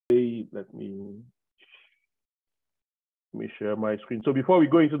let me share my screen. So before we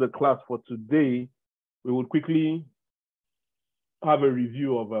go into the class for today, we will quickly have a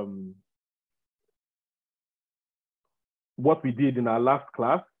review of what we did in our last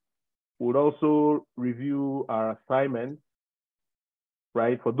class. We'll also review our assignments,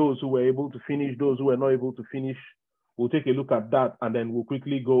 right? For those who were able to finish, those who were not able to finish, we'll take a look at that, and then we'll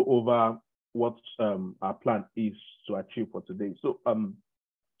quickly go over what our plan is to achieve for today. So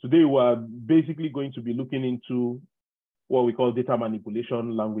today we're basically going to be looking into what we call data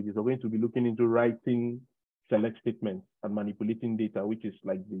manipulation languages. We're going to be looking into writing select statements and manipulating data, which is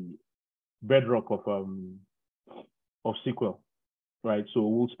like the bedrock of SQL, right? So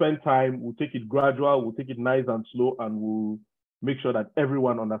we'll spend time, we'll take it gradual, we'll take it nice and slow, and we'll make sure that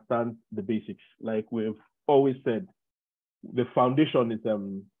everyone understands the basics. Like we've always said, the foundation is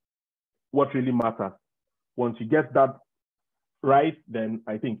what really matters. Once you get that right, then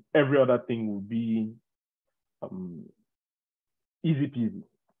I think every other thing will be easy peasy,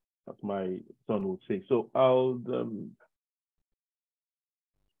 as my son would say. So I'll let me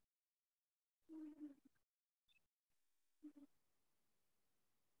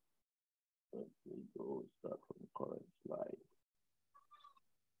go start from the current slide.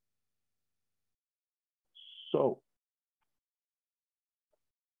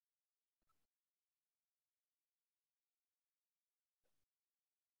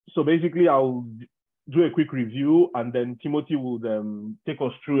 So basically, I'll do a quick review, and then Timothy will take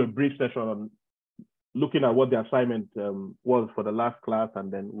us through a brief session on looking at what the assignment was for the last class,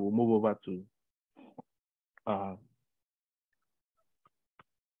 and then we'll move over to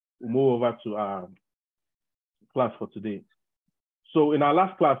our class for today. So in our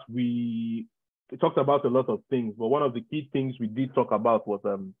last class, we talked about a lot of things, but one of the key things we did talk about was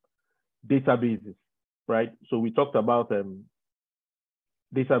databases, right? So we talked about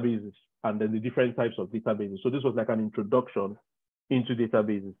databases and then the different types of databases. So this was like an introduction into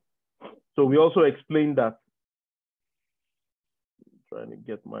databases. So we also explained that, I'm trying to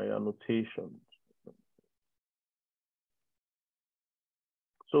get my annotations.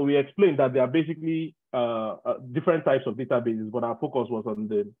 So we explained that there are basically different types of databases, but our focus was on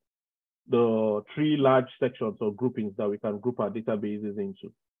the three large sections or groupings that we can group our databases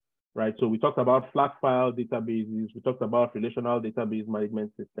into, right? So we talked about flat file databases, we talked about relational database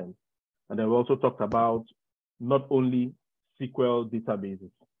management systems, and then we also talked about not only SQL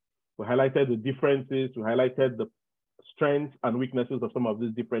databases. We highlighted the differences, we highlighted the strengths and weaknesses of some of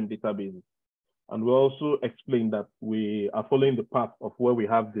these different databases. And we also explained that we are following the path of where we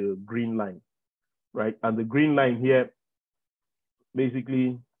have the green line, right? And the green line here,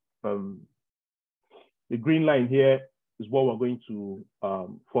 basically, the green line here is what we're going to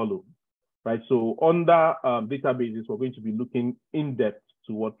follow, right? So under databases, we're going to be looking in depth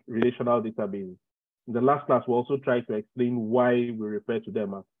to what relational databases. In the last class, we also tried to explain why we refer to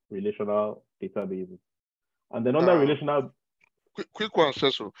them as relational databases. And then under relational... Quick one,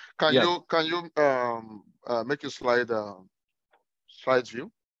 Cecil. Can you make a slide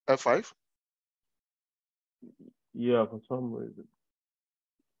view, F5? Yeah, for some reason.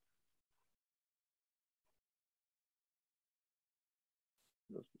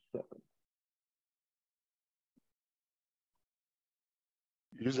 Just a second.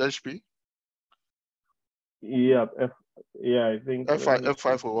 Use HP? Yeah, I think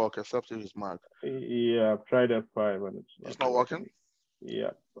F5 will work, except it is marked. Yeah, I've tried F5 and it's not working.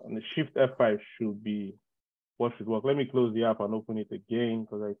 Yeah, and the Shift F5 should be what should work. Let me close the app and open it again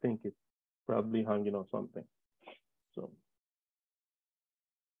because I think it's probably hanging on something. So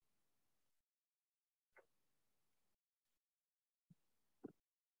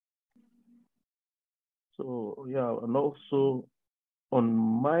yeah, and also on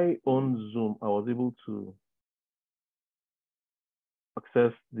my own Zoom, I was able to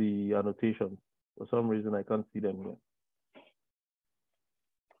access the annotations. For some reason, I can't see them here.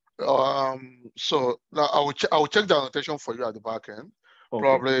 So now I will check the annotation for you at the back end. Okay.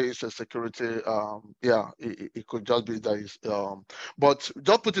 Probably it's a security. Yeah, it could just be that is. But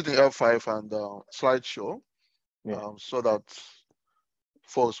just put it in F5 and slideshow, so that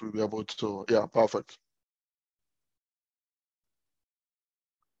folks will be able to. Yeah, perfect.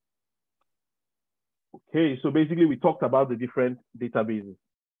 Okay, so basically we talked about the different databases,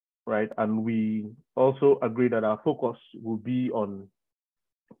 right? And we also agreed that our focus will be on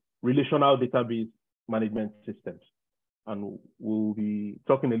relational database management systems. And we'll be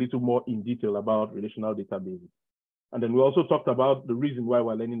talking a little more in detail about relational databases. And then we also talked about the reason why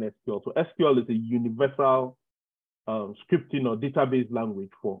we're learning SQL. So SQL is a universal scripting or database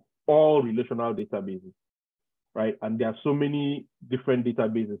language for all relational databases. right? And there are so many different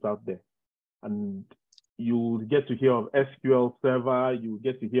databases out there. And you get to hear of SQL Server, you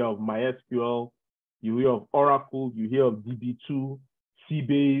get to hear of MySQL, you hear of Oracle, you hear of DB2,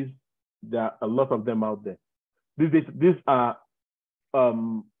 Cbase. There are a lot of them out there. These are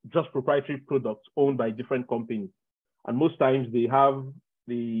just proprietary products owned by different companies. And most times they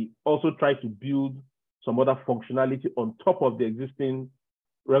also try to build some other functionality on top of the existing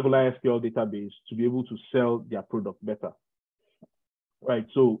regular SQL database to be able to sell their product better. Right,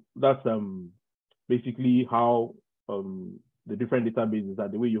 so that's basically how the different databases are.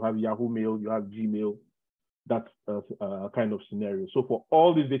 The way you have Yahoo Mail, you have Gmail, that's a kind of scenario. So for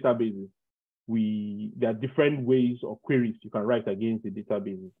all these databases, there are different ways or queries you can write against the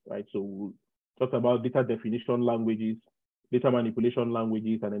databases, right? So we'll talk about data definition languages, data manipulation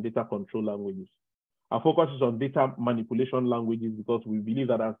languages, and then data control languages. Our focus is on data manipulation languages because we believe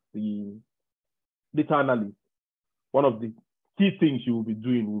that as the data analyst, one of the key things you will be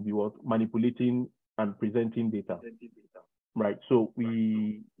doing will be what? Manipulating and presenting data, right? So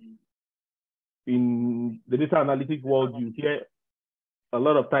in the data analytics world, you hear a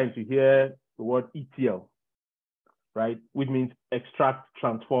lot of times you hear the word ETL, right? Which means extract,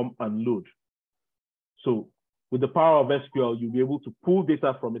 transform, and load. So with the power of SQL, you'll be able to pull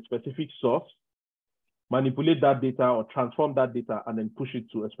data from a specific source, manipulate that data or transform that data, and then push it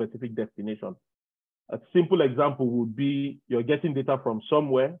to a specific destination. A simple example would be you're getting data from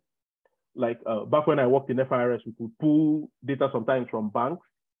somewhere. Like back when I worked in FIRS, we could pull data sometimes from banks,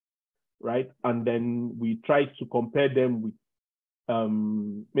 right? And then we tried to compare them with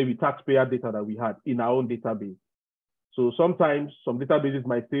maybe taxpayer data that we had in our own database. So sometimes some databases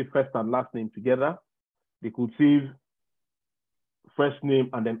might say first and last name together. They could save first name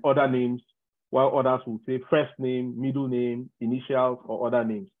and then other names, while others will say first name, middle name, initials, or other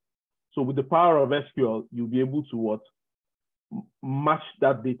names. So with the power of SQL, you'll be able to match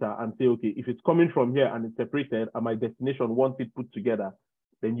that data and say, okay, if it's coming from here and it's separated and my destination wants it put together,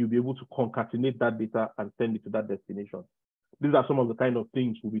 then you'll be able to concatenate that data and send it to that destination. These are some of the kind of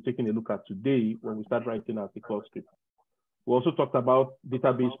things we'll be taking a look at today when we start writing our SQL script. We also talked about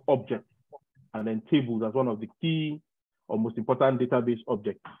database objects and then tables as one of the key or most important database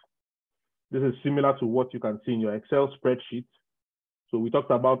objects. This is similar to what you can see in your Excel spreadsheet. So we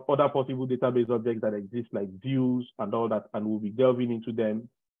talked about other possible database objects that exist like views and all that, and we'll be delving into them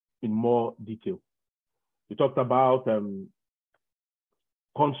in more detail. We talked about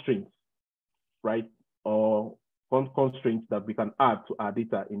constraints, right? Or constraints that we can add to our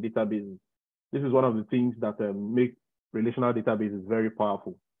data in databases. This is one of the things that make relational databases very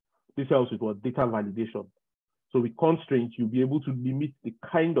powerful. This helps with data validation. So with constraints, you'll be able to limit the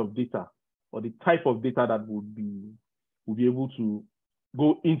kind of data or the type of data that will be able to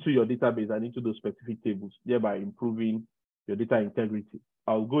go into your database and into those specific tables, thereby improving your data integrity.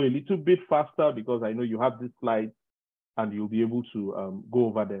 I'll go a little bit faster because I know you have this slide and you'll be able to go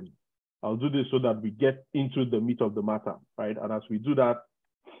over them. I'll do this so that we get into the meat of the matter, right? And as we do that,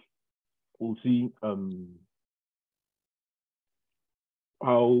 we'll see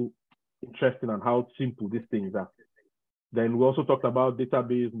how interesting and how simple these things are. Then we also talked about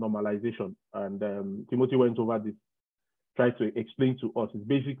database normalization, and Timothy went over this, tried to explain to us. It's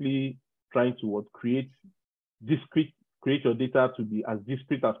basically trying to create your data to be as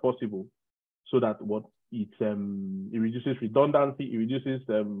discrete as possible, so that it reduces redundancy, it reduces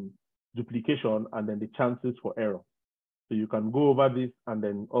duplication, and then the chances for error. So you can go over this and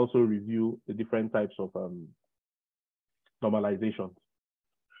then also review the different types of normalizations.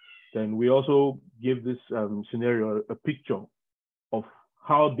 Then we also give this scenario a picture of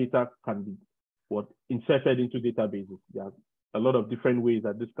how data can be inserted into databases. There are a lot of different ways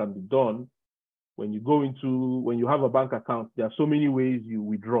that this can be done. When you have a bank account, there are so many ways you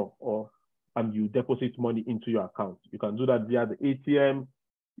withdraw and you deposit money into your account. You can do that via the ATM,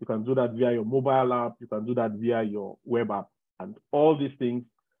 you can do that via your mobile app, you can do that via your web app. And all these things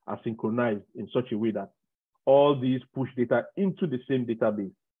are synchronized in such a way that all these push data into the same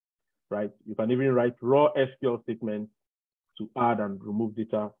database, right? You can even write raw SQL statements to add and remove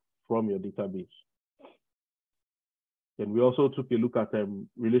data from your database. Then we also took a look at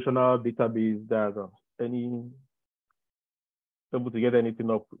relational database diagrams. Able to get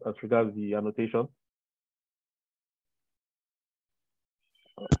anything up as regards the annotation?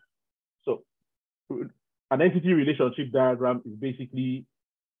 So an entity relationship diagram is basically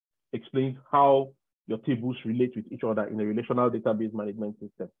explains how your tables relate with each other in a relational database management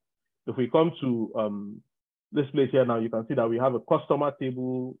system. If we come to this place here now, you can see that we have a customer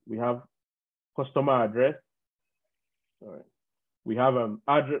table, we have customer address. All right. We have an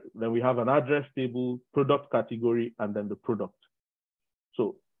address, then we have an address table, product category, and then the product.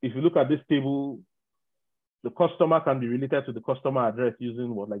 So if you look at this table, the customer can be related to the customer address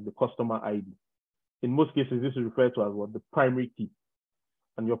using what, like the customer ID. In most cases, this is referred to as what, the primary key.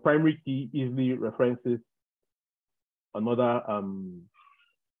 And your primary key easily references another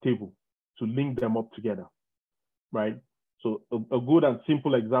table to link them up together, right? So a good and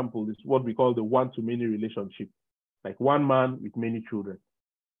simple example is what we call the one-to-many relationship, like one man with many children.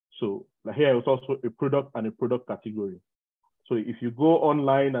 So here it's also a product and a product category. So if you go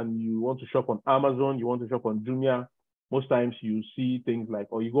online and you want to shop on Amazon, you want to shop on Jumia, most times you see things like,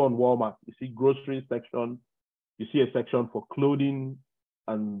 or you go on Walmart, you see grocery section, you see a section for clothing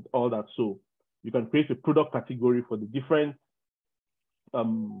and all that. So you can create a product category for the different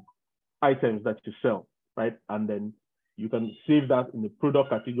items that you sell, right? And then you can save that in the product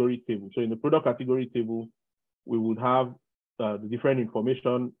category table. So in the product category table, we would have the different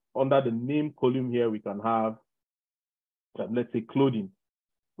information. Under the name column here, we can have, let's say, clothing,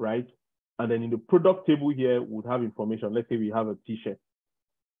 right? And then in the product table here, we'll have information. Let's say we have a t-shirt.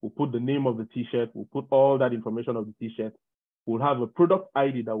 We'll put the name of the t-shirt. We'll put all that information of the t-shirt. We'll have a product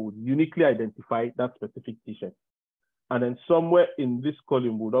ID that would uniquely identify that specific t-shirt. And then somewhere in this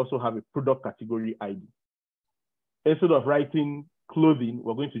column, we'll also have a product category ID. Instead of writing clothing,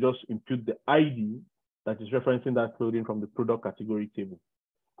 we're going to just impute the ID that is referencing that clothing from the product category table.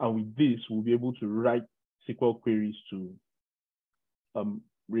 And with this, we'll be able to write SQL queries to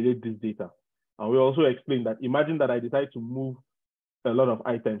relate this data. And we also explained that imagine that I decide to move a lot of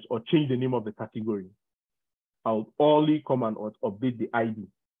items or change the name of the category. I'll only come and update the ID.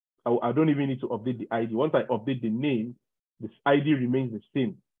 I don't even need to update the ID. Once I update the name, this ID remains the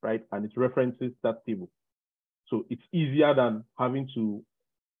same, right? And it references that table. So it's easier than having to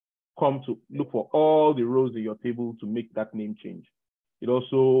come to look for all the rows in your table to make that name change. It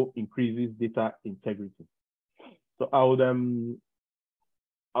also increases data integrity. So I'll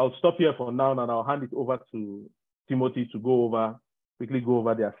stop here for now and I'll hand it over to Timothy to quickly go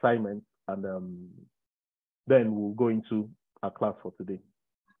over the assignment, and then we'll go into our class for today.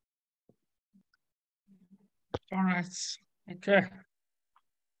 All right. Okay.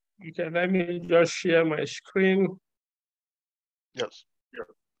 Okay, let me just share my screen. Yes.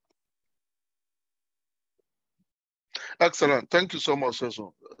 Excellent. Thank you so much,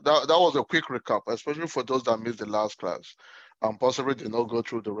 Cecil. That was a quick recap, especially for those that missed the last class and possibly did not go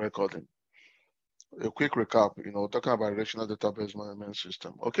through the recording. A quick recap, talking about relational database management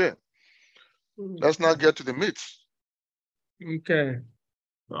system. Okay. Let's now get to the meat. Okay.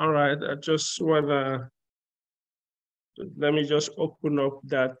 All right. I just want to, let me just open up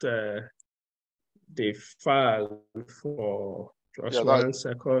that the file for just 1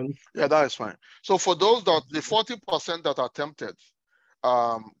 second. Yeah, that is fine. So for those that, the 40% that attempted,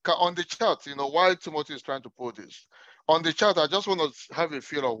 on the chat, why Timothy is trying to put this. On the chat, I just want to have a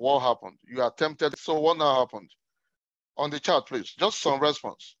feel of what happened. You attempted, so what now happened? On the chat, please, just some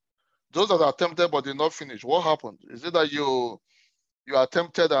response. Those that attempted but did not finish, what happened? Is it that you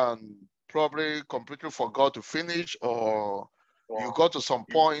attempted and probably completely forgot to finish, or you got to some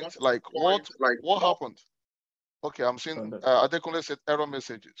point? Like what happened? Okay, I'm seeing Adekunle said error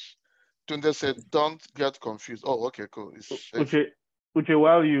messages. Tunde said don't get confused. Oh, okay, cool. Uche,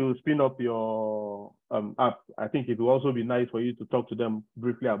 while you spin up your app, I think it will also be nice for you to talk to them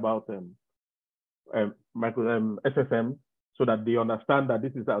briefly about SSM, so that they understand that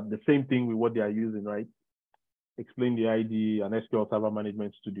this is the same thing with what they are using, right? Explain the ID and SQL Server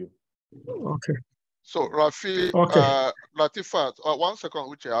Management Studio. Okay. So Rafi, okay. Latifat, 1 second,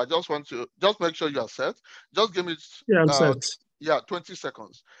 Uche. I just want to make sure you are set. Just give me I'm set. Yeah, 20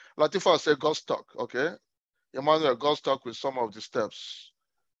 seconds. Latifat said Gostock, okay? Emmanuel, Gostock with some of the steps.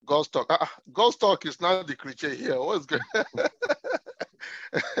 Gostock. Gostock is not the creature here. What's good?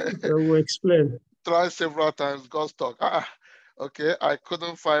 We'll explain. Try several times, Gostock. Okay, I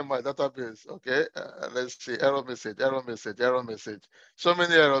couldn't find my database. Okay, let's see. Error message, error message, error message. So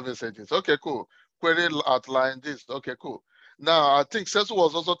many error messages. Okay, cool. Query outline this. Okay, cool. Now, I think Cecil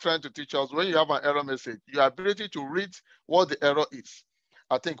was also trying to teach us when you have an error message, your ability to read what the error is.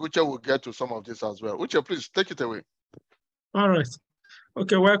 I think Uche will get to some of this as well. Uche, please take it away. All right.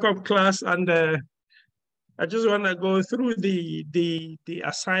 Okay, welcome class. And I just want to go through the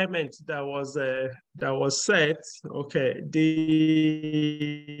assignment that was set. Okay,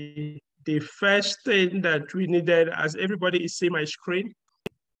 the first thing that we needed, as everybody is seeing my screen,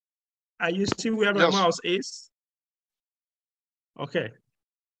 are you see where my mouse is? Okay.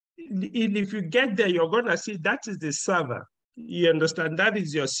 If you get there, you're gonna see that is the server. You understand? That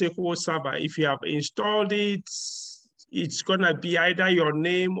is your SQL server. If you have installed it, it's going to be either your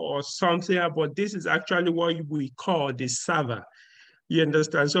name or something, but this is actually what we call the server. You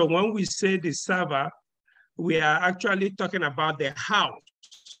understand? So when we say the server, we are actually talking about the house.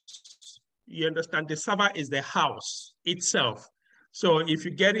 You understand? The server is the house itself. So if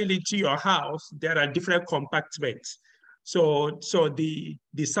you get into your house, there are different compartments. So the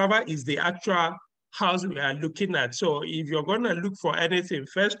server is the actual house we are looking at. So if you're going to look for anything,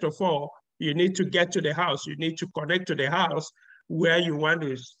 first of all, you need to get to the house. You need to connect to the house where you want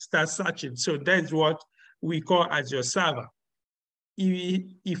to start searching. So that's what we call as your server.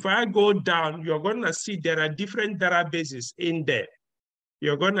 If I go down, you're going to see there are different databases in there.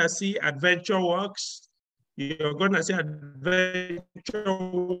 You're going to see AdventureWorks. You're going to see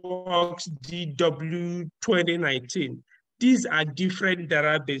AdventureWorks DW 2019. These are different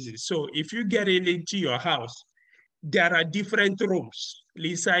databases. So if you get into your house, there are different rooms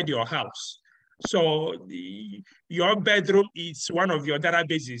inside your house. So your bedroom is one of your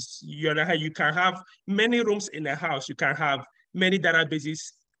databases. You can have many rooms in a house. You can have many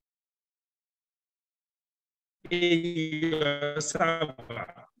databases in your server.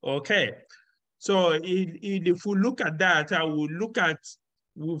 Okay. So if we look at that, I will look at,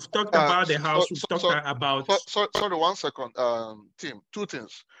 we've talked about the house, we've talked about... Sorry, 1 second, Tim, 2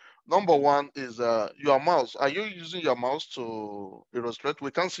 things. Number 1 is your mouse. Are you using your mouse to illustrate?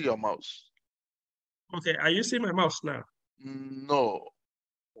 We can't see your mouse. Okay, are you seeing my mouse now? No.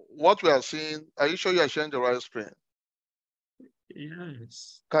 What we are seeing, are you sure you are sharing the right screen?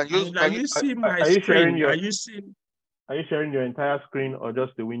 Yes. Are you seeing my screen? Are you sharing your entire screen or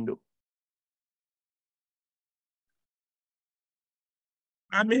just the window?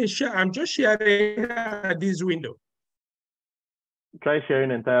 I'm just sharing this window. Try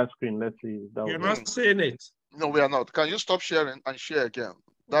sharing entire screen. Let's see. You're not seeing it. No, we are not. Can you stop sharing and share again?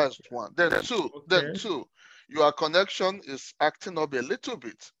 That's okay. 1. Then two, your connection is acting up a little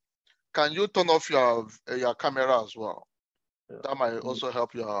bit. Can you turn off your camera as well? Yeah. That might also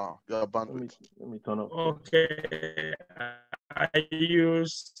help your bandwidth. Let me turn off. Okay.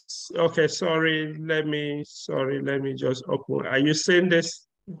 Okay, sorry, let me just open. Are you seeing this?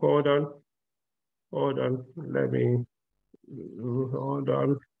 Hold on. Let me, hold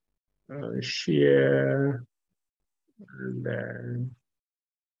on. Share. And then,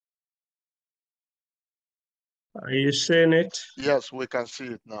 are you seeing it? Yes, we can see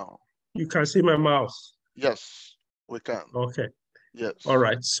it now. You can see my mouse? Yes, we can. Okay. Yes. All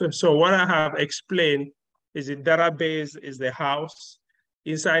right. So what I have explained is the database is the house.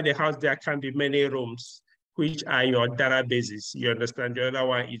 Inside the house, there can be many rooms, which are your databases. You understand? The other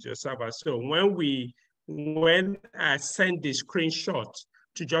one is your server. So when I send the screenshot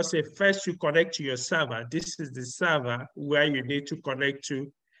to just say, first you connect to your server, this is the server where you need to connect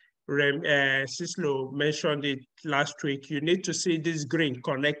to. Cislo mentioned it last week. You need to see this green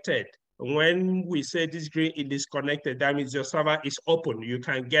connected. When we say this green it is connected, that means your server is open. You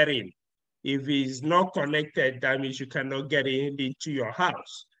can get in. If it's not connected, that means you cannot get into your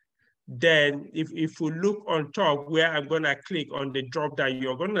house. Then if we look on top where I'm going to click on the drop down,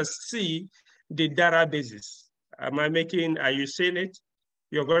 you're going to see the databases. Are you seeing it?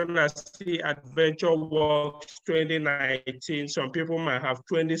 You're going to see AdventureWorks 2019. Some people might have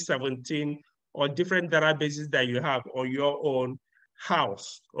 2017 or different databases that you have on your own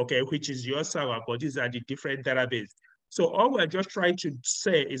house, okay, which is your server, but these are the different databases. So all we're just trying to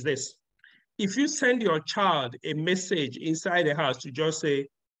say is this. If you send your child a message inside the house to just say,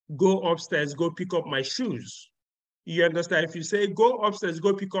 go upstairs, go pick up my shoes. You understand? If you say, go upstairs,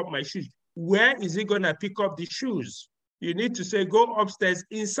 go pick up my shoes, where is he going to pick up the shoes? You need to say, go upstairs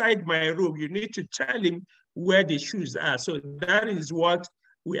inside my room. You need to tell him where the shoes are. So that is what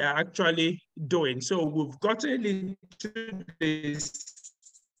we are actually doing. So we've gotten into this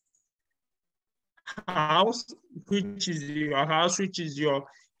house, which is your house, which is your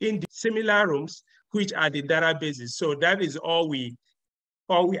in the similar rooms, which are the databases. So that is all we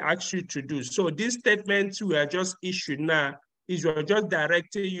ask you to do. So these statements we are just issued now is we're just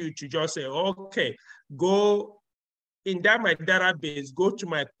directing you to just say, okay, go in that my database, go to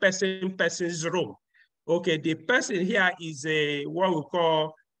my person's room. Okay, the person here is what we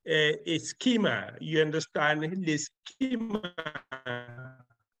call a schema. You understand? The schema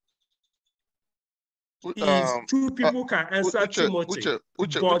is two people can answer Timothy,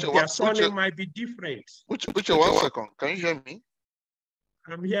 but their surname might be different. Uche, 1 second. Can you hear me?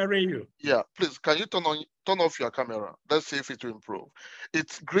 I'm hearing you. Yeah, please, can you turn off your camera? Let's see if it will improve. It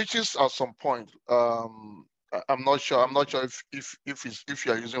glitches at some point. I'm not sure if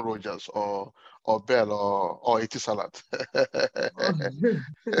you are using Rogers or Bell or Etisalat.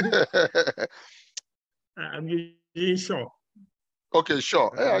 I'm using sure. Okay,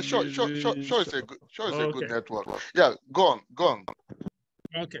 sure. Yeah, sure is a good network. Yeah, go on.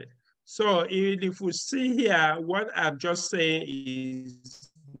 Okay. So if we see here, what I'm just saying is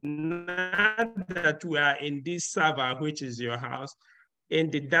now that we are in this server, which is your house, in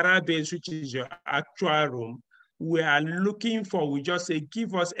the database, which is your actual room, we are looking for, we just say,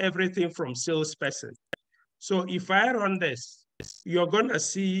 give us everything from salesperson. So if I run this, you're gonna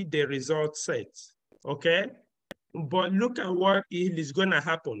see the result set, okay? But look at what is gonna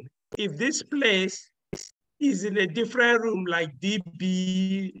happen. If this place is in a different room like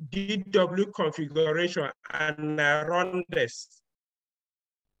DW configuration and I run this,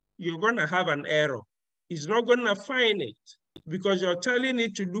 you're gonna have an error. It's not gonna find it because you're telling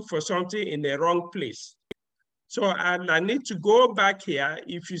it to look for something in the wrong place. So I need to go back here.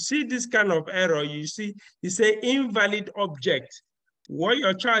 If you see this kind of error, you see, you say invalid object. What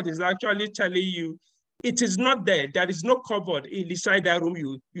your child is actually telling you, it is not there. There is no cupboard inside that room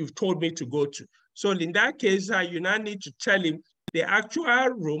you've told me to go to. So in that case, you now need to tell him the actual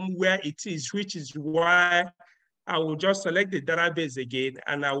room where it is, which is why I will just select the database again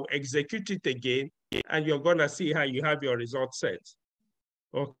and I will execute it again. And you're gonna see how you have your result set.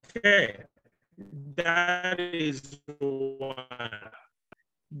 Okay. That is one.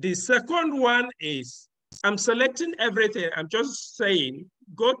 The second one is, I'm selecting everything. I'm just saying,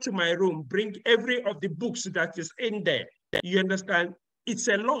 go to my room, bring every of the books that is in there. You understand? It's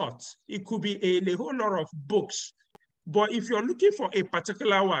a lot. It could be a whole lot of books. But if you're looking for a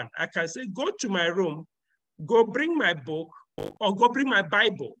particular one, I can say, go to my room, go bring my book, or go bring my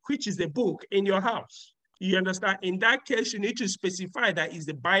Bible, which is the book in your house. You understand? In that case, you need to specify that is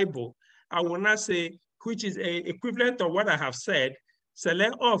the Bible. I will not say, which is a equivalent of what I have said,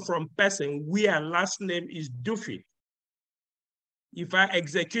 select all from person where last name is Duffy. If I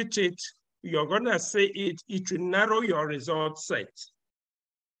execute it, you're gonna say it will narrow your result set.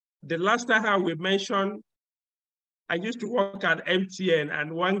 The last time we mentioned, I used to work at MTN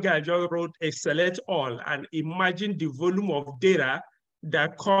and one guy just wrote a select all and imagine the volume of data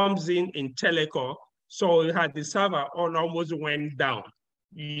that comes in telecom. So it had the server on almost went down.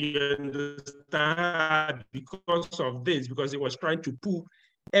 You understand, because of this, because it was trying to pull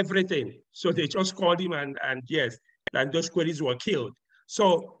everything. So they just called him and yes, and those queries were killed.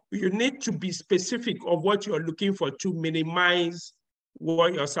 So you need to be specific of what you're looking for to minimize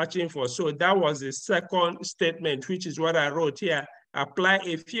what you're searching for. So that was the second statement, which is what I wrote here. Apply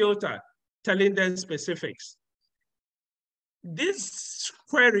a filter, telling them specifics. This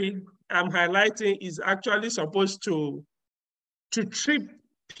query I'm highlighting is actually supposed to trip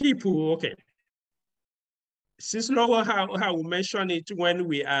people. Okay. This is not how we mention it when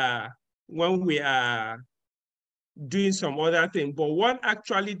we are doing some other thing. But what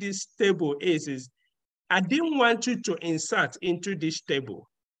actually this table is I didn't want you to insert into this table,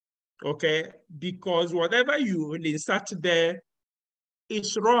 okay? Because whatever you will insert there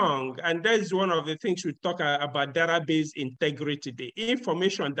is wrong. And that is one of the things we talk about database integrity. The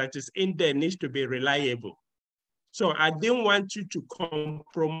information that is in there needs to be reliable. So I didn't want you to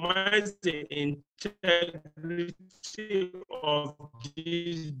compromise the integrity of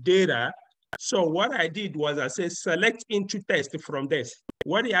this data. So what I did was I said, select into test from this.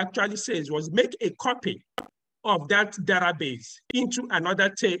 What it actually says was make a copy of that database into another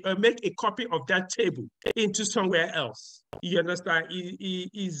table, make a copy of that table into somewhere else. You understand? It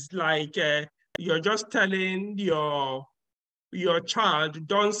is like you're just telling your child,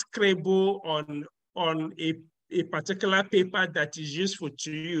 don't scribble on a particular paper that is useful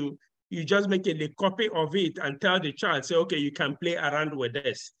to you. You just make a copy of it and tell the child, say, okay, you can play around with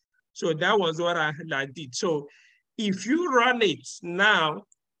this. So that was what I did. So if you run it now,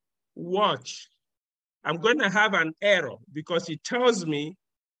 watch, I'm going to have an error because it tells me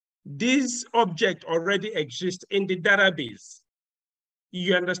this object already exists in the database.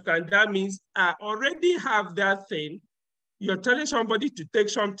 You understand? That means I already have that thing. You're telling somebody to take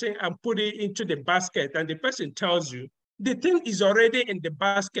something and put it into the basket, and the person tells you the thing is already in the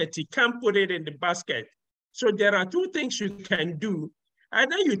basket. You can't put it in the basket. So there are two things you can do.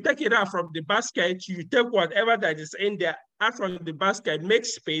 Either you take it out from the basket, you take whatever that is in there out from the basket, make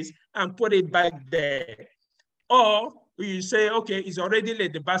space, and put it back there. Or you say, okay, it's already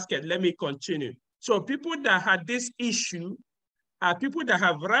in the basket, let me continue. So people that had this issue are people that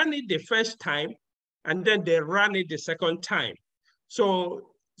have run it the first time, and then they run it the second time.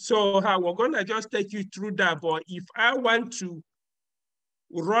 So we're gonna just take you through that. But if I want to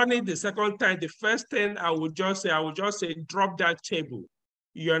run it the second time, the first thing I would just say, drop that table.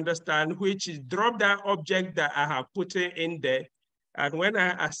 You understand? Which is drop that object that I have put in there. And when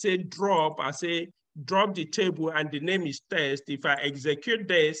I say drop, I say drop the table and the name is test. If I execute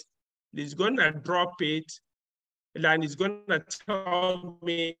this, it's gonna drop it, and it's gonna tell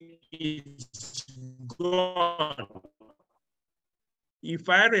me it's gone. If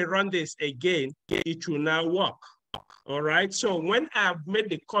I rerun this again, it will now work. All right, so when I've made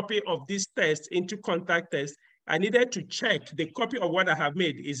the copy of this test into contact test, I needed to check the copy of what I have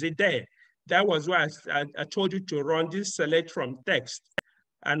made. Is it there? That was why I told you to run this select from text,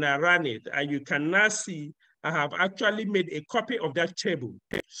 and I ran it. And you can now see I have actually made a copy of that table.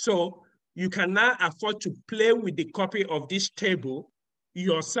 So you can now afford to play with the copy of this table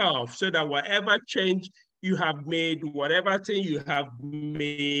yourself, so that whatever change you have made, whatever thing you have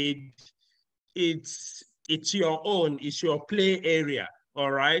made, it's your own, it's your play area,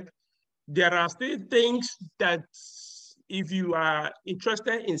 all right? There are still things that if you are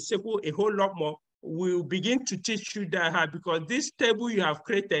interested in SQL a whole lot more, we'll begin to teach you that, because this table you have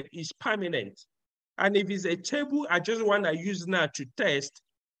created is permanent. And if it's a table I just want to use now to test,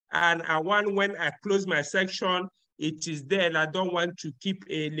 and I want when I close my section, it is there, and I don't want to keep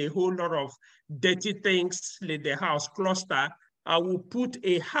a whole lot of dirty things like the house cluster, I will put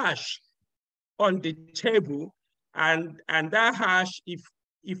a hash on the table, and that hash,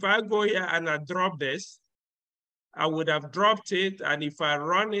 if I go here and I drop this, I would have dropped it, and if I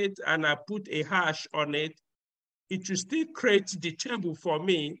run it and I put a hash on it, it will still create the table for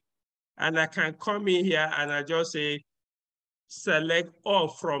me, and I can come in here and I just say, select all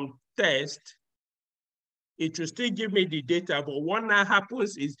from test. It will still give me the data, but what now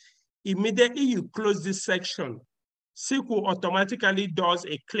happens is immediately you close this section, SQL automatically does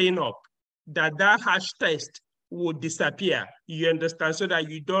a cleanup that hash test will disappear. You understand? So that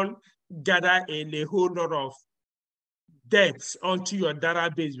you don't gather a whole lot of debts onto your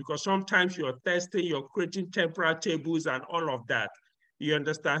database, because sometimes you're testing, you're creating temporary tables and all of that. You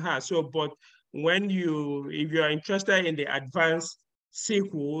understand how? So, but when if you're interested in the advanced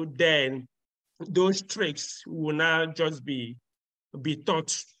SQL, then those tricks will now just be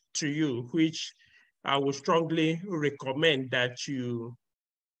taught to you, which I would strongly recommend that you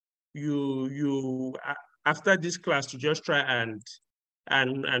after this class to just try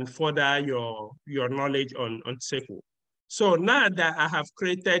and further your knowledge on SQL. So now that I have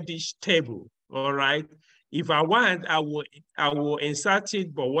created this table, all right, if I want, I will insert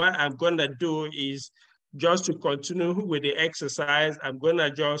it, but what I'm gonna do is just to continue with the exercise, I'm gonna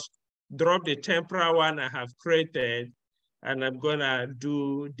just drop the temporary one I have created, and I'm gonna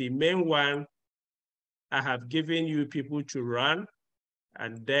do the main one I have given you people to run,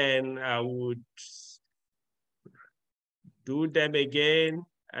 and then I would do them again,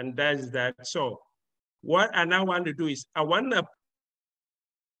 and that's that. So what I now want to do is I want to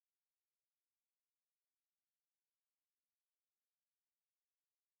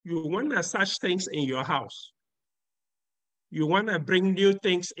search things in your house. You want to bring new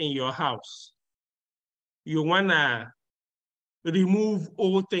things in your house. You want to remove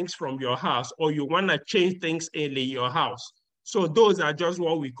old things from your house, or you want to change things in your house. So those are just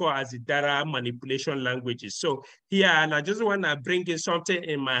what we call as the data manipulation languages. So here, and I just want to bring in something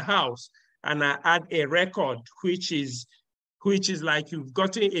in my house, and I add a record, which is like you've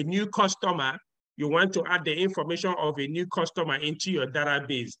gotten a new customer. You want to add the information of a new customer into your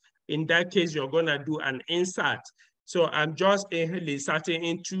database. In that case, you're going to do an insert. So I'm just inserting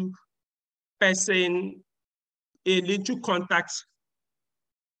into person, into contact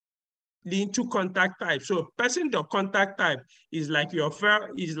type. So person.contact type is like your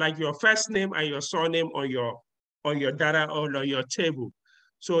first name and your surname on your data or on your table.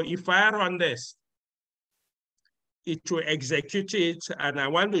 So if I run this, it will execute it, and I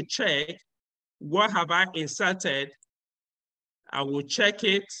want to check what have I inserted. I will check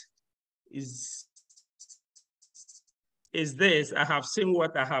it. Is this? I have seen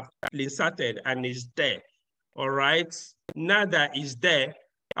what I have inserted, and it's there. All right. Now that it's there,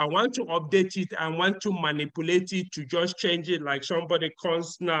 I want to update it. I want to manipulate it to just change it. Like somebody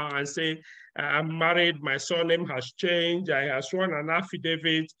comes now and say, I'm married, my surname has changed, I have sworn an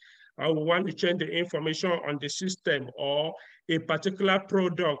affidavit. I will want to change the information on the system, or a particular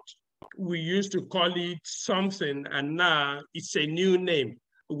product. We used to call it something, and now it's a new name.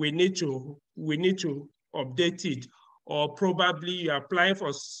 We need to update it. Or probably you're applying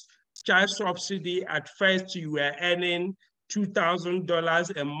for child subsidy. At first you were earning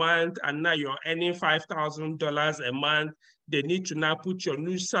 $2,000 a month, and now you're earning $5,000 a month. They need to now put your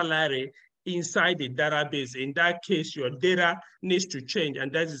new salary inside the database. In that case, your data needs to change,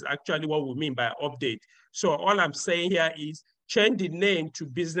 and that is actually what we mean by update. So all I'm saying here is change the name to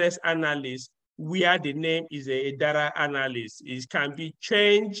business analyst, where the name is a data analyst. It can be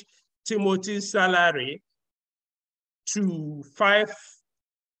changed Timothy's salary to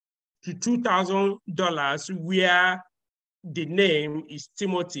 $2,000, where the name is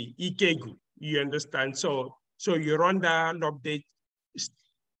Timothy Ikegu. You understand? So you run that update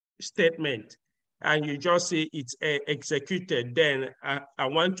statement and you just say it's executed. Then I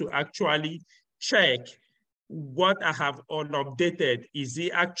want to actually check what I have unupdated. Is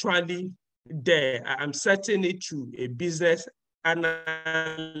it actually there? I'm setting it to a business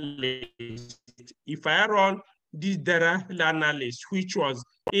analyst. If I run this data analyst, which was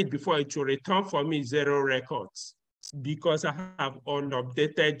it before, it will return for me 0 records because I have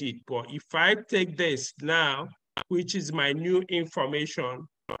unupdated it. But if I take this now, which is my new information,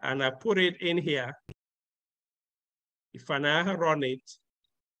 and I put it in here, if I now run it,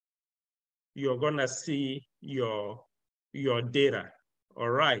 you're gonna see your data. All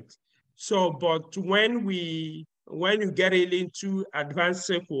right. So, but when you get it into advanced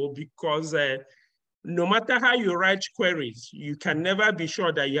SQL, because no matter how you write queries, you can never be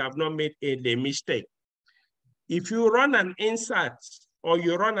sure that you have not made a mistake. If you run an insert or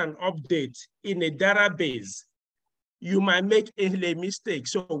you run an update in a database, you might make a mistake.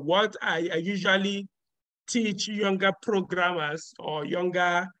 So what I usually teach younger programmers or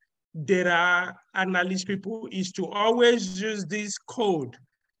younger data analyst people is to always use this code.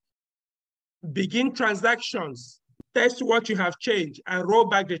 Begin transactions, test what you have changed, and roll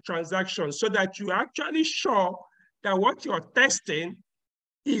back the transaction so that you're actually sure that what you're testing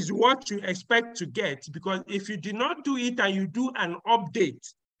is what you expect to get. Because if you do not do it and you do an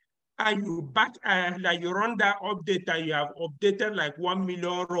update and you like you run that update and you have updated like 1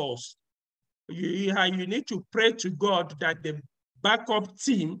 million rows, you need to pray to God that the backup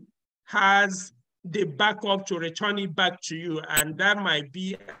team has the backup to return it back to you, and that might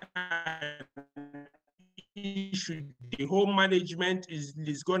be an issue. The whole management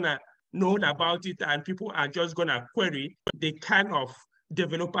is gonna know about it, and people are just gonna query the kind of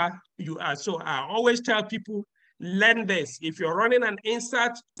developer you are. So I always tell people, learn this. If you're running an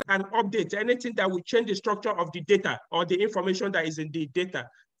insert and update, anything that will change the structure of the data or the information that is in the data,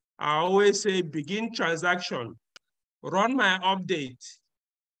 I always say begin transaction, run my update,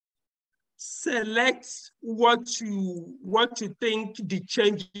 select what you think the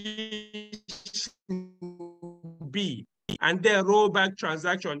changes should be, and then roll back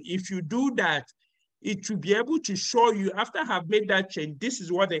transaction. If you do that, it will be able to show you after I have made that change, this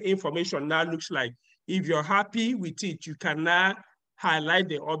is what the information now looks like. If you're happy with it, you can now highlight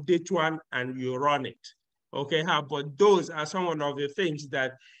the update one and you run it. Okay, but those are some of the things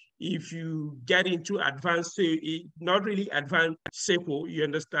that if you get into advanced, not really advanced SQL, you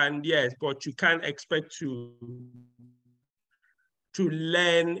understand, yes, but you can't expect to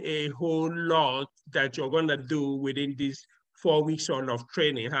learn a whole lot that you're gonna do within these 4 weeks of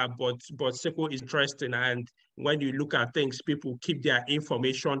training. But SQL is interesting, and when you look at things, people keep their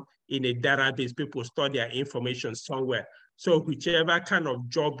information in a database, people store their information somewhere. So whichever kind of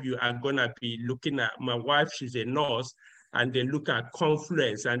job you are gonna be looking at, my wife, she's a nurse, and they look at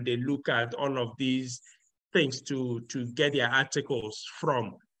Confluence and they look at all of these things to get their articles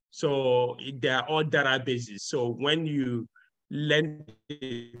from. So they're all databases. So when you learn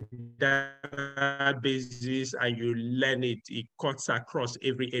databases and you learn it, it cuts across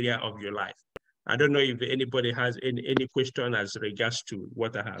every area of your life. I don't know if anybody has any question as regards to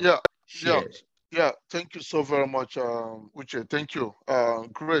what I have shared. Yeah. Thank you so very much, Uche. Thank you.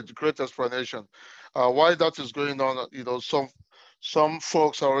 Great explanation. Why that is going on, some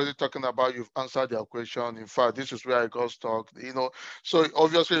folks are already talking about you've answered their question. In fact, this is where I got stuck, so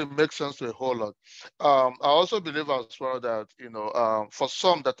obviously it makes sense to a whole lot. I also believe as well that, for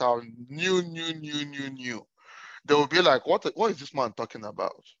some that are new, they will be like, what is this man talking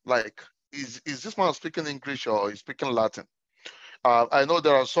about? Like, is this man speaking English or is speaking Latin? I know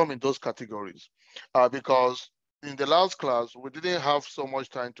there are some in those categories because in the last class, we didn't have so much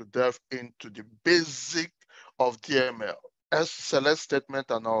time to delve into the basic of DML, select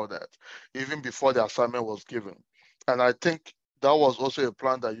statement and all that, even before the assignment was given. And I think that was also a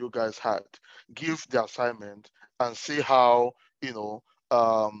plan that you guys had. Give the assignment and see how,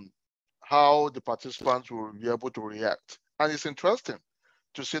 how the participants will be able to react. And it's interesting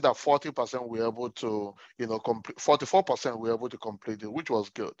to see that 40% were able to, complete, 44% were able to complete it, which was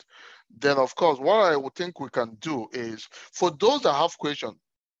good. Then, of course, what I would think we can do is, for those that have questions,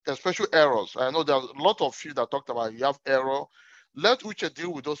 especially errors, I know there's a lot of you that talked about you have error. Let Uche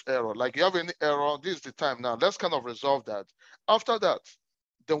deal with those errors. Like, you have any error, this is the time now. Let's kind of resolve that. After that,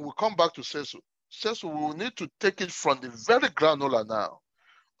 then we'll come back to SESU. SESU, we will need to take it from the very granular now.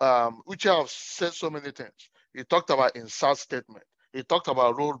 Uche have said so many things. He talked about insert statement. He talked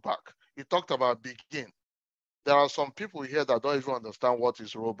about rollback. He talked about begin. There are some people here that don't even understand what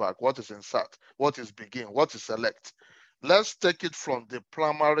is rollback, what is insert, what is begin, what is select. Let's take it from the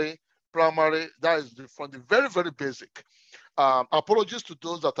primary, that is from the very, very basic. Apologies to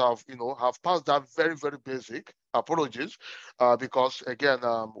those that have, have passed that very, very basic. Apologies, because again,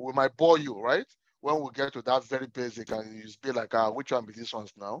 we might bore you, right? When we get to that very basic, and you be like, which one be these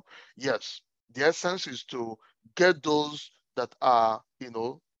ones now? Yes, the essence is to get those that are,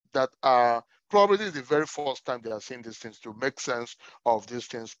 that are probably the very first time they are seeing these things, to make sense of these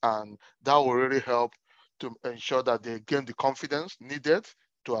things, and that will really help to ensure that they gain the confidence needed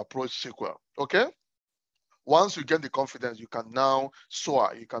to approach SQL. Okay. Once you get the confidence, you can now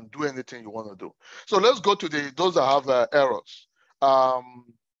soar. You can do anything you want to do. So let's go to those that have errors.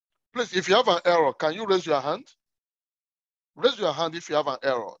 Please, if you have an error, can you raise your hand? Raise your hand if you have an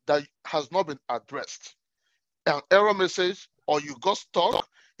error that has not been addressed. An error message, or you got stuck,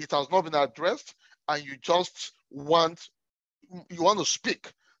 it has not been addressed, and you just want to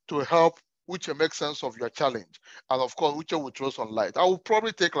speak to help which will make sense of your challenge, and of course which will throw some light. I will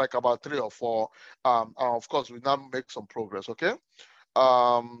probably take like about 3 or 4, and of course we now make some progress. Okay,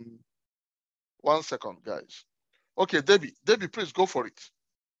 1 second, guys. Okay, Debbie, please go for it.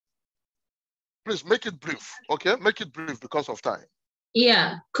 Please make it brief. Okay, make it brief because of time.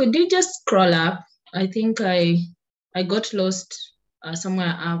 Yeah, could you just scroll up? I think I got lost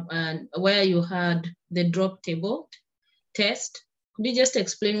somewhere up, and where you had the drop table test. Could you just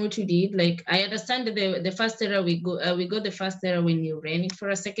explain what you did? Like, I understand the first error we got the first error when you ran it for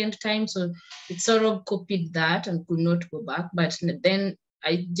a second time, so it sort of copied that and could not go back. But then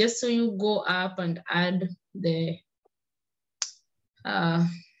I just saw you go up and add the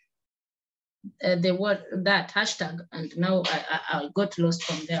word, that hashtag, and now I got lost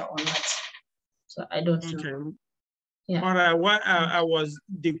from there onwards. So I don't know. Yeah. All right. What I was,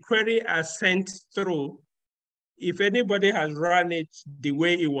 the query I sent through, if anybody has run it the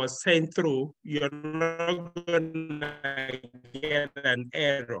way it was sent through, you're not gonna get an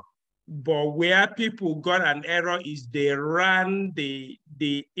error. But where people got an error is they ran the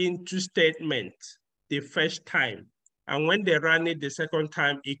into statement the first time. And when they ran it the second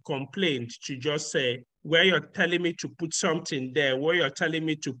time, it complained to just say, where you're telling me to put something there, where you're telling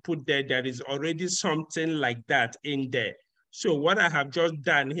me to put there is already something like that in there. So what I have just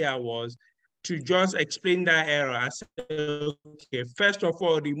done here was to just explain that error. I said, okay, first of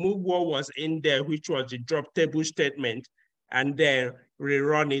all, remove what was in there, which was the drop table statement, and then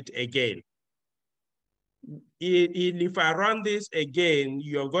rerun it again. If I run this again,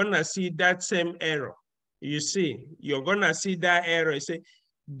 you're gonna see that same error. You see, you're gonna see that error. Say,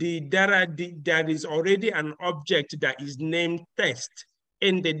 there is already an object that is named test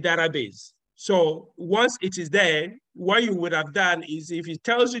in the database. So once it is there, what you would have done is, if it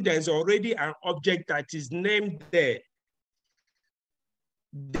tells you there's already an object that is named there,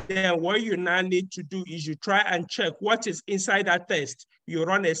 then what you now need to do is you try and check what is inside that test. You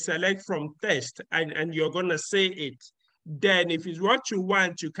run a select from test, and you're gonna say it. Then if it's what you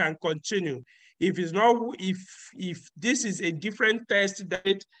want, you can continue. If it's not, if this is a different test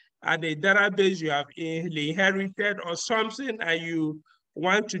that at a database you have inherited or something, and you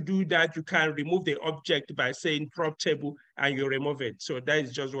want to do that, you can remove the object by saying prop table, and you remove it. So that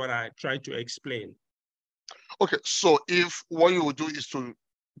is just what I try to explain. Okay, so if what you would do is to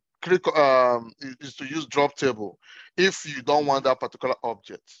click, is to use drop table if you don't want that particular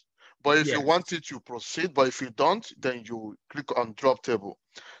object. But if you want it, you proceed. But if you don't, then you click on drop table.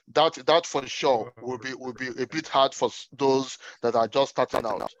 That for sure will be a bit hard for those that are just starting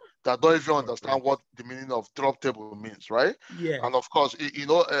out, that don't even understand what the meaning of drop table means, right? Yeah. And of course,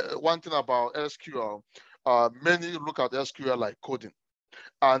 one thing about SQL, many look at SQL like coding.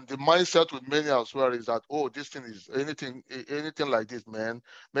 And the mindset with many as well is that, oh, this thing is anything like this, man,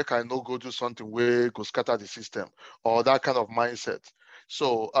 make I no go do something where go scatter the system, or that kind of mindset.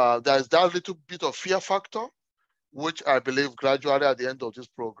 So there's that little bit of fear factor, which I believe gradually at the end of this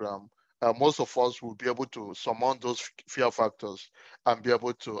program, most of us will be able to surmount those fear factors and be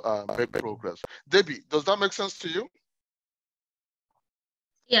able to make progress. Debbie, does that make sense to you?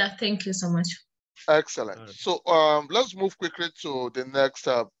 Yeah, thank you so much. Excellent. So let's move quickly to the next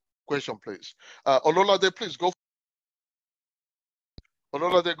question, please. Ololade, please go.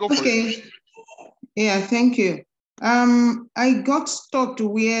 Ololade, go for it. Yeah, thank you. I got stuck to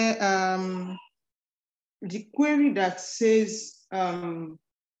where the query that says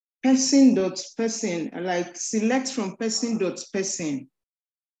person.person, like select from person.person,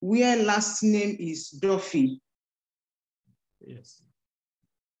 where last name is Duffy. Yes.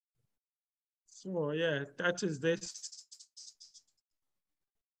 So yeah, that is this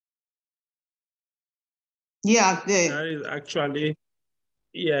Yeah, there. That is actually,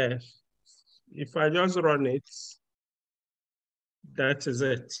 yeah. If I just run it, that is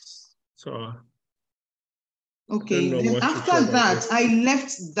it. So okay, then after that, I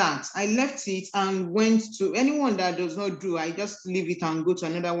left it and went to anyone that does not do, I just leave it and go to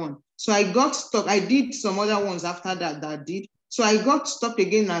another one. So I got stuck. I did some other ones after that did. So I got stuck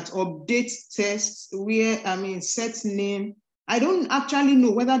again at update test where, set name. I don't actually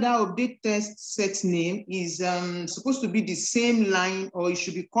know whether that update test set name is supposed to be the same line or it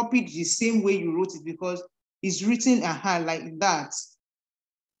should be copied the same way you wrote it because it's written like that.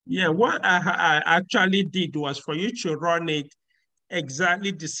 Yeah, what I actually did was for you to run it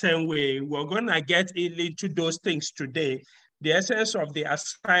exactly the same way. We're going to get into those things today. The essence of the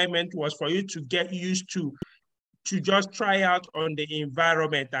assignment was for you to get used to just try out on the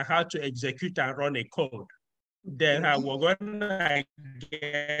environment and how to execute and run a code. Then we're going to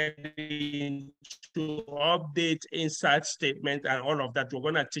get into update, insert statement, and all of that. We're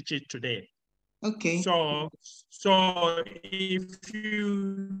going to teach it today. Okay. So if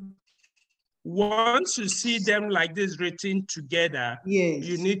you want to see them like this written together, yes,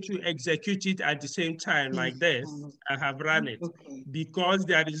 you need to execute it at the same time like this. I have run it. Okay. Because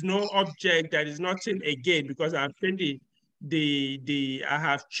there is no object, there is nothing again, because I've changed I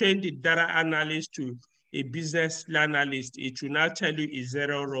have changed the data analyst to a business analyst. It will now tell you is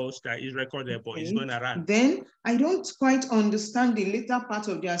 0 rows that is recordable. Okay. It's going to run. Then I don't quite understand the later part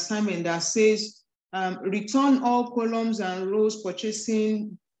of the assignment that says return all columns and rows purchase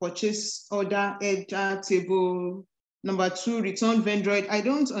order, header, table. Number 2, return vendor. I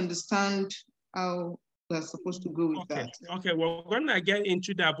don't understand how we're supposed to go with that. Okay, we're going to get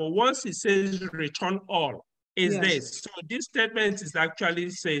into that. But once it says return all, is this. So this statement is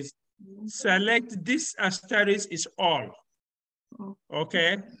actually says, select this asterisk is all.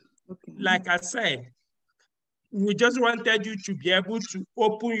 Okay? Like I said, we just wanted you to be able to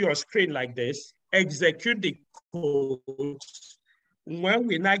open your screen like this, execute the code. When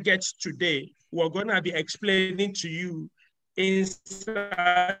we now get today, we're going to be explaining to you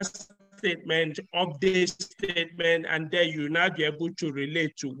insert statement, update statement, and then you'll now be able to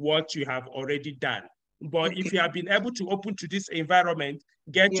relate to what you have already done. But if you have been able to open to this environment,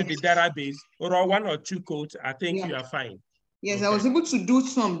 get to the database, run 1 or 2 codes, I think you are fine. Yes, okay. I was able to do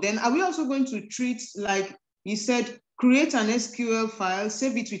some. Then are we also going to treat, like you said, create an SQL file,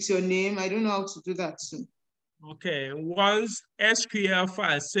 save it with your name? I don't know how to do that too. Okay, once SQL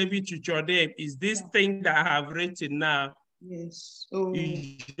file, save it with your name, is this thing that I have written now. Yes.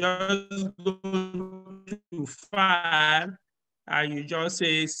 You just go to file and you just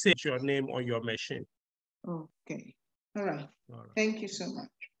say save your name on your machine. Okay. All right. Thank you so much.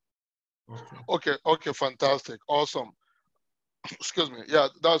 Okay, fantastic. Awesome. Excuse me. Yeah,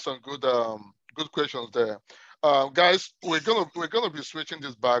 that's some good good questions there. Guys, we're gonna be switching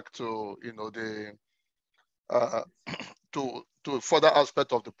this back to the to further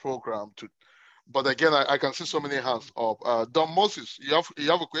aspect of the program but again I can see so many hands up. Don Moses, you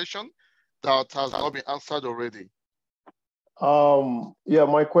have a question that has not been answered already. Yeah,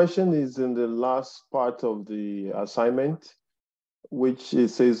 my question is in the last part of the assignment, which it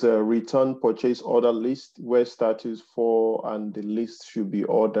says return purchase order list where status for and the list should be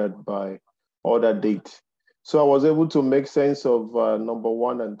ordered by order date. So I was able to make sense of number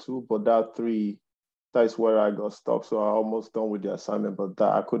 1 and 2, but that 3, that's where I got stuck. So I'm almost done with the assignment, but that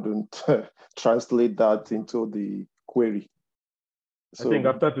I couldn't translate that into the query. So, I think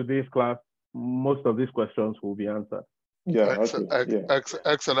after today's class, most of these questions will be answered. Yeah,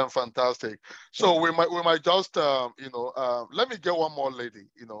 excellent, fantastic. So we might just let me get one more lady.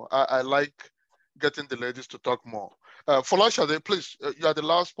 I like getting the ladies to talk more. Folashade, please, you are the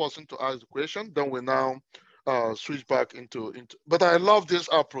last person to ask the question. Then we now switch back into. But I love this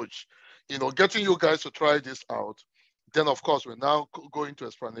approach. Getting you guys to try this out. Then of course we now go into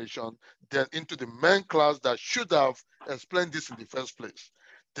explanation. Then into the main class that should have explained this in the first place.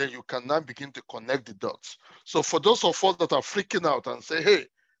 Then you can now begin to connect the dots. So for those of us that are freaking out and say, hey,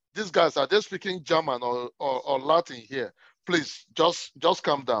 these guys, are they speaking German or Latin here? Please, just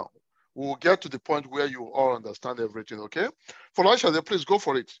calm down. We'll get to the point where you all understand everything, okay? Folashade, please go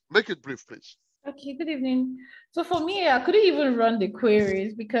for it. Make it brief, please. Okay, good evening. So for me, I couldn't even run the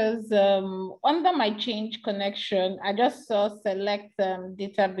queries because under my change connection, I just saw select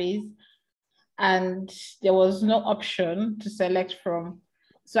database and there was no option to select from.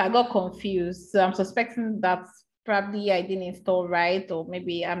 So I got confused. So I'm suspecting that probably I didn't install right, or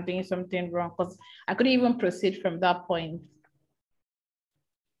maybe I'm doing something wrong because I couldn't even proceed from that point.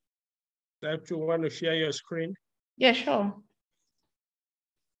 Do you want to share your screen? Yeah, sure.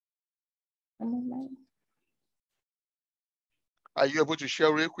 Are you able to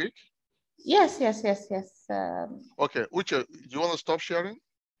share real quick? Yes. Okay, Uche, do you want to stop sharing?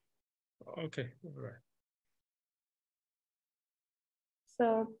 Okay, all right.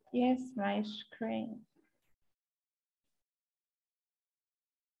 So yes, my screen.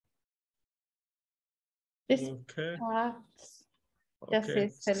 This okay. part just Okay.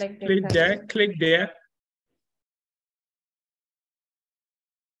 says select click data. there, click there.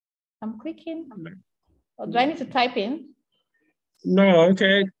 I'm clicking. Or do I need to type in? No,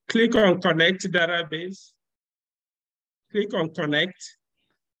 okay. Click on connect database. Click on connect.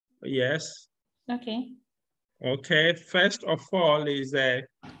 Yes. Okay. Okay. First of all is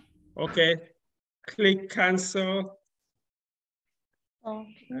okay. Click cancel.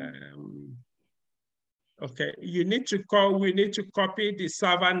 Okay. Okay. We need to copy the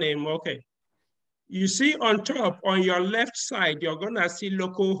server name. Okay. You see on top, on your left side, you're gonna see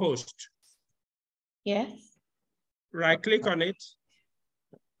localhost. Yes. Right click on it.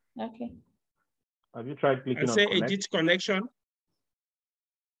 Okay. Have you tried clicking and on say connect? edit connection.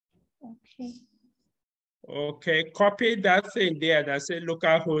 Okay. Okay, copy that thing there that say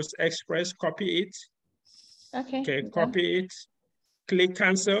localhost express, copy it. Okay. Okay, copy it, click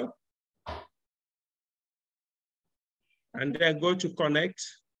cancel. And then go to connect.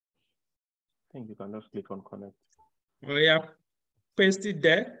 I think you can just click on connect. Oh yeah, paste it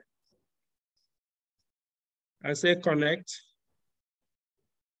there. And say connect.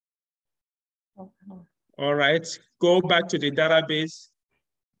 All right, go back to the database.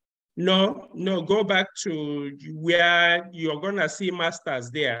 No, go back to where you're gonna see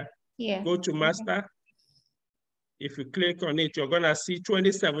masters there. Yeah. Go to master. If you click on it, you're gonna see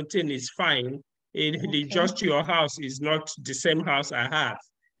 2017 is fine. Just your house is not the same house I have.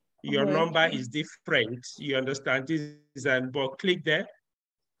 Your number is different. You understand this? But click there.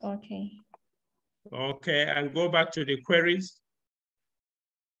 Okay. Okay, and go back to the queries.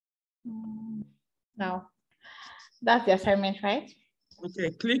 Now, that's the assignment, right?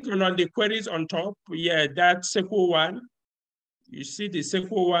 Okay, click on the queries on top. Yeah, that SQL one. You see the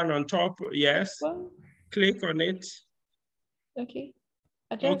SQL one on top? Yes. Click on it. Okay.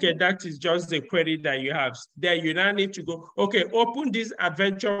 Okay, that is just the query that you have. There you now need to go. Okay, open this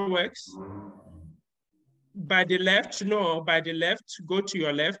AdventureWorks. By the left, go to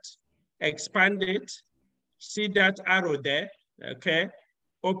your left, expand it. See that arrow there, okay?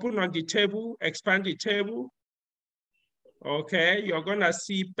 Open on the table, expand the table. Okay, you're gonna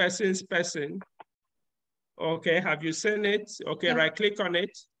see person. Okay, have you seen it? Okay, yeah. Right click on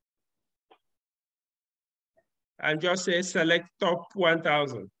it. And just say select top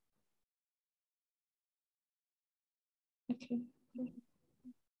 1000. Okay.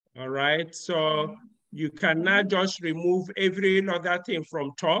 All right, so you can now just remove every other thing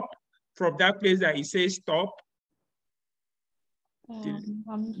from top, from that place that it says top,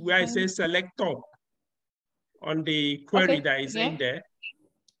 where it says select top on the query that is in there.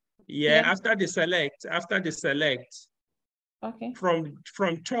 Yeah, after the select, okay.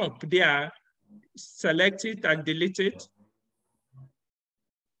 From top there, select it and delete it.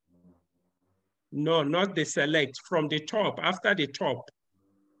 No, not the select, from the top, after the top.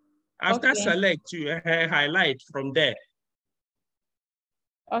 After select, you highlight from there.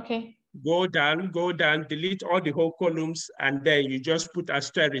 Okay. Go down, delete all the whole columns, and then you just put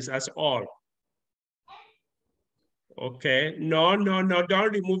asterisk as all. Okay, no,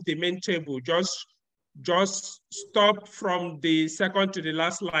 don't remove the main table. Just stop from the second to the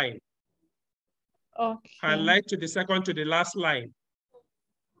last line. Okay. Highlight to the second to the last line.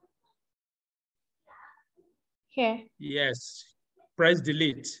 Here. Yes, press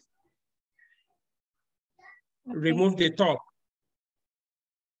delete. Okay. Remove the top.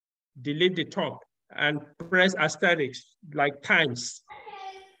 Delete the top and press asterisk like times.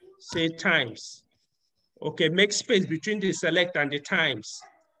 Say times. Okay, make space between the select and the times.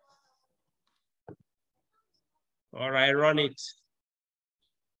 All right, run it.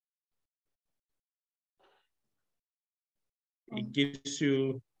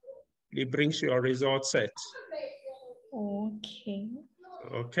 It brings you a result set. Okay.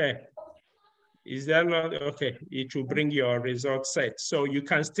 Okay. Is that not okay? It will bring your result set. So you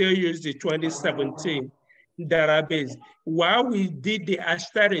can still use the 2017 database. While we did the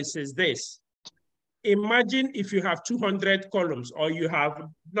asterisk is this. Imagine if you have 200 columns, or you have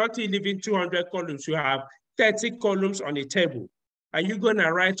not even 200 columns, you have 30 columns on a table. Are you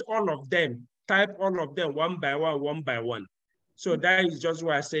gonna write all of them, type all of them one by one? So that is just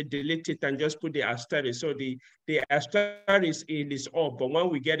why I said delete it and just put the asterisk. So the asterisk is up, but when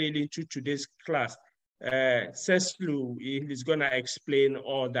we get it into today's class, Cecily is gonna explain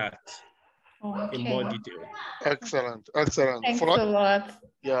all that. in more detail. Excellent, excellent. Thanks a lot.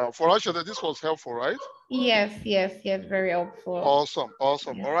 Yeah, for Ashada, this was helpful, right? Yes, very helpful. Awesome,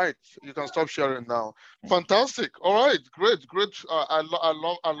 awesome. Yes. All right, you can stop sharing now. Fantastic. All right, great, great. I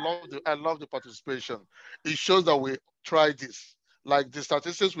love the participation. It shows that we tried this. Like the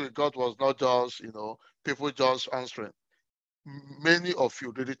statistics we got was not just people just answering. Many of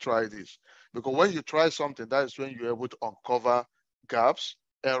you really try this, because when you try something, that is when you're able to uncover gaps,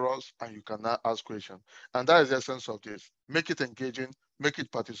 errors, and you can now ask questions. And that is the essence of this. Make it engaging, make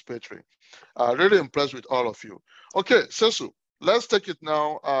it participatory. Really impressed with all of you. Okay, Sesu, let's take it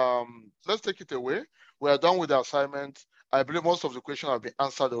now. Let's take it away. We are done with the assignment. I believe most of the questions have been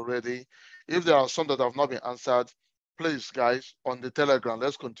answered already. If there are some that have not been answered, please, guys, on the Telegram,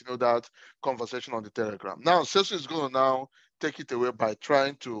 let's continue that conversation on the Telegram. Now, Sesu is going to now take it away by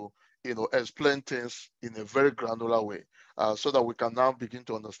trying to, explain things in a very granular way, so that we can now begin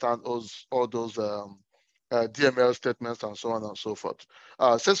to understand all those DML statements and so on and so forth.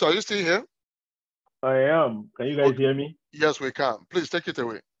 Sesu, are you still here? I am. Can you guys hear me? Yes, we can. Please take it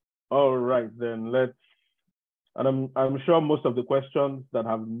away. All right, then let's. And I'm sure most of the questions that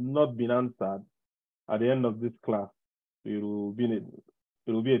have not been answered at the end of this class, it will be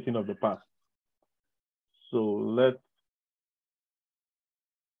a thing of the past. So let's.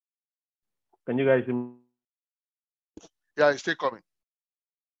 Can you guys hear me? Yeah, it's still coming.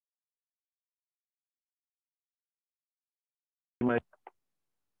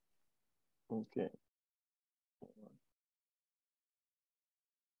 Okay.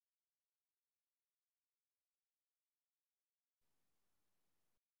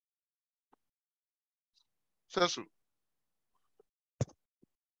 Sesu,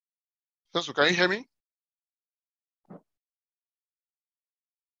 can you hear me?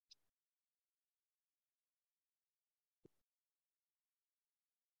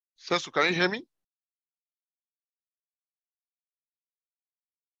 Sesu, can you hear me?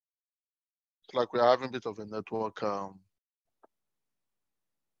 It's like we're having a bit of a network.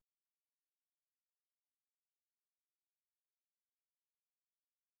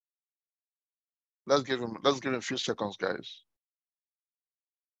 Let's give him a few seconds, guys.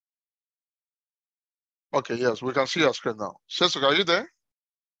 Okay, yes, we can see your screen now. Sesu, are you there?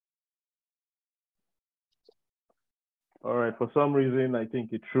 All right, for some reason, I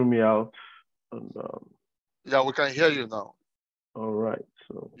think it threw me out. And, yeah, we can hear you now. All right,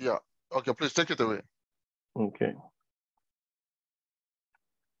 so. Yeah, okay, please take it away. Okay.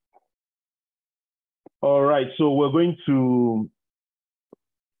 All right, so we're going to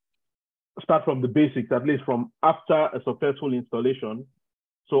start from the basics, at least from after a successful installation.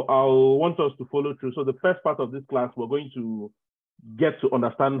 So I'll want us to follow through. So the first part of this class, we're going to get to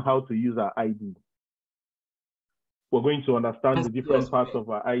understand how to use our ID. We're going to understand the different parts of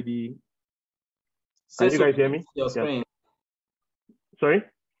our ID. Can you guys hear me? Your screen. Yeah. Sorry?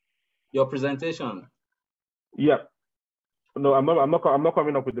 Your presentation. Yeah. No, I'm not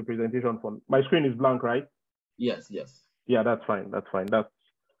coming up with the presentation font. My screen is blank, right? Yes. Yeah, that's fine. That's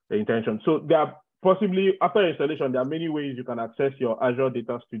the intention. So there are possibly, after installation, there are many ways you can access your Azure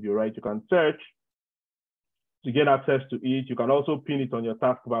Data Studio, right? You can search to get access to it. You can also pin it on your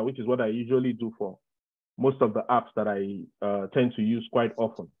taskbar, which is what I usually do for most of the apps that I tend to use quite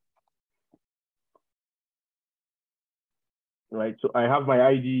often. Right, so I have my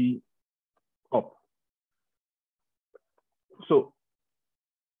ID up. So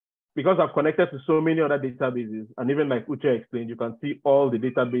because I've connected to so many other databases, and even like Uche explained, you can see all the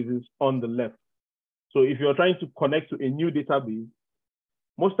databases on the left. So if you're trying to connect to a new database,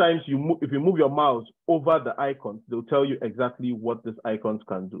 most times if you move your mouse over the icons, they'll tell you exactly what these icons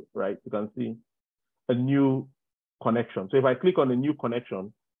can do, right? You can see a new connection. So if I click on a new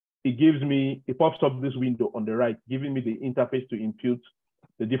connection, it pops up this window on the right, giving me the interface to input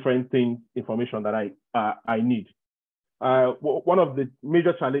the different information that I need. One of the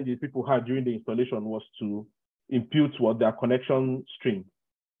major challenges people had during the installation was to impute their connection string,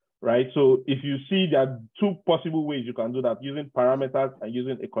 right? So if you see, there are two possible ways you can do that, using parameters and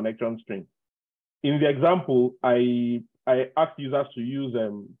using a connection string. In the example, I asked users to use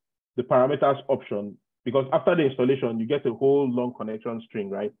the parameters option, because after the installation, you get a whole long connection string,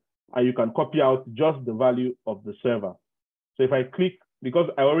 right? And you can copy out just the value of the server. So if I click, because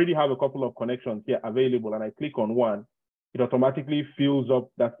I already have a couple of connections here available, and I click on one, it automatically fills up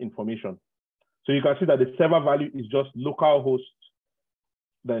that information. So you can see that the server value is just localhost,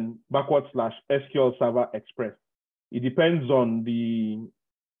 then /SQL Server Express. It depends on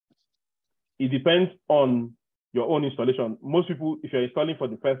your own installation. Most people, if you're installing for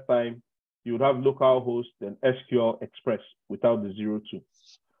the first time, you would have localhost, then SQL Express without the 02.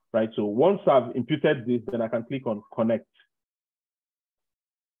 right? So once I've imputed this, then I can click on connect.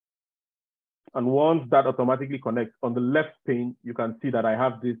 And once that automatically connects, on the left pane, you can see that I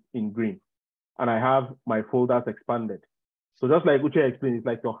have this in green and I have my folders expanded. So just like Uche explained, it's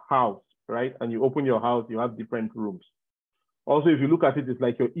like your house, right? And you open your house, you have different rooms. Also, if you look at it, it's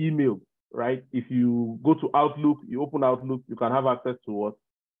like your email, right? If you go to Outlook, you open Outlook, you can have access to what?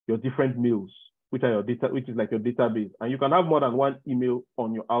 Your different mails, which are your data, which is like your database. And you can have more than one email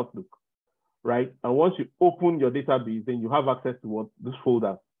on your Outlook, right? And once you open your database, then you have access to what? This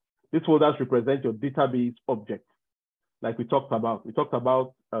folder. These folders represent your database objects, like we talked about. We talked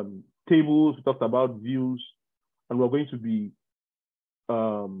about tables, we talked about views, and we're going to be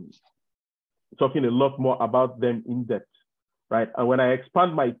talking a lot more about them in depth, right? And when I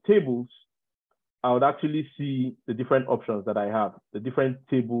expand my tables, I would actually see the different options that I have, the different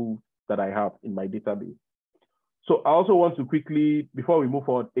tables that I have in my database. So I also want to quickly, before we move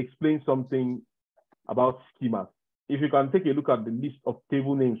on, explain something about schemas. If you can take a look at the list of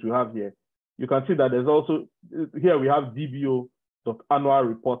table names we have here, you can see that there's also, here we have DBO.annual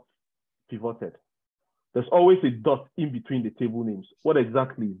report pivoted. There's always a dot in between the table names. What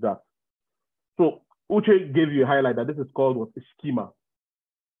exactly is that? So Uche gave you a highlight that this is called what? A schema.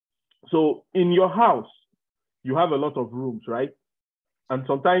 So in your house, you have a lot of rooms, right? And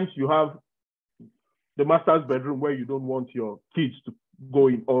sometimes you have the master's bedroom where you don't want your kids to go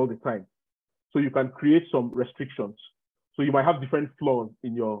in all the time. So you can create some restrictions. So you might have different floors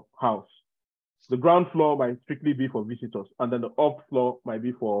in your house. The ground floor might strictly be for visitors, and then the up floor might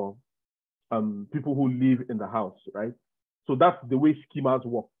be for people who live in the house, right? So that's the way schemas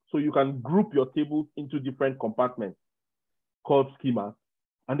work. So you can group your tables into different compartments called schemas.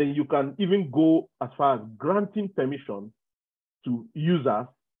 And then you can even go as far as granting permission to users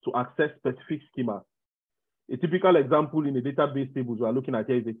to access specific schemas. A typical example in the database tables we are looking at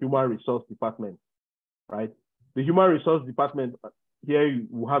here is the human resource department, right? The human resource department, here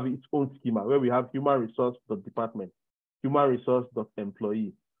will have its own schema where we have human resource.department, human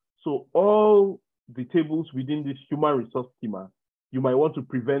resource.employee. So all the tables within this human resource schema, you might want to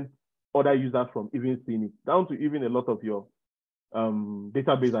prevent other users from even seeing it, down to even a lot of your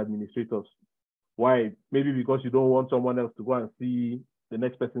database administrators. Why? Maybe because you don't want someone else to go and see the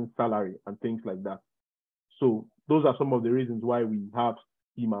next person's salary and things like that. So those are some of the reasons why we have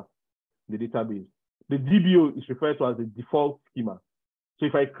schema in the database. The DBO is referred to as the default schema. So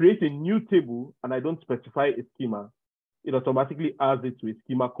if I create a new table and I don't specify a schema, it automatically adds it to a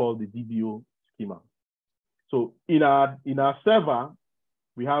schema called the DBO schema. So in our server,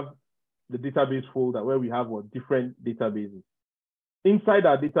 we have the database folder where we have what different databases. Inside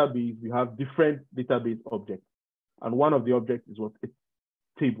our database, we have different database objects. And one of the objects is what? It's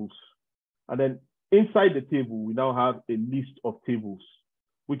tables. And then inside the table, we now have a list of tables,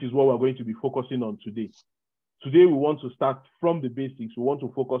 which is what we're going to be focusing on today. Today, we want to start from the basics. We want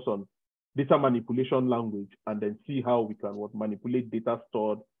to focus on data manipulation language and then see how we can manipulate data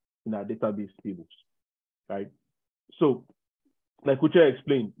stored in our database tables, right? So like Uche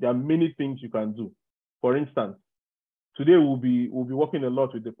explained, there are many things you can do. For instance, today we'll be working a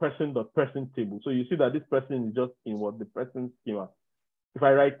lot with the person.person table. So you see that this person is just in what the person schema. If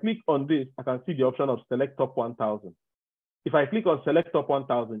I right click on this, I can see the option of select top 1000. If I click on select top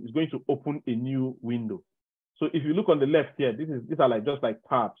 1000, it's going to open a new window. So if you look on the left here, these are like just like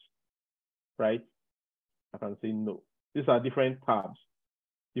tabs, right? I can say no. These are different tabs.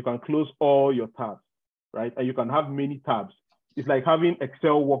 You can close all your tabs, right? And you can have many tabs. It's like having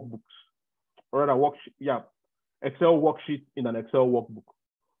Excel workbooks, or rather Excel worksheets in an Excel workbook.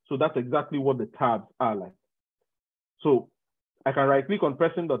 So that's exactly what the tabs are like. So I can right click on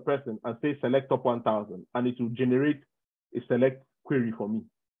person.person and say select top 1000, and it will generate a select query for me.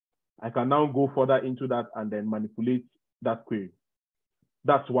 I can now go further into that and then manipulate that query.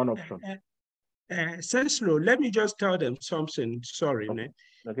 That's one option. Ceslo, let me just tell them something. Sorry,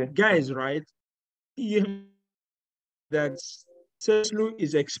 okay. Guys, right? That Ceslo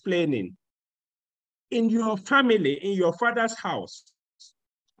is explaining. In your family, in your father's house,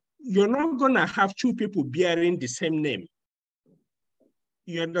 you're not going to have two people bearing the same name.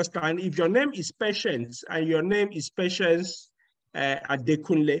 You understand? If your name is Patience and your name is Patience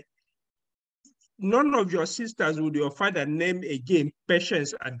Adekunle, none of your sisters would your father name again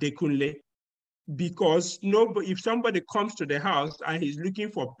Patience Adekunle, because if somebody comes to the house and he's looking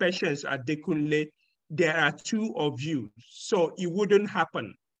for Patience Adekunle, there are two of you, so it wouldn't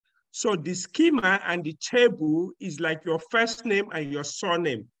happen. So the schema and the table is like your first name and your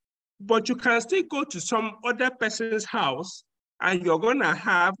surname, but you can still go to some other person's house and you're gonna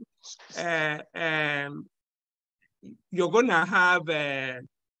have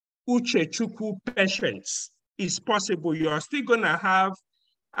Uchechukwu patients. It's possible. You're still going to have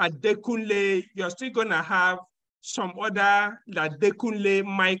a Dekunle, you're still going to have some other like Dekunle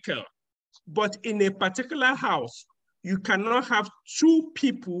Michael. But in a particular house, you cannot have two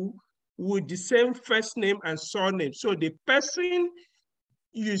people with the same first name and surname. So the person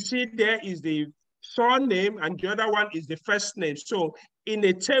you see there is the surname and the other one is the first name. So in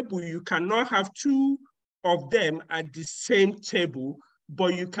a table, you cannot have two of them at the same table,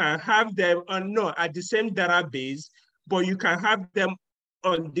 but you can have them at the same database, but you can have them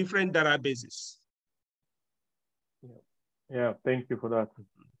on different databases. Yeah, thank you for that.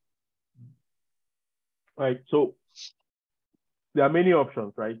 Right, so there are many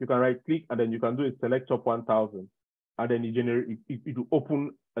options, right? You can right click and then you can do a select top 1000 and then it will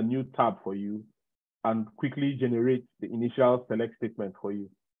open a new tab for you and quickly generate the initial select statement for you.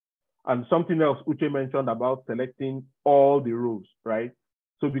 And something else Uche mentioned about selecting all the rows, right?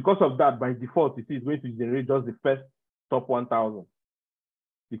 So because of that, by default, you see it's going to generate just the first top 1000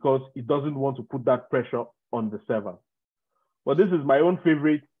 because it doesn't want to put that pressure on the server. But this is my own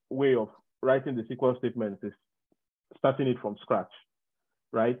favorite way of writing the SQL statements, is starting it from scratch,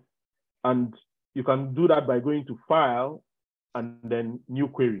 right? And you can do that by going to File and then New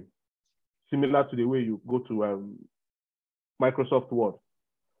Query, similar to the way you go to Microsoft Word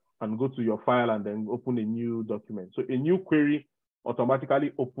and go to your file and then open a new document. So a new query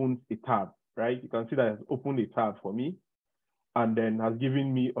automatically opens a tab, right? You can see that it's opened a tab for me and then has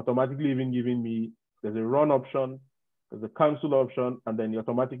given me, automatically even given me, there's a run option, there's a cancel option, and then it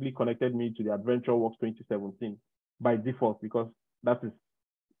automatically connected me to the AdventureWorks 2017 by default because that is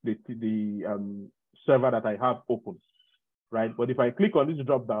the server that I have open, right? But if I click on this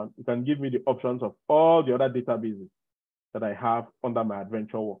drop down, it can give me the options of all the other databases that I have under my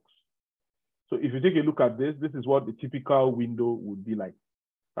AdventureWorks. So if you take a look at this, this is what the typical window would be like,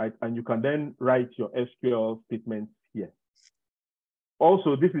 right? And you can then write your SQL statements here.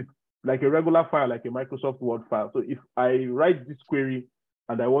 Also, this is like a regular file, like a Microsoft Word file. So if I write this query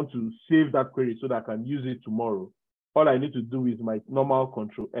and I want to save that query so that I can use it tomorrow, all I need to do is my normal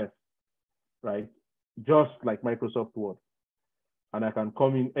Control S, right? Just like Microsoft Word. And I can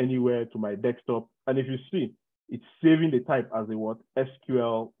come in anywhere to my desktop. And if you see, it's saving the type as a what?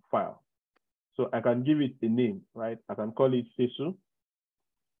 SQL file. So I can give it a name, right? I can call it Sesu.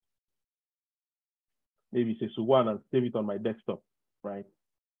 Maybe Sesu1 and save it on my desktop, right?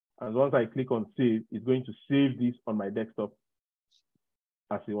 And once I click on save, it's going to save this on my desktop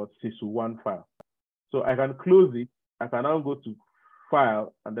as a what? Sesu1 file. So I can close it. I can now go to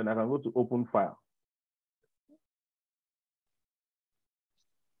File, and then I can go to Open File.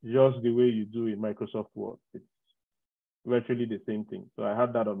 Just the way you do in Microsoft Word. It's virtually the same thing. So I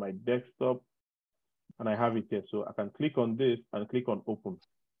have that on my desktop and I have it here. So I can click on this and click on Open.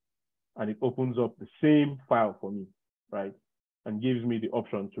 And it opens up the same file for me, right? And gives me the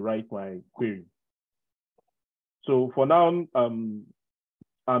option to write my query. So for now,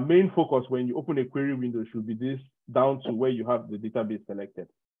 our main focus when you open a query window should be this down to where you have the database selected.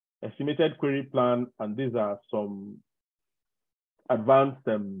 Estimated query plan, and these are some advanced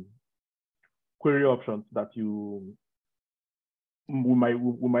query options that we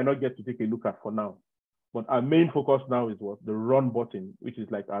might not get to take a look at for now. But our main focus now is what? The run button, which is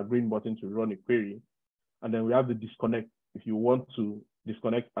like our green button to run a query. And then we have the disconnect if you want to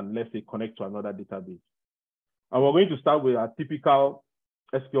disconnect and let's say connect to another database. And we're going to start with our typical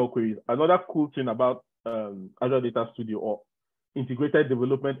SQL queries. Another cool thing about Azure Data Studio or integrated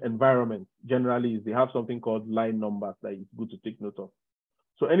development environment generally is they have something called line numbers that is good to take note of.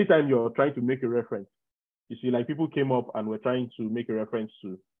 So anytime you're trying to make a reference, you see like people came up and were trying to make a reference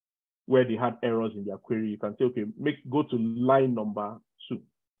to where they had errors in their query, you can say, okay, go to line number 2,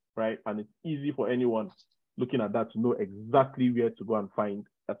 right? And it's easy for anyone looking at that to know exactly where to go and find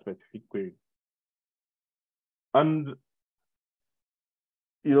that specific query. And,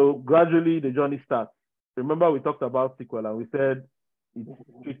 you know, gradually the journey starts. Remember we talked about SQL and we said it's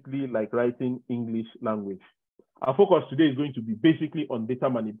strictly like writing English language. Our focus today is going to be basically on data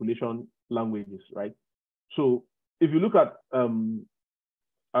manipulation languages, right? So if you look at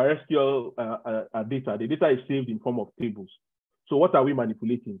our SQL data, the data is saved in form of tables. So what are we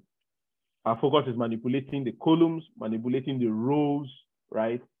manipulating? Our focus is manipulating the columns, manipulating the rows,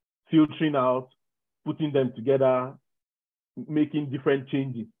 right? Filtering out, putting them together, making different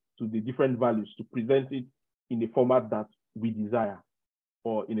changes to the different values to present it in a format that we desire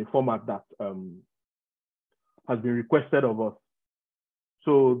or in a format that has been requested of us.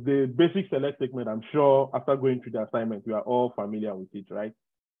 So the basic select statement, I'm sure after going through the assignment, we are all familiar with it, right?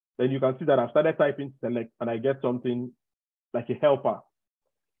 Then you can see that I've started typing select and I get something like a helper.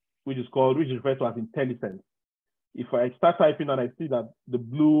 which is referred to as IntelliSense. If I start typing and I see that the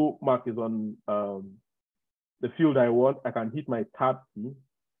blue mark is on the field I want, I can hit my tab key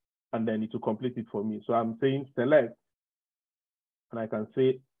and then it will complete it for me. So I'm saying select, and I can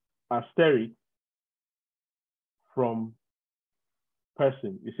say asterisk from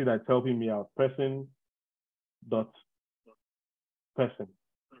person. You see that it's helping me out, person dot person.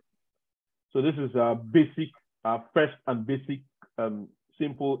 So this is a basic, first and basic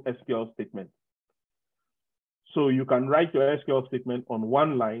simple SQL statement. So you can write your SQL statement on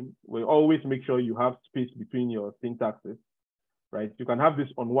one line. We always make sure you have space between your syntaxes, right? You can have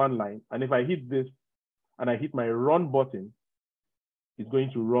this on one line. And if I hit this and I hit my run button, it's going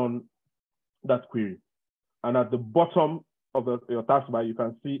to run that query. And at the bottom of your taskbar, you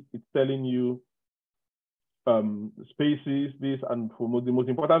can see it's telling you spaces, this, and the most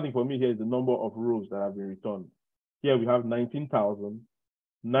important thing for me here is the number of rows that have been returned. Here we have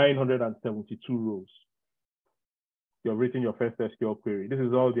 19,972 rows. You've written your first SQL query. This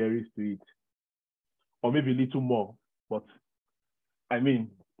is all there is to it, or maybe a little more, but I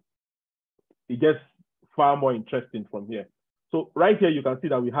mean, it gets far more interesting from here. So right here, you can see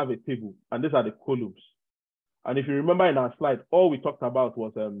that we have a table, and these are the columns. And if you remember in our slide, all we talked about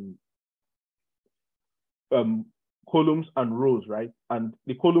was columns and rows, right? And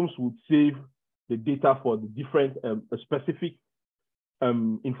the columns would save the data for the different specific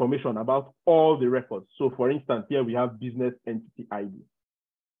information about all the records. So for instance, here we have business entity ID.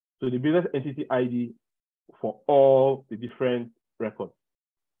 So the business entity ID for all the different records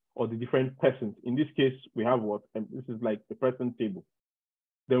or the different persons. In this case, we have what? And this is like the person table.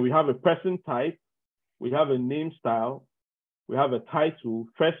 Then we have a person type, we have a name style, we have a title,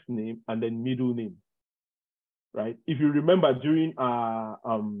 first name, and then middle name, right? If you remember during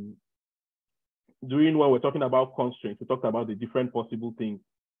when we're talking about constraints, we talked about the different possible things,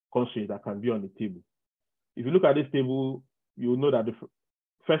 constraints that can be on the table. If you look at this table, you'll know that the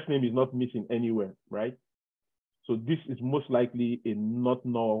first name is not missing anywhere, right? So this is most likely a not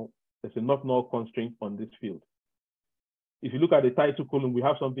null. There's a not null constraint on this field. If you look at the title column, we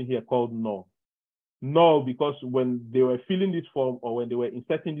have something here called null. Null because when they were filling this form or when they were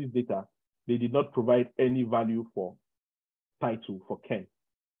inserting this data, they did not provide any value for title for Ken.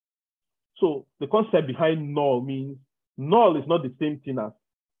 So the concept behind null means null is not the same thing as,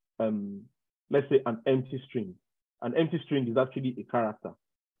 let's say, an empty string. An empty string is actually a character.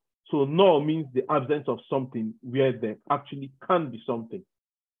 So null means the absence of something where there actually can be something,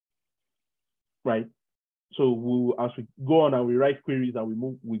 right? So as we go on and we write queries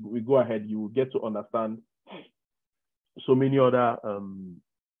and we go ahead, you will get to understand so many other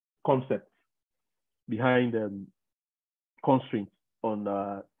concepts behind constraints on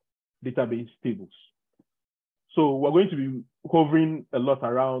database tables. So we're going to be hovering a lot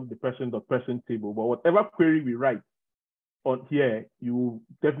around the person.person table, but whatever query we write on here, you will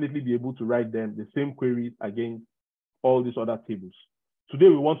definitely be able to write them the same queries against all these other tables. Today,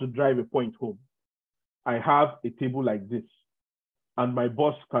 we want to drive a point home. I have a table like this, and my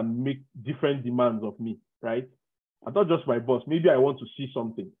boss can make different demands of me, right? And not just my boss, maybe I want to see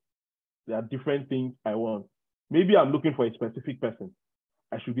something. There are different things I want. Maybe I'm looking for a specific person.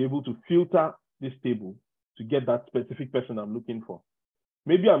 I should be able to filter this table to get that specific person I'm looking for.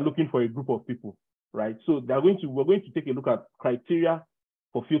 Maybe I'm looking for a group of people, right? So we're going to take a look at criteria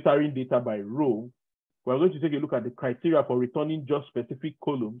for filtering data by row. We're going to take a look at the criteria for returning just specific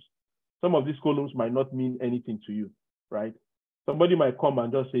columns. Some of these columns might not mean anything to you, right? Somebody might come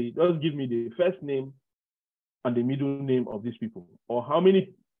and just say, just give me the first name and the middle name of these people, or how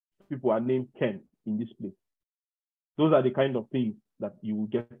many people are named Ken in this place. Those are the kind of things that you will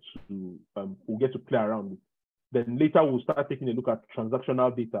get to play around with. Then later we'll start taking a look at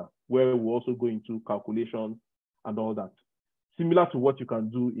transactional data, where we'll also go into calculations and all that. Similar to what you can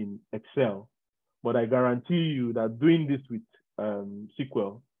do in Excel, but I guarantee you that doing this with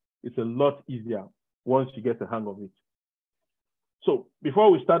SQL is a lot easier once you get the hang of it. So before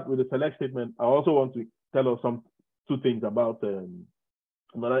we start with the select statement, I also want to tell us two things about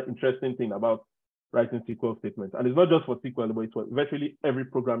another interesting thing about writing SQL statements. And it's not just for SQL, but it's for virtually every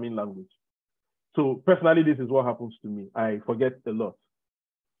programming language. So personally, this is what happens to me. I forget a lot.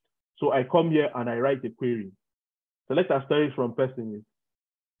 So I come here and I write a query. Select asterisk from person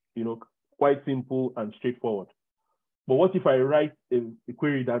is, quite simple and straightforward. But what if I write a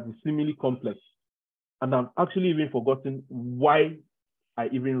query that is seemingly complex and I've actually even forgotten why I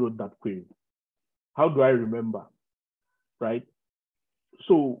even wrote that query? How do I remember, right?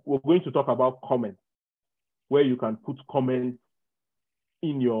 So we're going to talk about comments, where you can put comments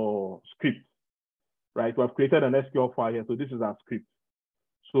in your script, right? We have created an SQL file here, so this is our script.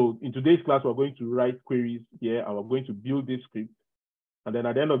 So in today's class, we're going to write queries here, and we're going to build this script. And then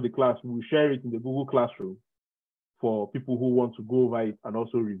at the end of the class, we will share it in the Google Classroom for people who want to go over it and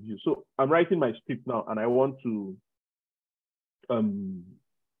also review. So I'm writing my script now, and I want to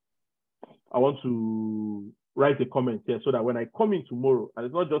write a comment here so that when I come in tomorrow, and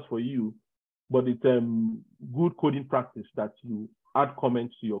it's not just for you, but it's good coding practice that you add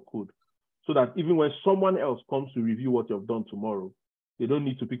comments to your code, so that even when someone else comes to review what you've done tomorrow, they don't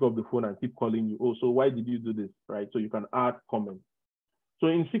need to pick up the phone and keep calling you. Oh, so why did you do this, right? So you can add comments. So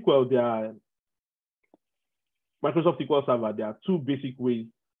in SQL, there are Microsoft SQL Server, there are two basic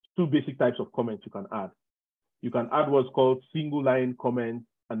types of comments you can add. You can add what's called single line comments,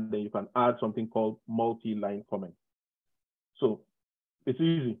 and then you can add something called multi-line comments. So it's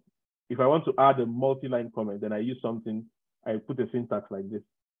easy. If I want to add a multi-line comment, then I use something, I put a syntax like this,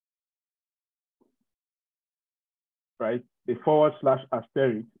 right? A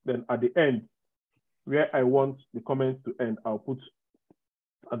 /**, then at the end, where I want the comments to end, I'll put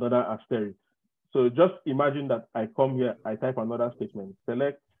another asterisk. So just imagine that I come here, I type another statement,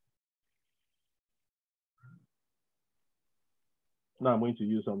 select. Now I'm going to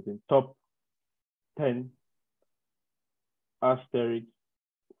use something, top 10 asterisk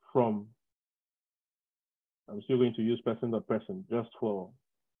from, I'm still going to use person.person just for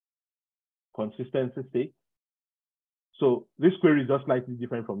consistency's sake. So this query is just slightly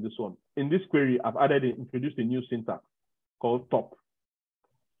different from this one. In this query, I've introduced a new syntax called top.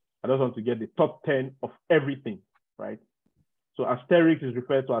 I just want to get the top 10 of everything, right? So asterisk is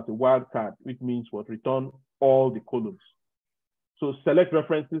referred to as a wildcard, which means what? Return all the columns. So select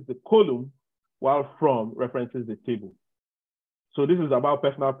references the column, while from references the table. So this is about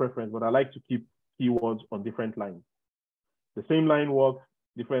personal preference, but I like to keep keywords on different lines. The same line works,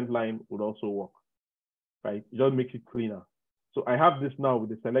 different line would also work, right? It just makes it cleaner. So I have this now with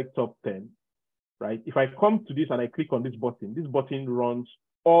the select top 10, right? If I come to this and I click on this button runs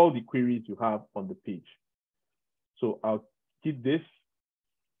all the queries you have on the page. So I'll keep this,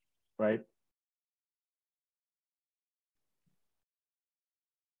 right?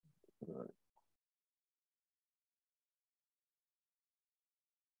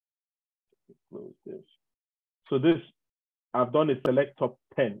 Close this. So this, I've done a select top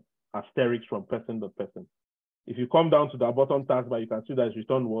 10 asterisk from person.person. If you come down to the bottom taskbar, you can see that it's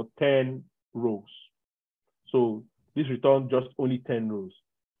returned what? 10 rows. So this returns just only 10 rows.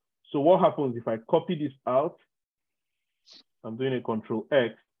 So what happens if I copy this out? I'm doing a Control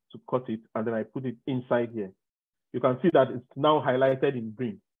X to cut it, and then I put it inside here. You can see that it's now highlighted in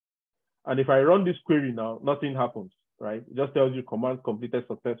green. And if I run this query now, nothing happens, right? It just tells you command completed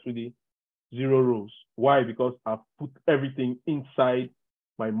successfully, 0 rows. Why? Because I've put everything inside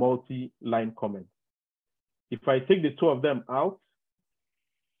my multi-line comment. If I take the two of them out,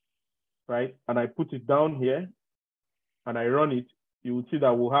 right, and I put it down here, and I run it, you will see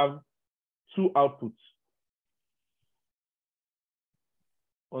that we'll have 2 outputs.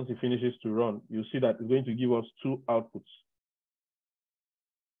 Once it finishes to run, you'll see that it's going to give us 2 outputs.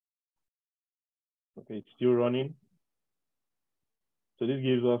 Okay, it's still running. So this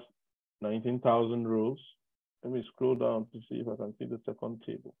gives us 19,000 rows. Let me scroll down to see if I can see the second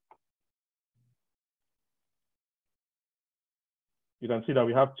table. You can see that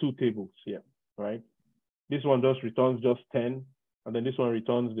we have 2 tables here, right? This one just returns just 10, and then this one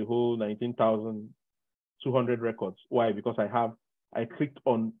returns the whole 19,200 records. Why? Because I clicked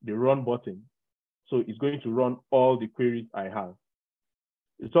on the run button. So it's going to run all the queries I have.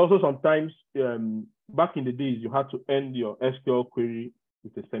 It's also sometimes, back in the days, you had to end your SQL query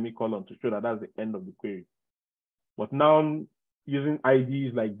with a semicolon to show that that's the end of the query. But now, using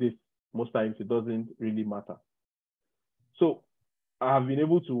IDs like this, most times it doesn't really matter. So I have been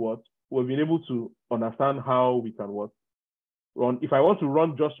able to what? We've been able to understand how we can what? Run. If I want to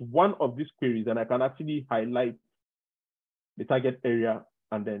run just one of these queries, then I can actually highlight the target area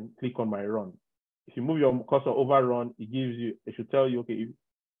and then click on my run. If you move your cursor over run, it should tell you, okay, you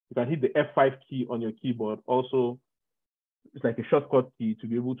can hit the F5 key on your keyboard. Also, it's like a shortcut key to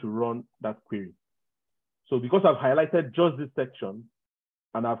be able to run that query. So because I've highlighted just this section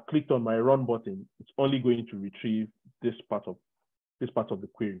and I've clicked on my run button, it's only going to retrieve this part of the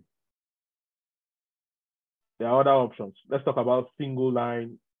query. There are other options. Let's talk about single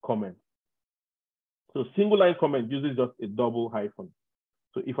line comment. So single line comment uses just a double hyphen.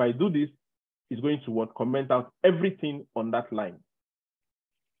 So if I do this, it's going to what? Comment out everything on that line,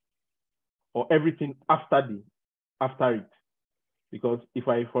 or everything after it. Because if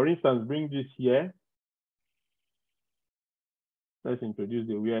I, for instance, bring this here, let's introduce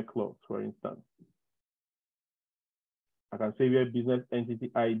the where clause, for instance. I can say where business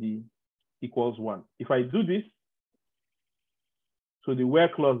entity ID equals 1. If I do this, so the where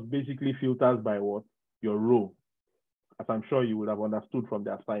clause basically filters by what? Your row, as I'm sure you would have understood from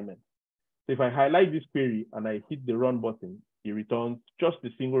the assignment. So if I highlight this query and I hit the run button, it returns just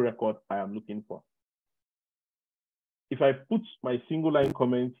the single record I am looking for. If I put my single line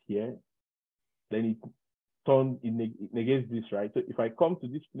comment here, then it negates this, right? So if I come to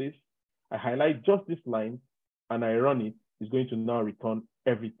this place, I highlight just this line and I run it, it's going to now return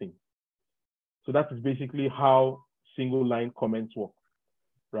everything. So that is basically how single line comments work,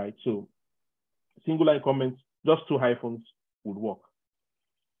 right? So single line comments, just 2 hyphens would work,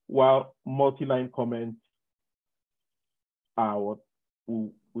 while multi-line comments are what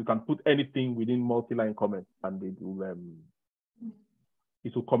we can put anything within multi-line comments and it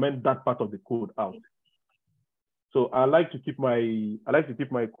will comment that part of the code out. So I like to keep my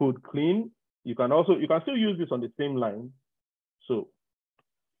code clean. You can still use this on the same line. So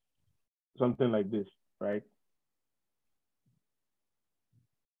something like this, right?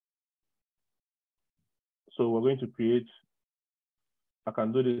 So we're going to create, I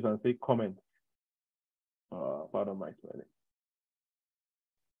can do this and say comment. Pardon my spelling.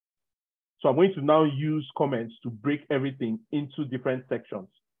 So I'm going to now use comments to break everything into different sections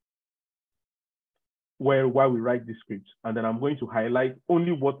while we write the script. And then I'm going to highlight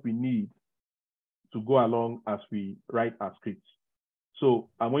only what we need to go along as we write our scripts. So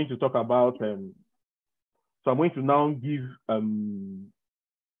I'm going to talk about, so I'm going to now give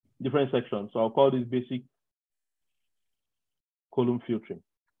different sections. So I'll call this basic column filtering.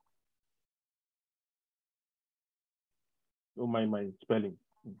 Don't mind my spelling.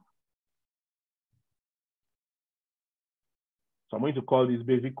 So I'm going to call this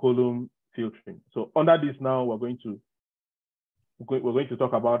basic column filtering. So under this now, we're going to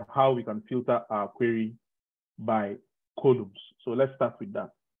talk about how we can filter our query by columns. So let's start with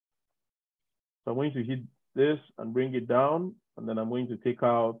that. So I'm going to hit this and bring it down, and then I'm going to take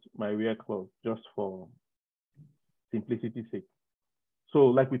out my where clause just for simplicity's sake. So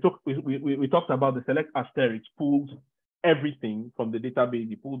like we talked about, the select asterisk pulls everything from the database.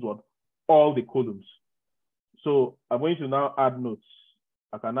 It pulls what? All the columns. So I'm going to now add notes.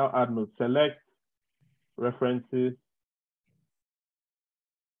 I can now add notes, select references,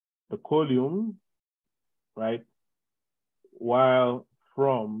 the column, right? While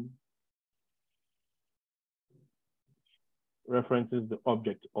from references the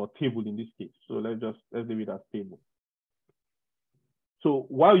object or table in this case. So let's leave it as table. So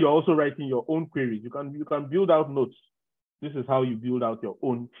while you're also writing your own queries, you can build out notes. This is how you build out your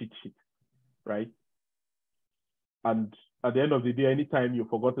own cheat sheet, right? And at the end of the day, anytime you've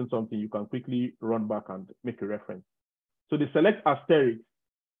forgotten something, you can quickly run back and make a reference. So the select asterisk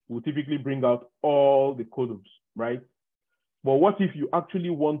will typically bring out all the columns, right? But what if you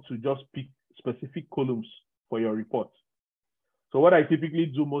actually want to just pick specific columns for your report? So what I typically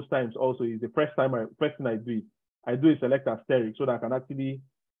do most times also is the first thing I do it, I do a select asterisk so that I can actually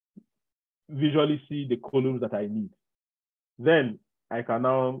visually see the columns that I need. Then I can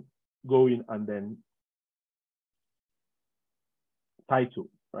now go in and then title,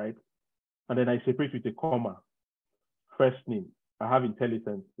 right? And then I separate with a comma. First name. I have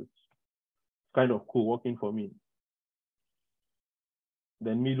intelligence. It's kind of cool, working for me.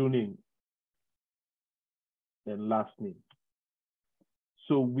 Then middle name. Then last name.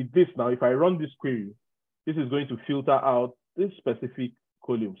 So with this now, if I run this query, this is going to filter out these specific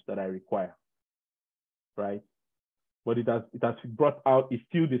columns that I require, right? But it has brought out, it's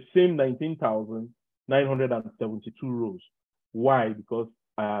still the same 19,972 rows. Why? Because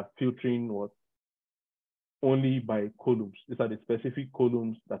I am filtering what? Only by columns. These are the specific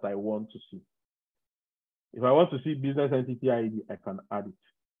columns that I want to see. If I want to see business entity ID, I can add it,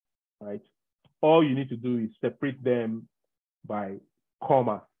 right? All you need to do is separate them by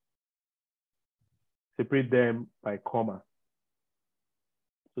comma. Separate them by comma.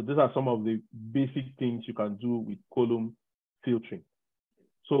 So these are some of the basic things you can do with column filtering.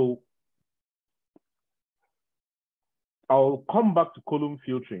 So I'll come back to column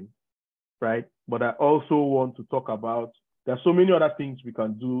filtering, right? But I also want to talk about, there are so many other things we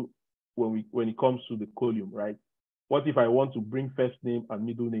can do when it comes to the column, right? What if I want to bring first name and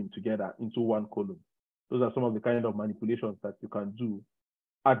middle name together into one column? Those are some of the kind of manipulations that you can do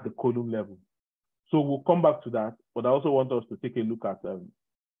at the column level. So we'll come back to that, but I also want us to take a look at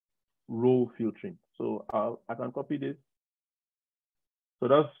row filtering. So I can copy this. So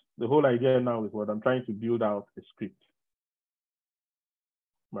that's the whole idea now, is what I'm trying to build out a script,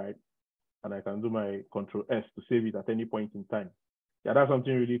 right? And I can do my Control S to save it at any point in time. Yeah, that's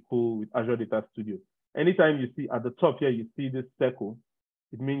something really cool with Azure Data Studio. Anytime you see at the top here, you see this circle,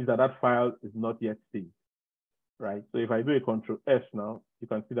 it means that that file is not yet saved, right? So if I do a Control S now, you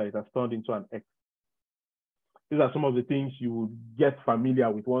can see that it has turned into an X. These are some of the things you will get familiar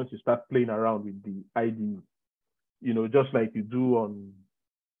with once you start playing around with the IDE, you know, just like you do on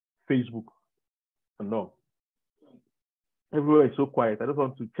Facebook and all. Everywhere is so quiet. I just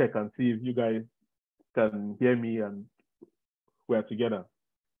want to check and see if you guys can hear me and we're together.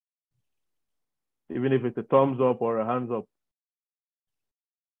 Even if it's a thumbs up or a hands up.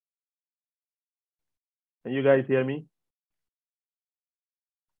 Can you guys hear me?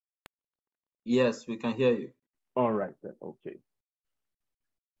 Yes, we can hear you. All right then, okay.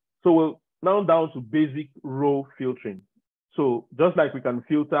 So we're now down to basic row filtering. So just like we can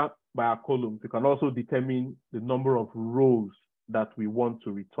filter by our columns, we can also determine the number of rows that we want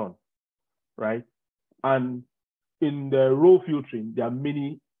to return, right? And in the row filtering, there are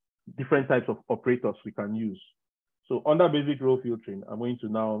many different types of operators we can use. So under basic row filtering, I'm going to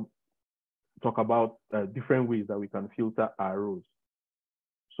now talk about different ways that we can filter our rows.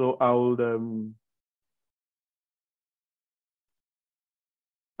 So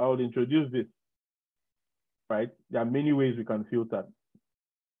I'll introduce this, right? There are many ways we can filter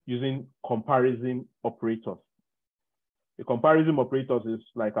using comparison operators. The comparison operators is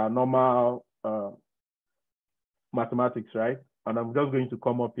like our normal mathematics, right? And I'm just going to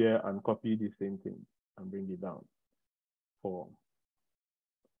come up here and copy the same thing and bring it down for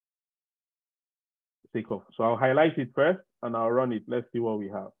the sake of. So I'll highlight it first and I'll run it. Let's see what we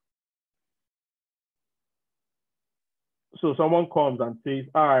have. So someone comes and says,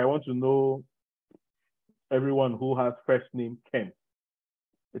 I want to know everyone who has first name Ken,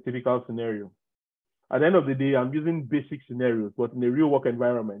 a typical scenario. At the end of the day, I'm using basic scenarios, but in a real work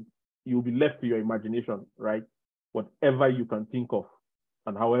environment, you'll be left to your imagination, right? Whatever you can think of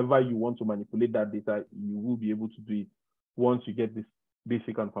and however you want to manipulate that data, you will be able to do it once you get this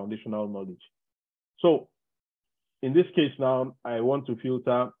basic and foundational knowledge. So in this case now, I want to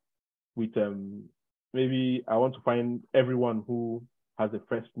filter with, maybe I want to find everyone who has a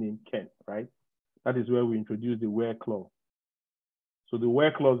first name Ken, right? That is where we introduce the where clause. So the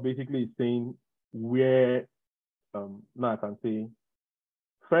where clause basically is saying where, now I can say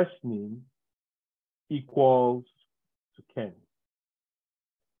first name equals to Ken.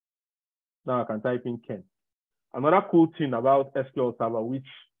 Now I can type in Ken. Another cool thing about SQL Server, which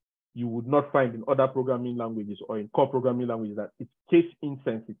you would not find in other programming languages or in core programming languages, that it's case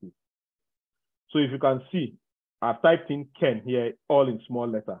insensitive. So if you can see, I've typed in Ken here, all in small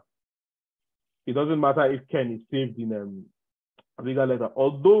letter. It doesn't matter if Ken is saved in a bigger letter.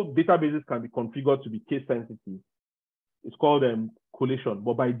 Although databases can be configured to be case sensitive, it's called collation.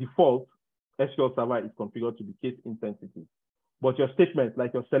 But by default, SQL Server is configured to be case insensitive. But your statements,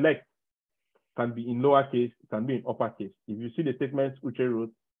 like your select, can be in lowercase, it can be in uppercase. If you see the statements Uche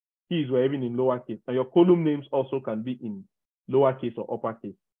wrote, keys were even in lowercase. And your column names also can be in lowercase or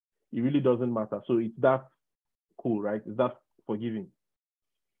uppercase. It really doesn't matter. So it's that cool, right? It's that forgiving.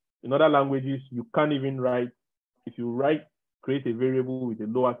 In other languages, you can't even write, if you create a variable with a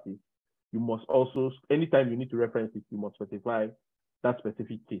lowercase, you must also, anytime you need to reference it, you must specify that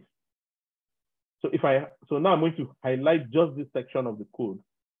specific case. So now I'm going to highlight just this section of the code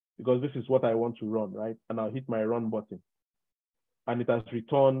because this is what I want to run, right? And I'll hit my run button. And it has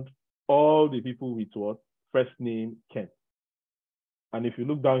returned all the people with what? First name Ken. And if you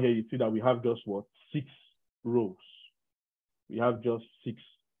look down here, you see that we have just what? 6 rows. We have just 6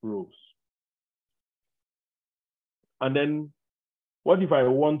 rows. And then what if I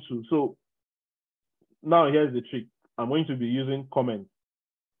want to? So now here's the trick. I'm going to be using comments.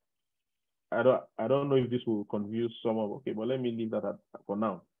 I don't know if this will confuse someone. Okay, but let me leave that for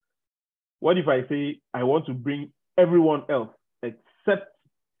now. What if I say I want to bring everyone else except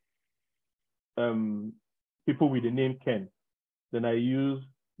people with the name Ken? Then I use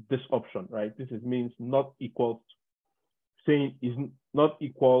this option, right? This means not equals, saying is not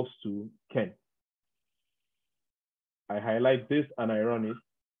equals to Ken. I highlight this and I run it,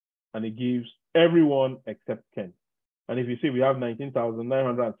 and it gives everyone except Ken. And if you see we have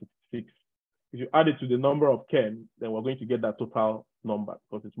 19,966, if you add it to the number of Ken, then we're going to get that total number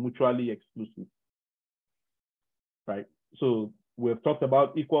because it's mutually exclusive, right? So we've talked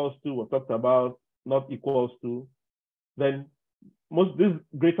about equals to, we've talked about not equals to, then most this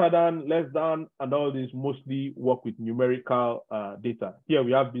greater than, less than, and all these mostly work with numerical data. Here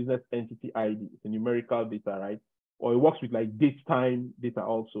we have business entity ID, it's a numerical data, right? Or it works with like date time data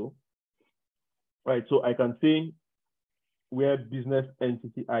also, right? So I can say where business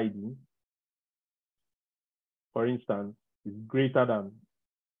entity ID, for instance, is greater than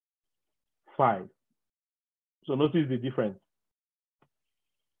 5. So notice the difference.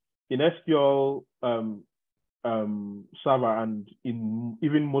 In SQL Server and in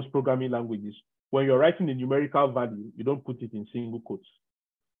even most programming languages, when you're writing a numerical value, you don't put it in single quotes.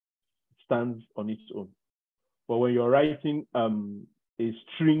 It stands on its own. But when you're writing a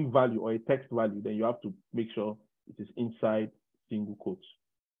string value or a text value, then you have to make sure it is inside single quotes.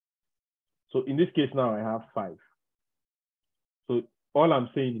 So in this case now, I have 5. So all I'm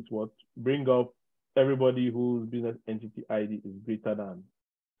saying is what? Bring up everybody whose business entity ID is greater than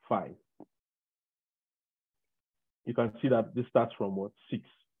 5. You can see that this starts from what? 6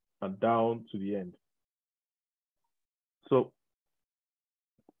 and down to the end. So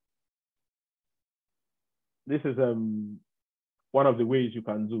this is one of the ways you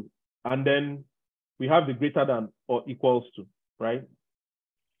can do. And then we have the greater than or equals to, right?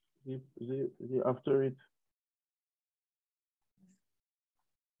 Is it after it?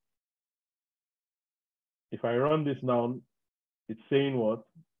 If I run this now, it's saying what?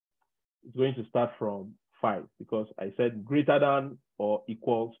 It's going to start from 5 because I said greater than or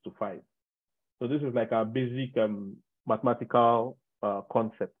equals to 5. So this is like a basic mathematical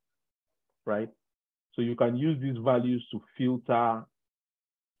concept, right? So you can use these values to filter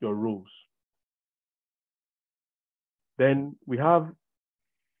your rows. Then we have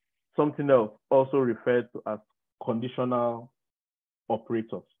something else also referred to as conditional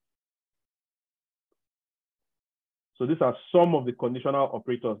operators. So these are some of the conditional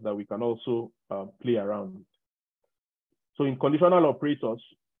operators that we can also play around with. So in conditional operators,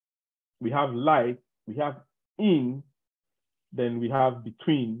 we have like, we have in, then we have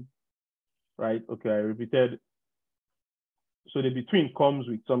between, right? Okay, I repeated. So the between comes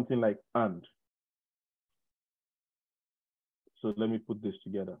with something like and. So let me put this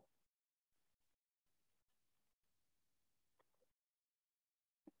together.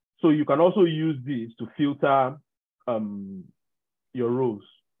 So you can also use this to filter your rows.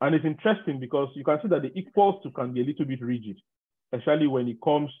 And it's interesting because you can see that the equals to can be a little bit rigid, especially when it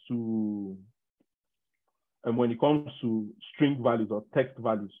comes to string values or text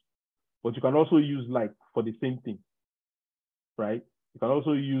values. But you can also use like for the same thing, right? You can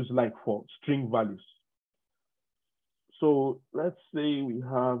also use like for string values. So let's say we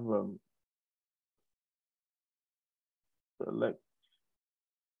have select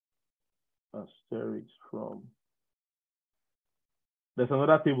asterisk from. There's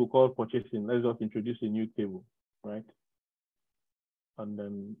another table called purchasing. Let's just introduce a new table, right? And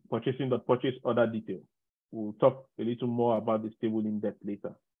then purchasing.purchase order detail. We'll talk a little more about this table in depth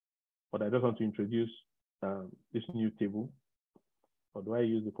later. But I just want to introduce this new table. Or do I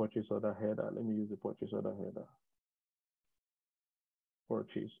use the purchase order header? Let me use the purchase order header.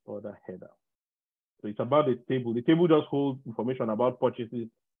 Purchase order header. So it's about the table. The table just holds information about purchases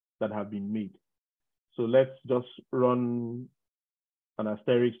that have been made. So let's just run an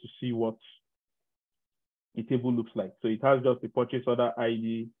asterisk to see what the table looks like. So it has just the purchase order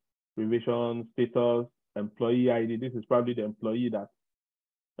ID, revision, status, employee ID. This is probably the employee that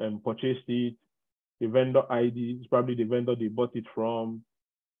purchased it. The vendor ID is probably the vendor they bought it from.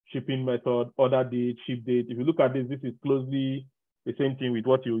 Shipping method, order date, ship date. If you look at this, this is closely the same thing with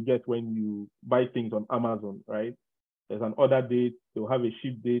what you get when you buy things on Amazon, right? There's an order date, they'll have a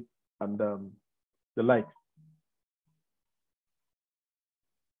ship date, and the like.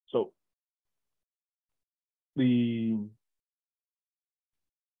 So we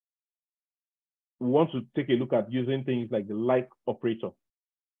want to take a look at using things like the like operator.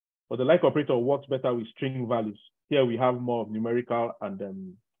 But the like operator works better with string values. Here we have more of numerical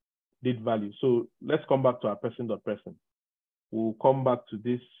and date values. So let's come back to our person.person. We'll come back to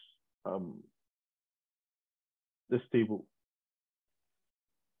this this table.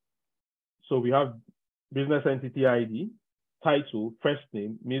 So we have business entity ID, title, first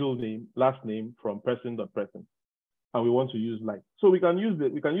name, middle name, last name from person.person. And we want to use like. So we can use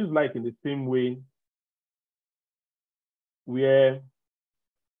it, we can use like in the same way where,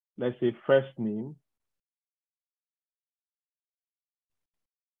 let's say, first name,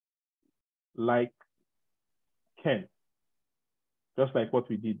 like Ken, just like what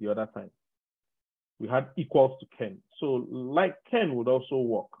we did the other time. We had equals to Ken. So like Ken would also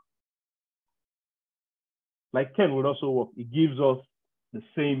work. Like Ken would also work. It gives us the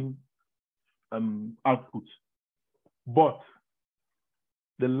same output. But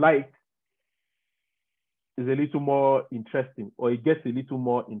the like is a little more interesting, or it gets a little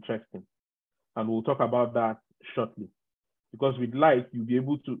more interesting. And we'll talk about that shortly. Because with like, you'll be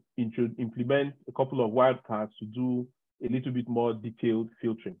able to implement a couple of wildcards to do a little bit more detailed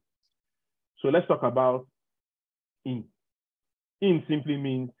filtering. So let's talk about in. In simply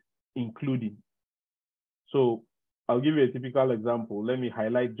means including. So I'll give you a typical example. Let me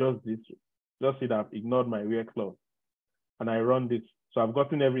highlight just this. Just see that I've ignored my where clause. And I run this. So I've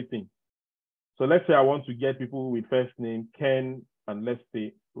gotten everything. So let's say I want to get people with first name Ken and let's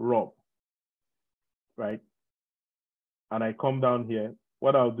say Rob, right? And I come down here.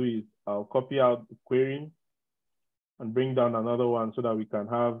 What I'll do is I'll copy out the query and bring down another one so that we can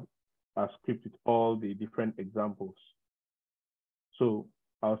have a script with all the different examples. So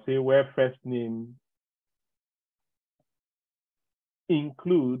I'll say where first name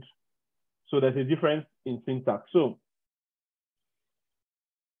include, so there's a difference in syntax. So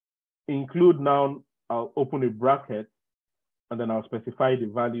include noun, I'll open a bracket and then I'll specify the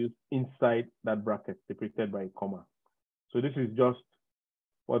values inside that bracket separated by a comma. So this is just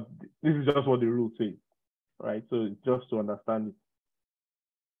what the rule says, right? So it's just to understand it.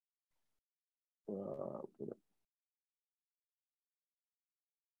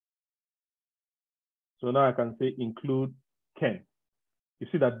 So now I can say include Ken. You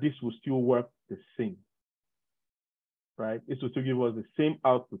see that this will still work the same, right? This will still give us the same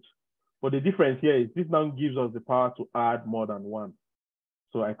output. But the difference here is this now gives us the power to add more than one.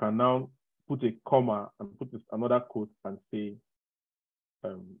 So I can now put a comma and put another quote and say,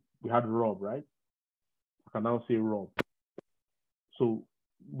 we had Rob, right? I can now say Rob. So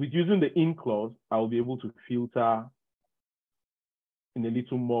with using the in clause, I'll be able to filter in a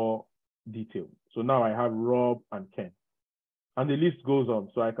little more detail. So now I have Rob and Ken. And the list goes on.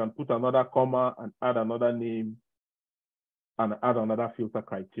 So I can put another comma and add another name and add another filter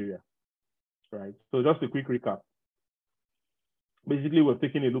criteria, right? So just a quick recap. Basically, we're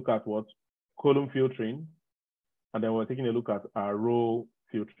taking a look at what? Column filtering, and then we're taking a look at our row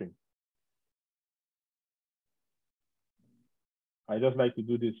filtering. I just like to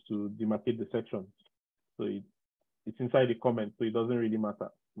do this to demarcate the sections. So it's inside the comment, so it doesn't really matter,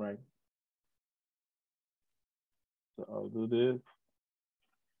 right? So I'll do this.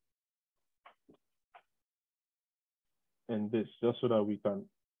 And this, just so that we can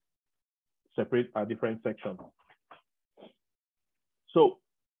separate our different sections. So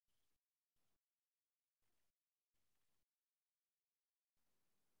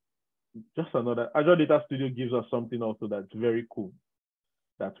just another, Azure Data Studio gives us something also that's very cool,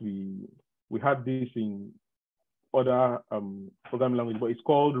 that we had this in other programming language, but it's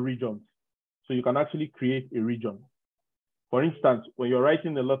called regions. So you can actually create a region. For instance, when you're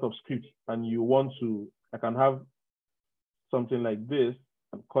writing a lot of scripts and you want to, I can have something like this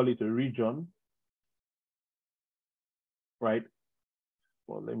and call it a region, right?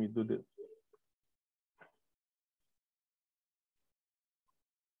 Well, let me do this.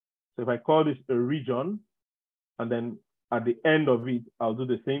 So if I call this a region, and then at the end of it, I'll do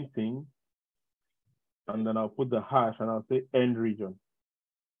the same thing. And then I'll put the hash and I'll say end region.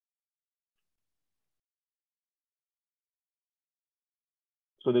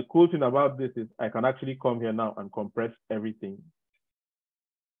 So the cool thing about this is I can actually come here now and compress everything,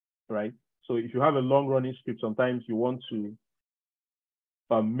 right? So if you have a long running script, sometimes you want to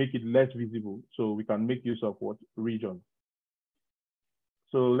make it less visible. So we can make use of what? Region.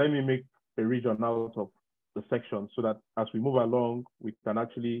 So let me make a region out of the section so that as we move along, we can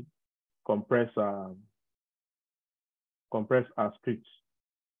actually compress our scripts.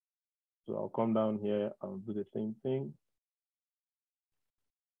 So I'll come down here, I'll do the same thing.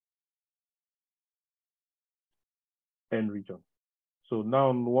 End region. So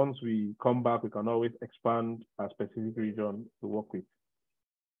now once we come back, we can always expand a specific region to work with.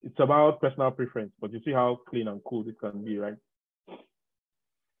 It's about personal preference, but you see how clean and cool this can be, right?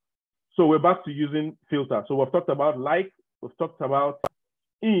 So we're back to using filter. So we've talked about like, we've talked about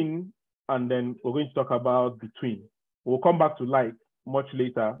in, and then we're going to talk about between. We'll come back to like much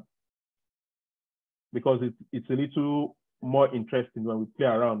later because it's a little more interesting when we play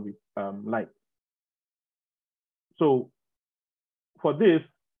around with like. So for this,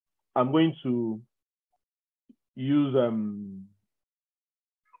 I'm going to use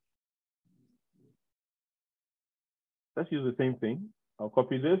let's use the same thing. I'll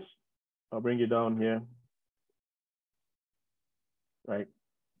copy this. I'll bring it down here. Right.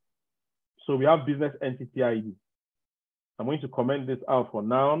 So we have business entity ID. I'm going to comment this out for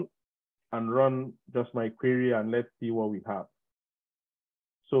noun and run just my query and let's see what we have.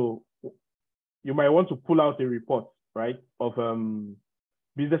 So you might want to pull out a report, right, of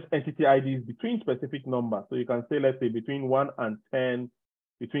business entity IDs between specific numbers. So you can say, let's say between 1 and 10,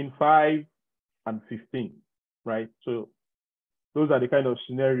 between 5 and 15, right? So those are the kind of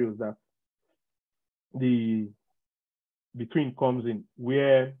scenarios that the between comes in,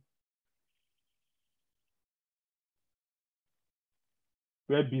 where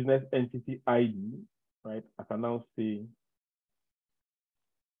business entity ID right? I can now say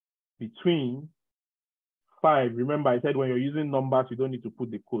between 5. Remember, I said when you're using numbers, you don't need to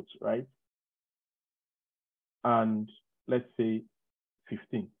put the quotes, right? And let's say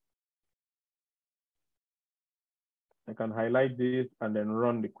 15. I can highlight this and then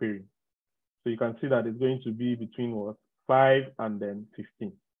run the query. So you can see that it's going to be between what? 5 and then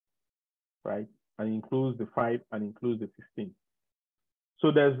 15, right? And includes the 5 and includes the 15.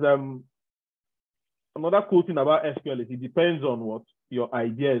 So there's another cool thing about SQL is it depends on what your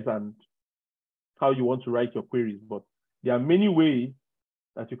ideas and how you want to write your queries, but there are many ways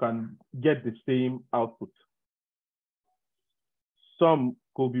that you can get the same output. Some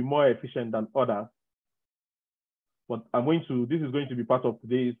could be more efficient than others, but this is going to be part of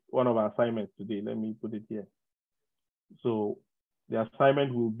one of our assignments today. Let me put it here. So the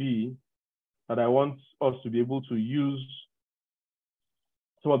assignment will be that I want us to be able to use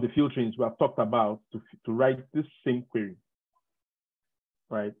some of the filterings we have talked about to write this same query,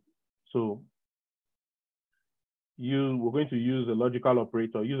 right? So we're going to use a logical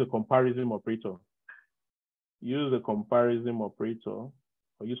operator, use a comparison operator, use comparison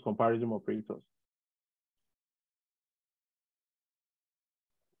operators.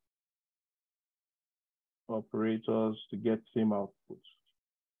 Operators to get same output.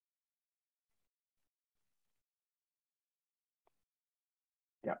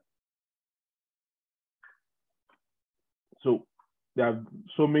 Yeah. So there are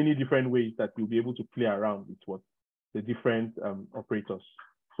so many different ways that you'll be able to play around with the different operators.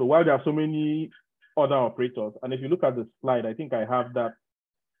 So while there are so many other operators, and if you look at the slide, I think I have that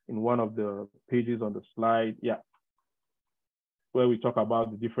in one of the pages on the slide, yeah, where we talk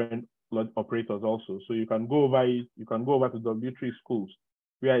about the different operators also. So you can go over it, you can go over to W3 Schools,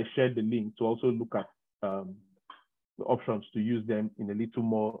 where I shared the link to also look at the options to use them in a little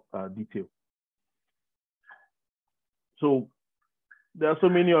more detail. So there are so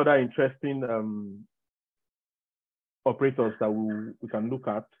many other interesting operators that we can look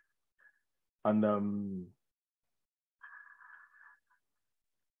at. And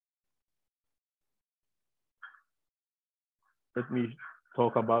let me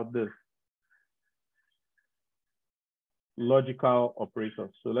talk about this. Logical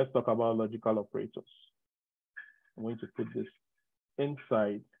operators. So let's talk about logical operators. I'm going to put this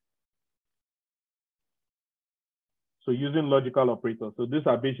inside. So using logical operators. So these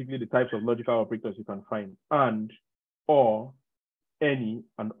are basically the types of logical operators you can find: and, or, any,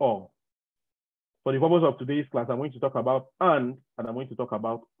 and all. For the purpose of today's class, I'm going to talk about and I'm going to talk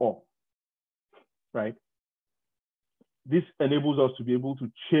about or, right? This enables us to be able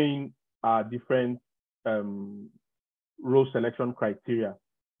to chain our different row selection criteria.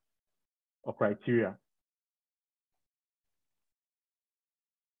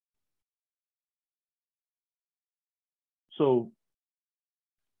 So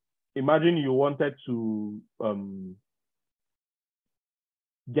imagine you wanted to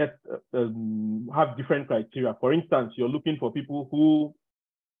have different criteria. For instance, you're looking for people who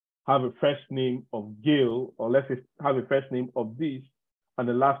have a first name of Gail, or let's say have a first name of this and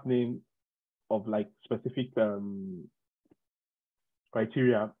the last name of like specific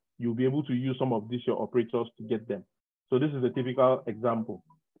criteria. You'll be able to use some of these your operators to get them. So this is a typical example.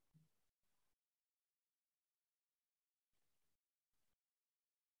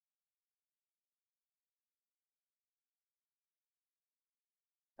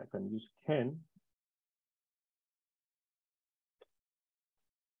 I can use Ken.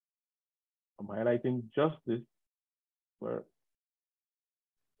 I'm highlighting just this,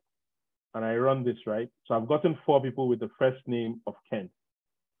 and I run this, right? So I've gotten 4 people with the first name of Ken.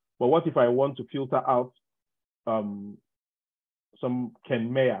 But what if I want to filter out some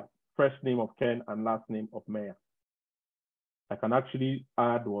Ken Mayer, first name of Ken and last name of Mayer? I can actually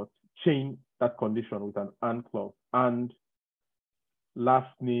add chain that condition with an and clause, and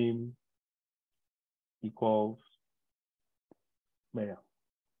last name equals Mayer,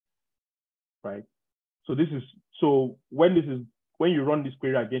 right? So when you run this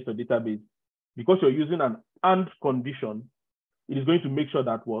query against your database, because you're using an and condition, it is going to make sure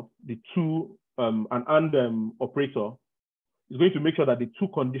that the two an and operator is going to make sure that the two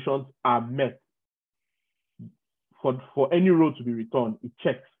conditions are met. For any row to be returned, it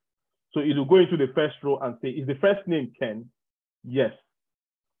checks. So it will go into the first row and say, is the first name Ken? Yes.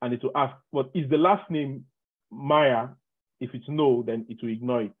 And it will ask, what is the last name Maya? If it's no, then it will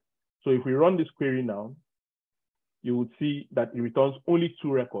ignore it. So if we run this query now, you would see that it returns only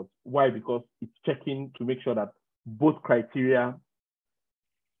 2 records. Why? Because it's checking to make sure that both criteria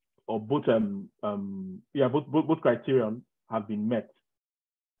or both criterion have been met.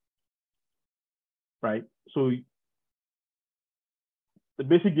 right? So the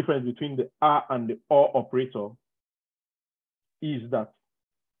basic difference between the are and the or operator is that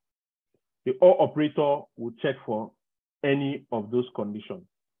the or operator will check for any of those conditions.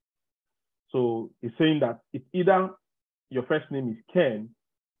 So it's saying that it's either your first name is Ken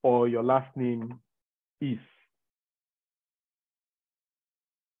or your last name is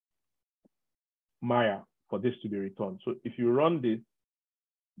Maya for this to be returned. So if you run this,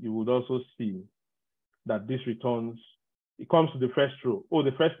 you would also see that this returns, it comes to the first row. Oh,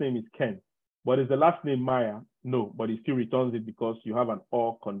 the first name is Ken, but is the last name Maya? No, but it still returns it because you have an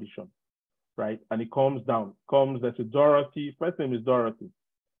or condition, right? And it comes down, there's a Dorothy, first name is Dorothy.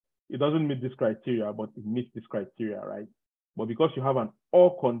 It doesn't meet this criteria, but it meets this criteria, right? But because you have an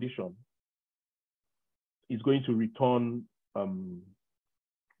or condition, it's going to return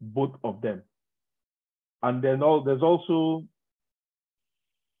both of them. And then there's also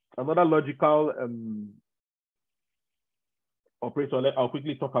another logical operator I'll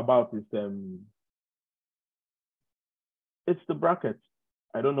quickly talk about is it's the bracket.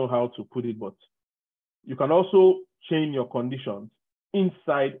 I don't know how to put it, but you can also chain your conditions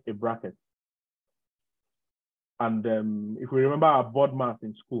inside a bracket. And if we remember our board math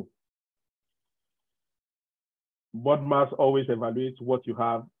in school, board math always evaluates what you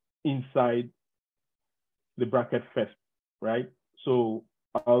have inside the bracket first, right? So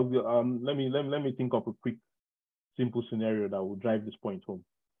let me think of a quick simple scenario that will drive this point home.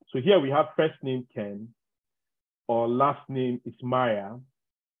 So here we have first name Ken, or last name is Maya,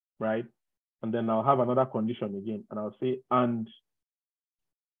 right? And then I'll have another condition again, and I'll say, and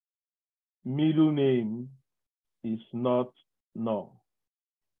middle name is not null.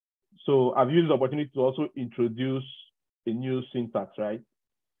 So I've used the opportunity to also introduce a new syntax, right?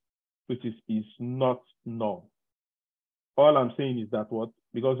 Which is not null. All I'm saying is that what?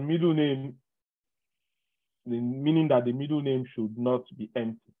 Because middle name, meaning that the middle name should not be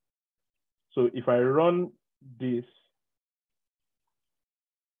empty. So if I run this,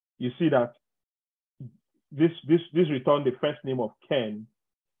 you see that this return the first name of Ken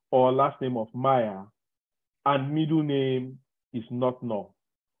or last name of Maya, and middle name is not null.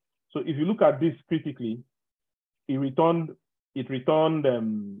 So if you look at this critically, it returned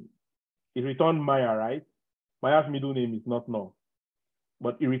Maya, right? Maya's middle name is not null,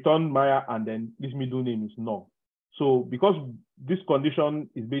 but it returned Maya, and then this middle name is null. So because this condition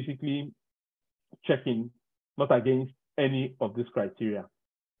is basically checking not against any of this criteria.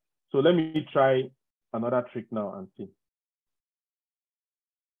 So let me try another trick now and see.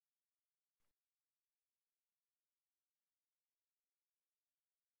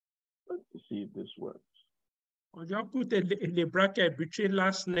 Let's see if this works. Or just put the bracket between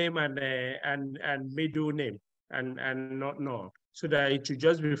last name and middle name and not null, so that it should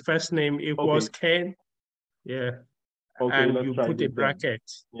just be first name equals Ken. Yeah. Okay, and let's you try put a bracket.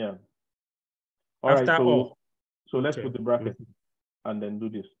 Then. Yeah. All after right. all. So let's put the bracket and then do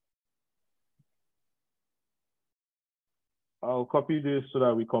this. I'll copy this so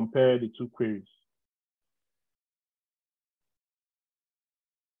that we compare the two queries.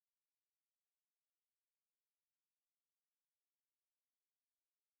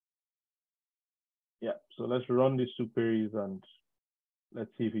 Yeah, so let's run these two queries and let's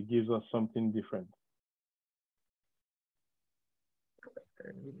see if it gives us something different.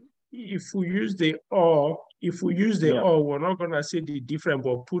 If we use the or, we're not gonna see the difference,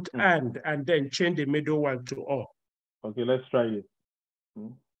 but put and then change the middle one to or. Okay, let's try it.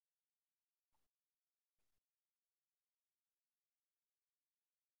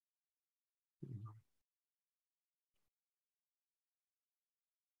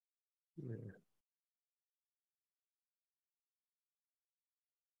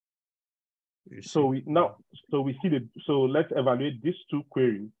 So let's evaluate these two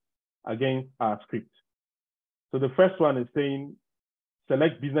queries against our script. So the first one is saying,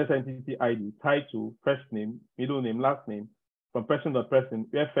 select business entity ID, title, first name, middle name, last name, from person.person,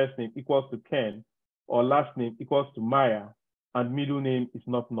 where first name equals to Ken, or last name equals to Maya, and middle name is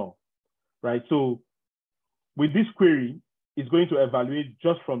not null, right? So with this query, it's going to evaluate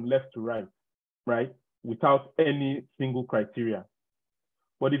just from left to right, right? Without any single criteria.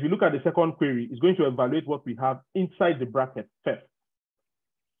 But if you look at the second query, it's going to evaluate what we have inside the bracket first.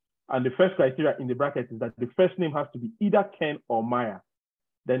 And the first criteria in the bracket is that the first name has to be either Ken or Maya.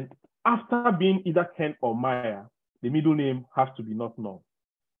 Then after being either Ken or Maya, the middle name has to be not null.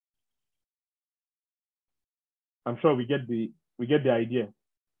 I'm sure we get the idea.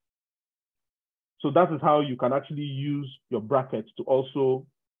 So that is how you can actually use your brackets to also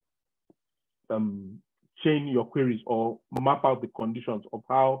chain your queries or map out the conditions of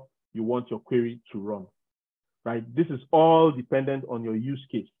how you want your query to run, right? This is all dependent on your use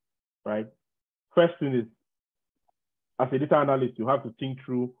case, right? First thing is, as a data analyst, you have to think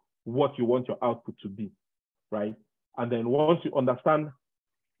through what you want your output to be, right? And then once you understand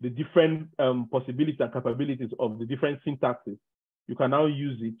the different possibilities and capabilities of the different syntaxes, you can now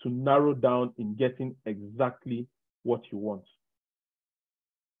use it to narrow down in getting exactly what you want.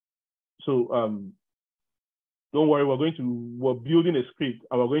 So don't worry, we're building a script,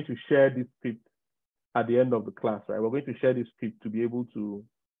 and we're going to share this script at the end of the class, right? We're going to share this script to be able to,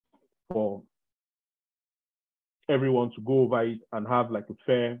 for everyone to go over it and have like a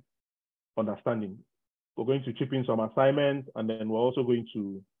fair understanding. We're going to chip in some assignments, and then we're also going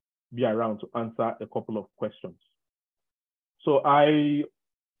to be around to answer a couple of questions. So a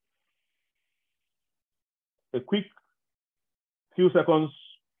quick few seconds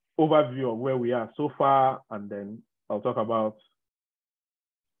overview of where we are so far, and then I'll talk about.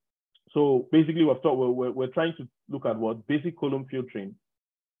 So basically, we're trying to look at what basic column filtering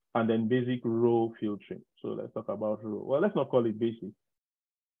and then basic row filtering. So let's talk about row. Well, let's not call it basic.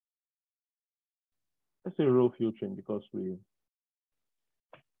 Let's say row filtering, because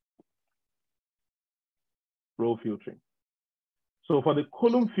row filtering. So for the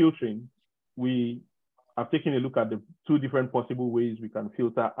column filtering, we have taken a look at the two different possible ways we can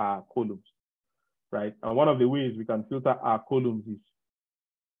filter our columns, right? And one of the ways we can filter our columns is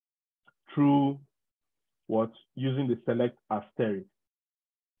through using the select asterisk.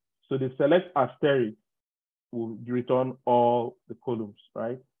 So the select asterisk will return all the columns,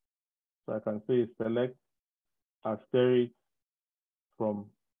 right? So I can say select asterisk from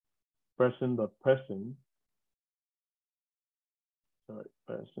person.person. Sorry,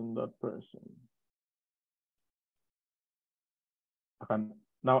 person.person. I can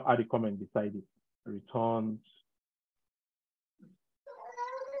now add a comment beside it. Returns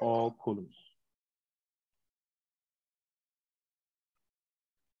all columns.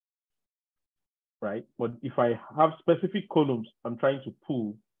 Right? But if I have specific columns I'm trying to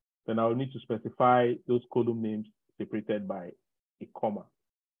pull, then I'll need to specify those column names separated by a comma.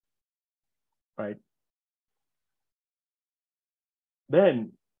 Right?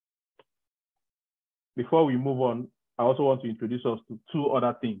 Then, before we move on, I also want to introduce us to two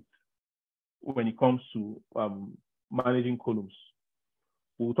other things when it comes to managing columns.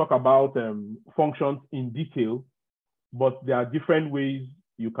 We'll talk about functions in detail, but there are different ways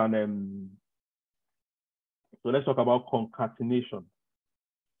you can. So let's talk about concatenation.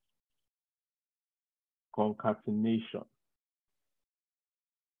 Concatenation.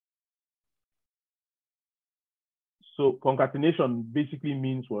 So concatenation basically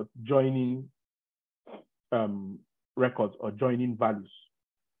means what? Joining records or joining values.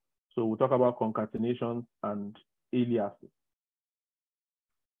 So we'll talk about concatenation and aliases.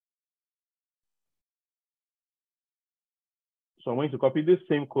 So I'm going to copy this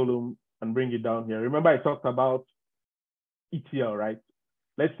same column and bring it down here. Remember I talked about ETL, right?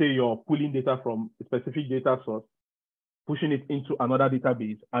 Let's say you're pulling data from a specific data source, pushing it into another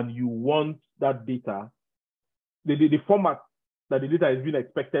database, and you want that data, the format that the data is being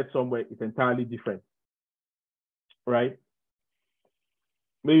expected somewhere is entirely different, right?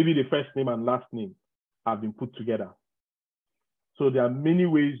 Maybe the first name and last name have been put together. So there are many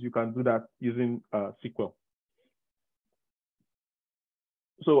ways you can do that using SQL.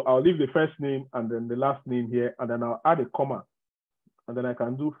 So I'll leave the first name and then the last name here, and then I'll add a comma. And then I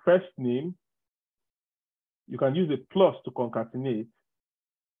can do first name. You can use a plus to concatenate,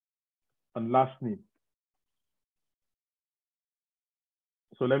 and last name.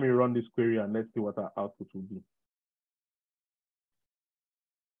 So let me run this query and let's see what our output will be.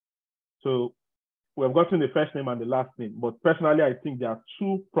 So we've gotten the first name and the last name, but personally, I think there are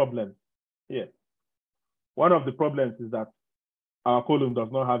two problems here. One of the problems is that our column does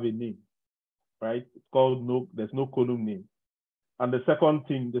not have a name, right? It's called there's no column name. And the second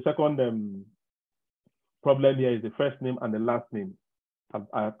problem here is the first name and the last name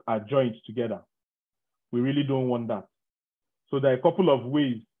are joined together. We really don't want that. So there are a couple of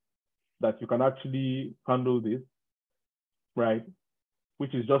ways that you can actually handle this, right?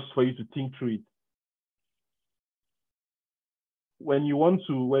 Which is just for you to think through it. When you want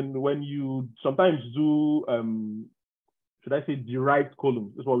to, when you sometimes do, should I say derived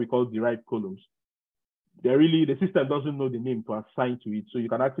columns? This is what we call derived columns. The system doesn't know the name to assign to it. So you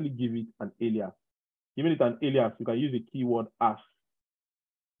can actually give it an alias. Giving it an alias, you can use the keyword as.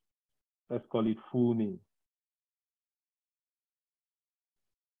 Let's call it full name.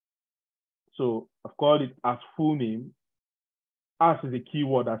 So I've called it as full name. As is a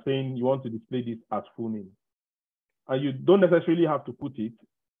keyword that's saying you want to display this as full name. And you don't necessarily have to put it.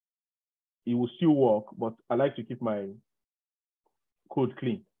 it will still work, but I like to keep my code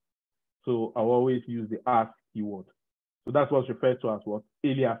clean. So I'll always use the ask keyword. So that's what's referred to as what?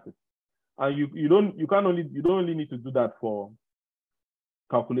 Aliases. And you don't only need to do that for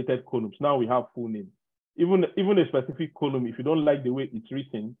calculated columns. Now we have full name. Even a specific column, if you don't like the way it's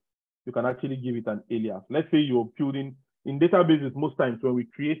written, you can actually give it an alias. Let's say you're building in databases. Most times when we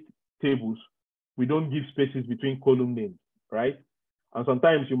create tables, we don't give spaces between column names, right? And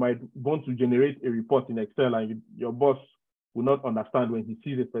sometimes you might want to generate a report in Excel and your boss will not understand when he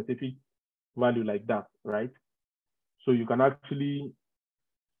sees a specific value like that, right? So you can actually,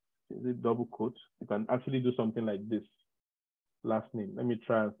 is it double quotes? You can actually do something like this, last name. Let me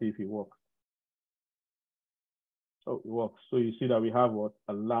try and see if it works. Oh, it works. So you see that we have what?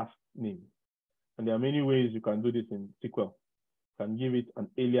 A last name. And there are many ways you can do this in SQL. You can give it an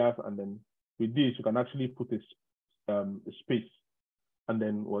alias, and then with this, you can actually put a space and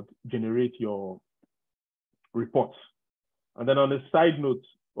then what? Generate your reports. And then on a side note,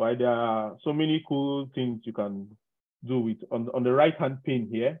 right, there are so many cool things you can do with, on the right-hand pane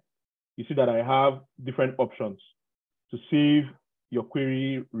here, you see that I have different options to save your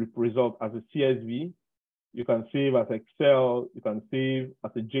query result as a CSV. You can save as Excel, you can save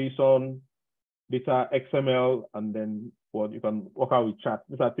as a JSON, data XML, and then what you can work out with chat.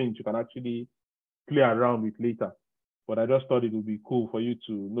 These are things you can actually play around with later. But I just thought it would be cool for you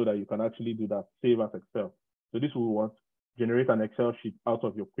to know that you can actually do that, save as Excel. So this will what? Generate an Excel sheet out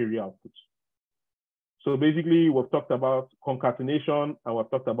of your query output. So basically, we've talked about concatenation and we've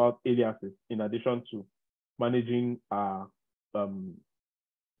talked about aliases in addition to managing our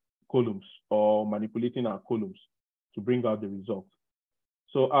columns or manipulating our columns to bring out the result.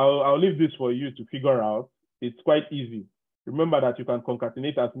 So I'll leave this for you to figure out. It's quite easy. Remember that you can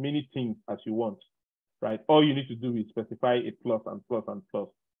concatenate as many things as you want, right? All you need to do is specify a plus and plus and plus.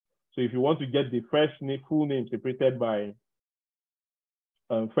 So if you want to get the first name, full name separated by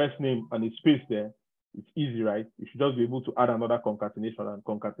first name and a space there, it's easy, right? You should just be able to add another concatenation and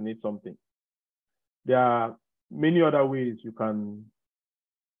concatenate something. There are many other ways you can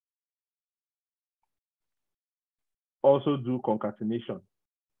also do concatenation.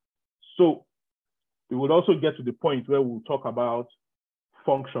 So we will also get to the point where we'll talk about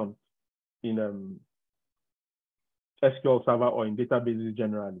functions in SQL Server or in databases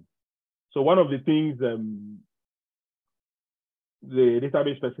generally. So one of the things the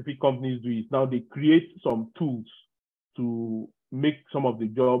database specific companies do is now they create some tools to make some of the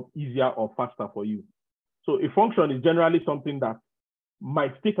job easier or faster for you. So a function is generally something that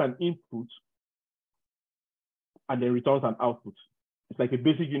might take an input and then returns an output. It's like a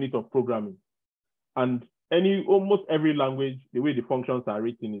basic unit of programming. And almost every language, the way the functions are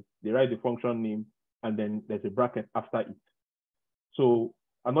written is they write the function name and then there's a bracket after it. So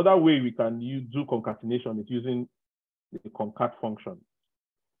another way we can do concatenation is using the concat function.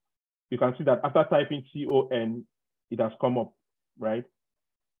 You can see that after typing con, it has come up, right?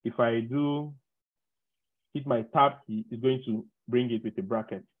 If I hit my tab key, it's going to bring it with a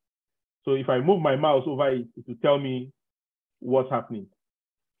bracket. So if I move my mouse over it, it will tell me what's happening,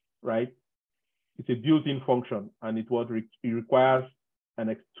 right? It's a built-in function, and it requires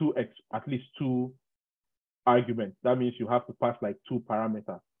at least two arguments. That means you have to pass like 2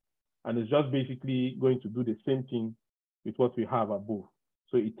 parameters. And it's just basically going to do the same thing with what we have above.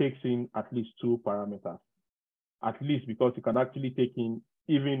 So it takes in at least 2 parameters, at least, because you can actually take in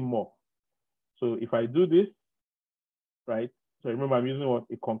even more. So if I do this, right? So remember, I'm using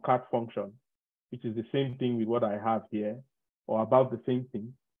a concat function, which is the same thing with what I have here, or about the same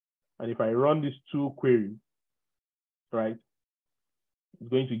thing. And if I run these 2 queries, right, it's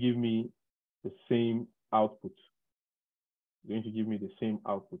going to give me the same output. It's going to give me the same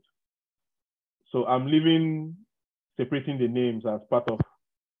output. So I'm separating the names as part of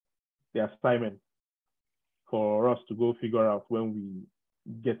the assignment for us to go figure out when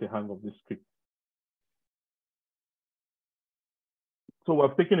we get the hang of this script. So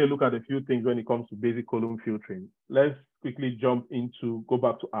we've taken a look at a few things when it comes to basic column filtering. Let's quickly go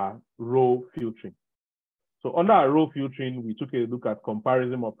back to our row filtering. So under our row filtering, we took a look at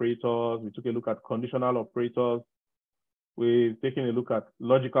comparison operators, we took a look at conditional operators, we've taken a look at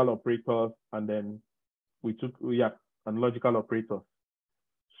logical operators, and then and logical operators.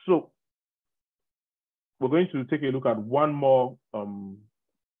 So we're going to take a look at one more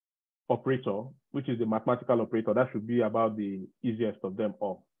operator, which is the mathematical operator. That should be about the easiest of them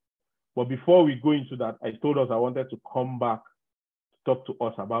all. But before we go into that, I told us I wanted to come back to talk to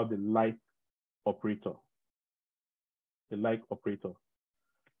us about the like operator. The like operator.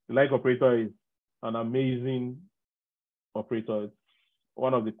 The like operator is an amazing operator. It's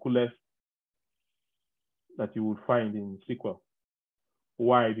one of the coolest that you would find in SQL.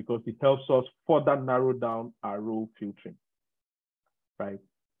 Why? Because it helps us further narrow down our row filtering, right?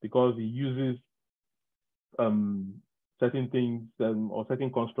 Because it uses certain things or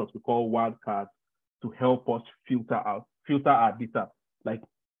certain constructs we call wildcards to help us filter our data, like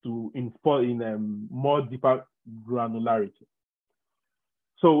to install in more deeper granularity.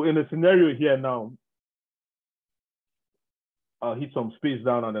 So in the scenario here now, I'll hit some space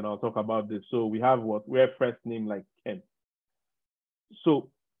down and then I'll talk about this. So we have where first name like Ken.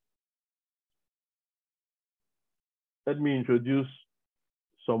 So let me introduce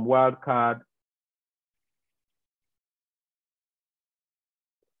some wildcard.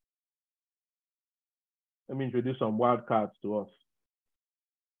 Let me introduce some wildcards to us.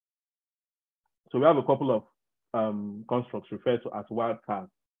 So we have a couple of constructs referred to as wildcards.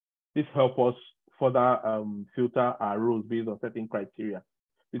 This helps us further filter our rows based on certain criteria.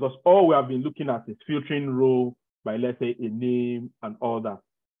 Because all we have been looking at is filtering row by, let's say, a name and all that.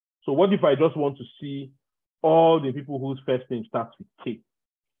 So what if I just want to see all the people whose first name starts with K,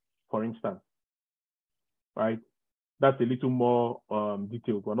 for instance, right? That's a little more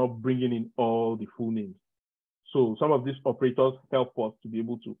detailed. We're not bringing in all the full names. So some of these operators help us to be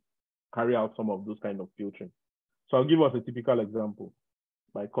able to carry out some of those kind of filtering. So I'll give us a typical example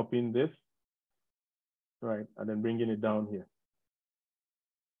by copying this, right, and then bringing it down here.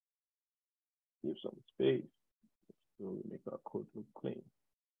 Give some space so we make our code look clean.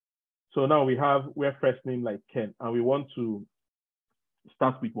 So now we have where first name like Ken, and we want to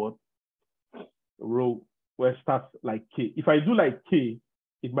start with what? Row where starts like K. If I do like K,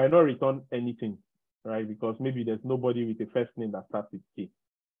 it might not return anything, right? Because maybe there's nobody with a first name that starts with K,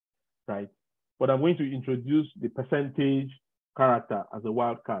 right? But I'm going to introduce the percentage character as a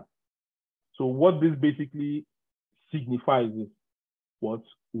wildcard. So what this basically signifies is what?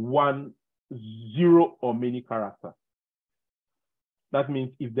 1, 0, or many characters. That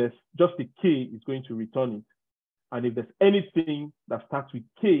means if there's just a K, it's going to return it. And if there's anything that starts with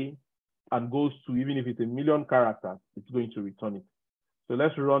K and goes to, even if it's 1,000,000 characters, it's going to return it. So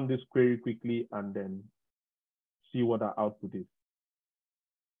let's run this query quickly and then see what our output is.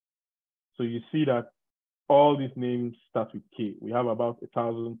 So you see that all these names start with K. We have about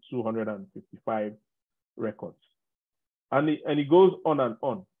 1,255 records. And it goes on and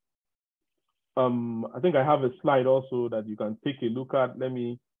on. I think I have a slide also that you can take a look at.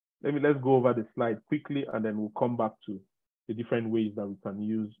 Let's go over the slide quickly and then we'll come back to the different ways that we can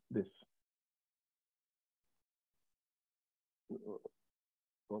use this.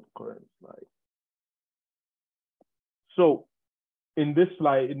 Not current slide. So in this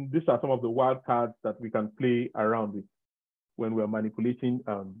slide, these are some of the wildcards that we can play around with when we're manipulating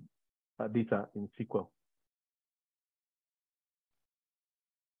data in SQL.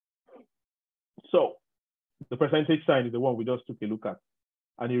 So the percentage sign is the one we just took a look at,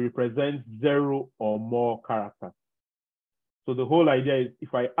 and it represents 0 or more characters. So the whole idea is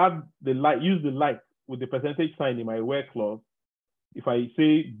if I add the like, use the like with the percentage sign in my where clause, if I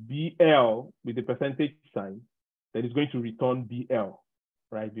say BL with the percentage sign, then it's going to return BL,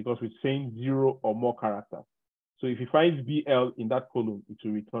 right? Because we're saying 0 or more characters. So if it finds BL in that column, it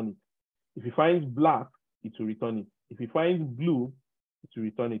will return it. If it finds black, it will return it. If it finds blue, it will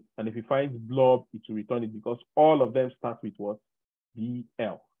return it. And if it finds blob, it will return it because all of them start with what?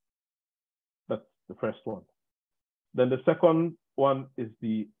 BL. That's the first one. Then the second one is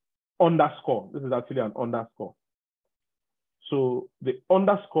the underscore. This is actually an underscore. So the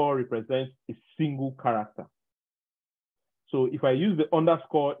underscore represents a single character. So if I use the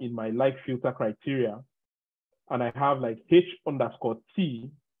underscore in my like filter criteria, and I have like H underscore T,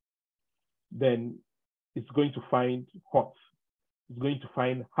 then it's going to find hot. It's going to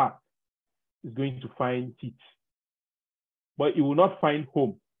find heart. It's going to find teeth. But it will not find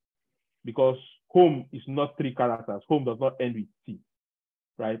home because home is not 3 characters. Home does not end with T,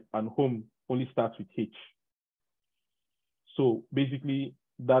 right? And home only starts with H. So basically,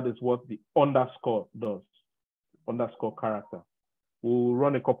 that is what the underscore does, underscore character. We'll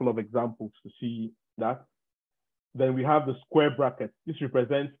run a couple of examples to see that. Then we have the square bracket. This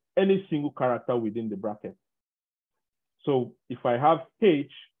represents any single character within the bracket. So if I have H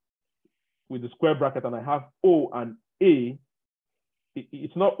with the square bracket and I have O and A,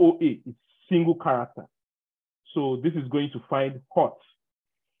 it's not OA, it's single character. So this is going to find hot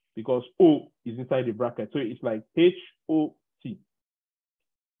because O is inside the bracket. So it's like HOT.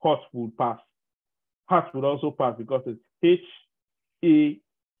 Hot would pass. Heart would also pass because it's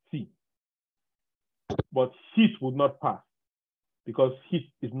HAT. But heat would not pass because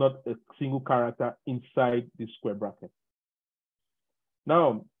heat is not a single character inside the square bracket.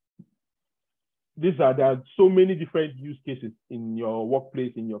 Now, there are so many different use cases in your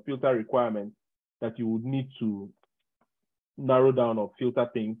workplace, in your filter requirements, that you would need to narrow down or filter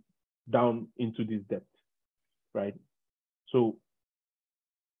things down into this depth, right? So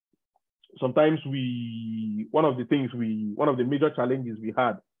sometimes one of the major challenges we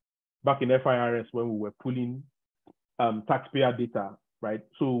had back in FIRS when we were pulling taxpayer data, right?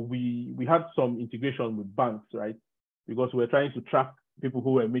 So we had some integration with banks, right? Because we're trying to track people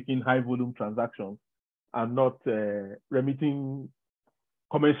who were making high volume transactions and not remitting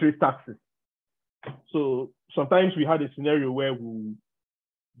commensurate taxes. So sometimes we had a scenario where we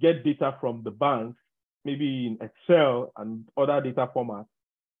get data from the banks, maybe in Excel and other data formats.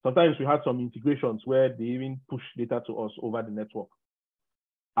 Sometimes we had some integrations where they even push data to us over the network.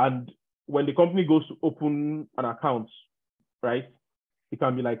 And when the company goes to open an account, right, it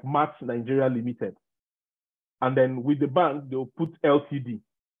can be like Max Nigeria Limited. And then with the bank, they'll put LTD.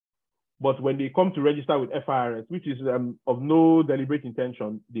 But when they come to register with FIRS, which is of no deliberate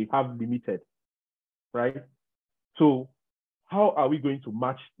intention, they have limited, right? So how are we going to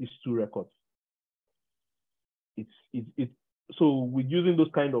match these two records? So with using those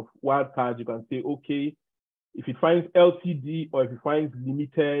kind of wildcards, you can say, okay, if it finds LTD or if it finds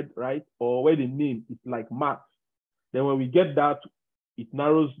limited, right, or where the name is like Max, then when we get that, it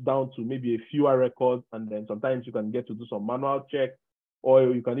narrows down to maybe a fewer records, and then sometimes you can get to do some manual check, or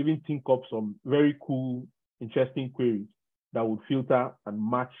you can even think up some very cool, interesting queries that would filter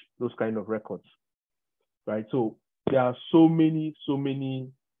and match those kind of records, right? So there are so many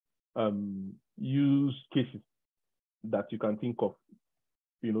use cases that you can think of,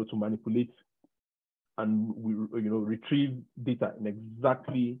 to manipulate and retrieve data in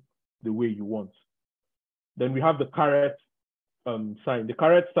exactly the way you want. Then we have the caret sign. The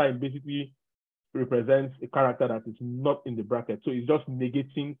caret sign basically represents a character that is not in the bracket. So it's just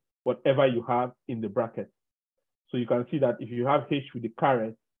negating whatever you have in the bracket. So you can see that if you have H with the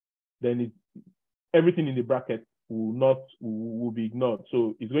caret, then everything in the bracket will be ignored.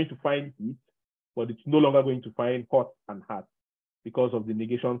 So it's going to find it, but it's no longer going to find hot and hard because of the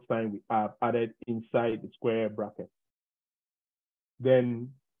negation sign we have added inside the square bracket. Then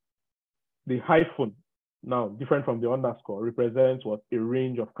the hyphen, now different from the underscore, represents what? A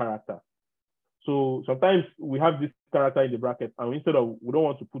range of characters. So sometimes we have this character in the bracket, and we don't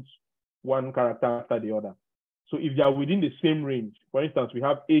want to put one character after the other. So if they are within the same range, for instance, we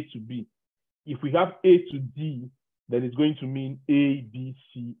have A to B. If we have A to D, then it's going to mean A, B,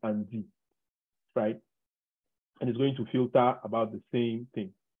 C, and D, right? And it's going to filter about the same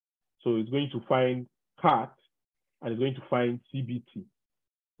thing. So it's going to find cat, and it's going to find CBT,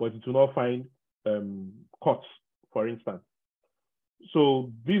 but it will not find COTS, for instance.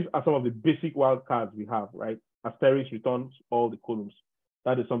 So these are some of the basic wildcards we have, right? Asterisk returns all the columns.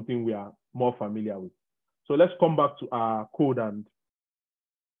 That is something we are more familiar with. So let's come back to our code and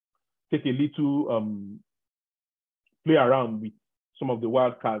take a little play around with some of the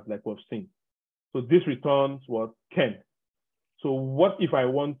wildcards like we've seen. So this returns what? Ken. So what if I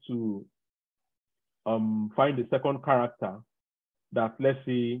want to find the second character that, let's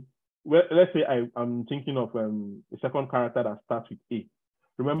say I'm thinking of a second character that starts with A.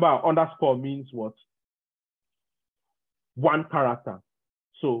 Remember, our underscore means what? One character.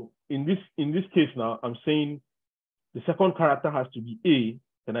 So in this case now, I'm saying the second character has to be A,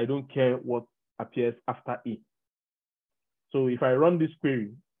 and I don't care what appears after A. So if I run this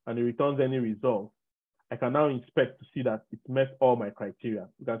query and it returns any result, I can now inspect to see that it met all my criteria.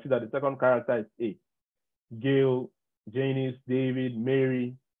 You can see that the second character is A. Gail, Janice, David,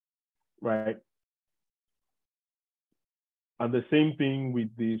 Mary, right? And the same thing with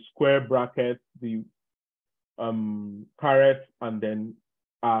the square bracket, the caret, and then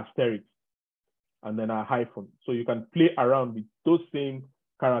our asterisk, and then our hyphen. So you can play around with those same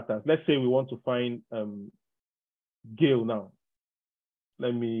characters. Let's say we want to find Gail now.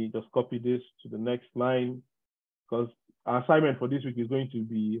 Let me just copy this to the next line, because our assignment for this week is going to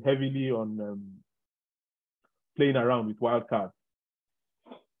be heavily on playing around with wildcards.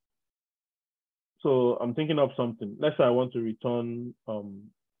 So I'm thinking of something. Let's say I want to return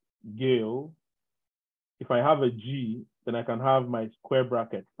Gail. If I have a G, then I can have my square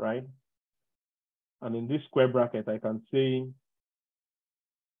bracket, right? And in this square bracket, I can say,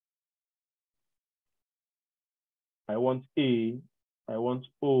 I want A, I want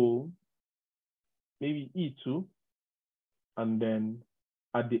O, maybe E too. And then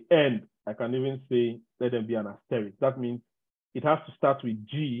at the end, I can even say, let them be an asterisk. That means it has to start with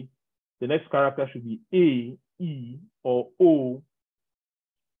G. The next character should be A, E, or O,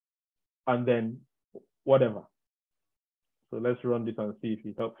 and then whatever. So let's run this and see if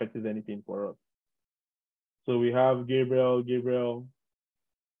it fetches anything for us. So we have Gabriel,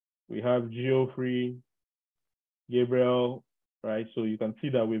 we have Geoffrey, Gabriel, right? So you can see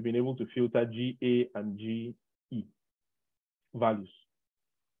that we've been able to filter GA and GE values.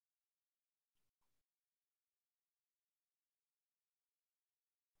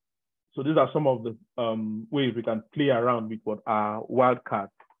 So these are some of the ways we can play around with what are wildcards.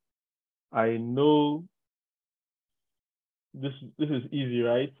 I know this is easy,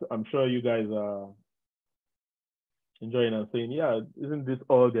 right? I'm sure you guys are enjoying and saying, yeah, isn't this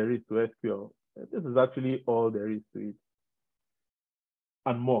all there is to SQL? This is actually all there is to it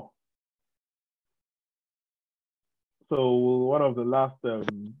and more. So one of the last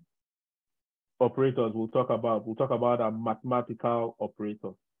operators we'll talk about a mathematical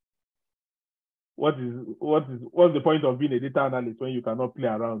operator. What's the point of being a data analyst when you cannot play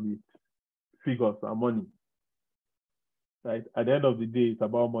around with figures and money? Right? At the end of the day, it's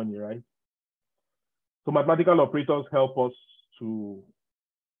about money, right? So mathematical operators help us to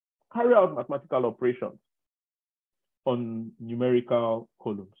carry out mathematical operations on numerical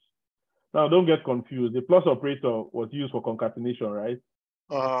columns. Now, don't get confused. The plus operator was used for concatenation, right?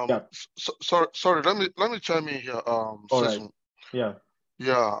 Yeah. Sorry. Let me chime in here. All right. Yeah.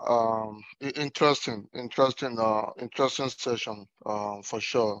 Yeah. Interesting session. For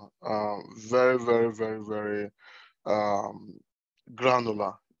sure. Very, very, very, very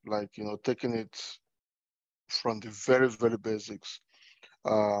granular. Like, taking it from the very, very basics.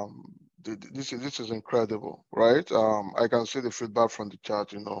 This is incredible, right? I can see the feedback from the chat.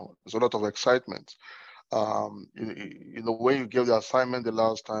 There's a lot of excitement. When you gave the assignment the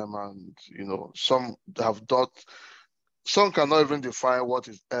last time, and some have some cannot even define what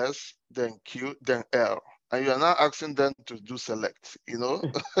is S, then Q, then L, and you are now asking them to do select. So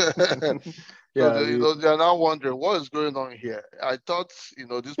they are now wondering what is going on here. I thought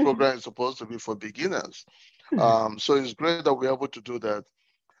this program is supposed to be for beginners. So it's great that we're able to do that.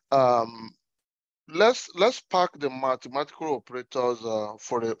 Let's park the mathematical operators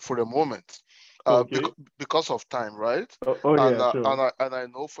for a moment, okay. because of time, right? Sure. And I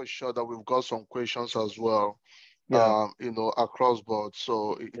know for sure that we've got some questions as well. Yeah. Across board.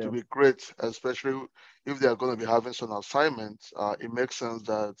 So it will be great, especially if they are going to be having some assignments. It makes sense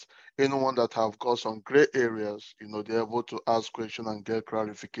that anyone that have got some gray areas, they're able to ask questions and get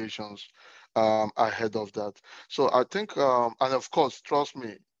clarifications ahead of that. So I think, and of course, trust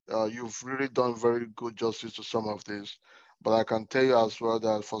me, you've really done very good justice to some of this. But I can tell you as well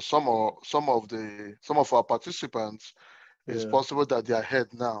that for some of our participants, it's possible that their head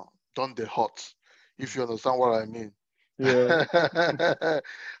now done the hot, if you understand what I mean. Yeah.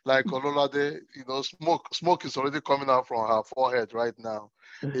 Like Ololade, smoke is already coming out from her forehead right now.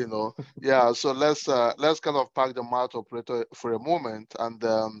 Yeah. So let's kind of park the math operator for a moment and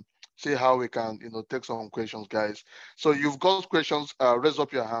see how we can take some questions, guys. So you've got questions. Raise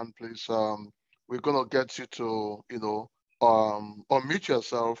up your hand, please. We're gonna get you to unmute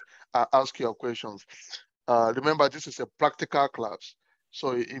yourself and ask your questions. Remember, this is a practical class.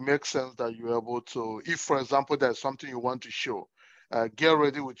 So it makes sense that you're able to, if for example, there's something you want to show, get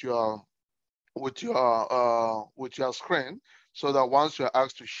ready with your screen so that once you're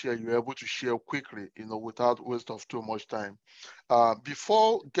asked to share, you're able to share quickly, without waste of too much time.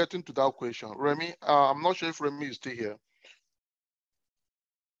 Before getting to that question, Remy, I'm not sure if Remy is still here.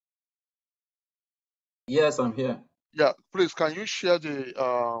 Yes, I'm here. Yeah, please, can you share the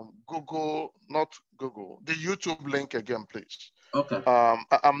the YouTube link again, please? Okay.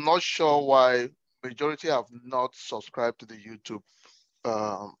 I'm not sure why majority have not subscribed to the YouTube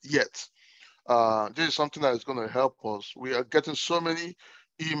yet. This is something that is going to help us. We are getting so many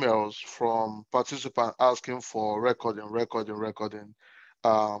emails from participants asking for recording.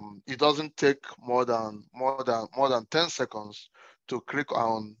 It doesn't take more than 10 seconds to click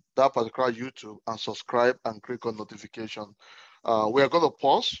on that particular YouTube and subscribe and click on notification. We are going to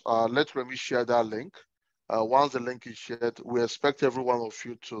pause. Let Remy share that link. Once the link is shared, we expect every one of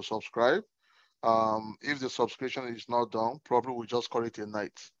you to subscribe. If the subscription is not done, probably we'll just call it a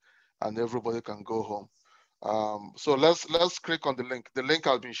night and everybody can go home. So let's click on the link. The link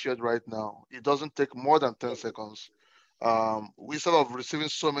has been shared right now. It doesn't take more than 10 seconds. Instead of receiving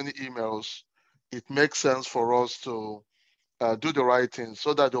so many emails, it makes sense for us to do the right thing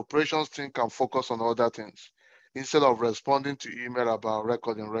so that the operations team can focus on other things instead of responding to email about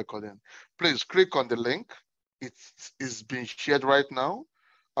recording. Please click on the link. It is being shared right now.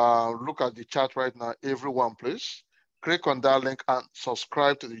 Look at the chat right now, everyone, please. Click on that link and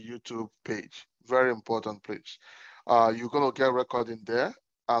subscribe to the YouTube page. Very important, please. You're going to get recording there.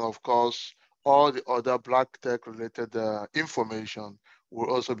 And of course, all the other Black Tech related information will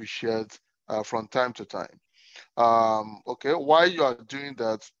also be shared from time to time. Okay, while you are doing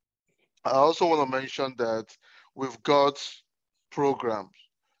that, I also want to mention that we've got programs,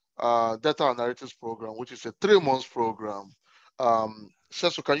 data analytics program, which is a 3-month program.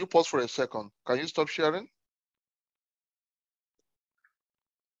 Cecil, can you pause for a second? Can you stop sharing?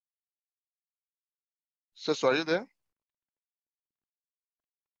 Cecil, are you there?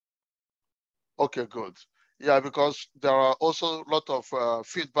 Okay, good. Yeah, because there are also a lot of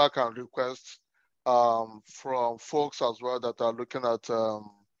feedback and requests from folks as well that are looking at,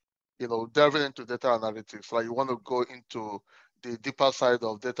 delving into data analytics. Like you want to go into the deeper side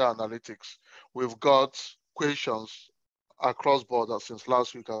of data analytics. We've got questions across borders since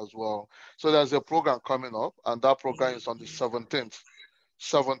last week as well. So there's a program coming up, and that program is on the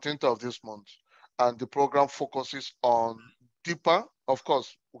 17th of this month. And the program focuses on deeper, of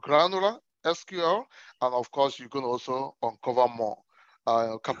course, granular SQL, and of course, you can also uncover more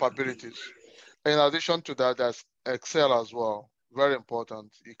capabilities. In addition to that, there's Excel as well. Very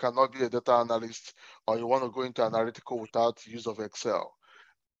important. You cannot be a data analyst or you want to go into analytical without use of Excel.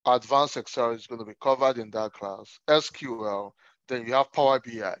 Advanced Excel is going to be covered in that class. SQL, then you have Power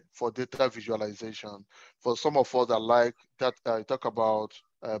BI for data visualization. For some of us that like that, talk about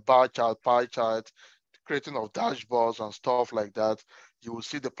bar chart, pie chart, creating of dashboards and stuff like that, you will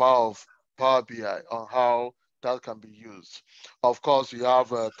see the power of Power BI on how that can be used. Of course, you have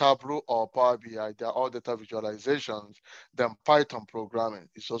Tableau or Power BI. They're all data visualizations. Then Python programming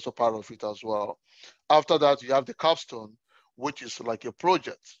is also part of it as well. After that, you have the capstone, which is like a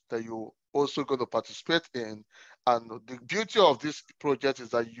project that you also going to participate in. And the beauty of this project is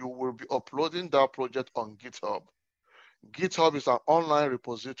that you will be uploading that project on GitHub. GitHub is an online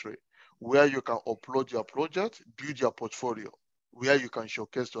repository where you can upload your project, build your portfolio, where you can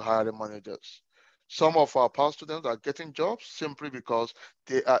showcase to hiring managers. Some of our past students are getting jobs simply because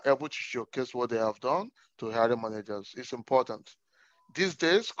they are able to showcase what they have done to hiring managers. It's important. These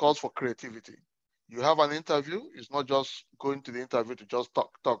days calls for creativity. You have an interview, it's not just going to the interview to just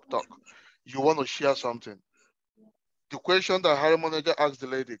talk. You want to share something. The question that hiring manager asked the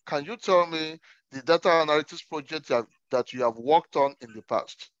lady, can you tell me the data analytics project that you have worked on in the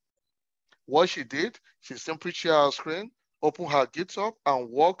past? What she did, she simply shared her screen, opened her GitHub, and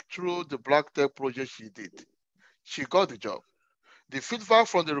walked through the Black Tech project she did. She got the job. The feedback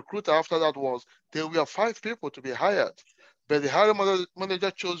from the recruiter after that was, there were 5 people to be hired, but the hiring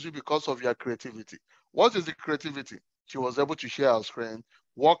manager chose you because of your creativity. What is the creativity? She was able to share her screen,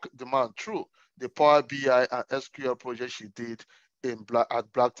 walk the man through the Power BI and SQL project she did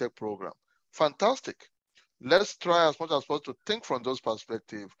at Black Tech program. Fantastic. Let's try as much as possible to think from those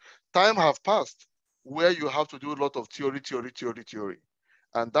perspectives. Time has passed where you have to do a lot of theory.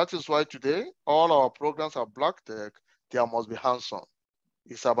 And that is why today, all our programs at Black Tech, there must be hands-on.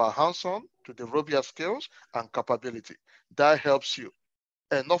 It's about hands-on to develop your skills and capability. That helps you.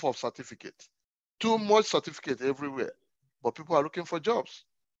 Enough of certificate. Too much certificate everywhere, but people are looking for jobs.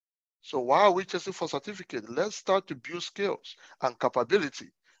 So why are we chasing for certificate? Let's start to build skills and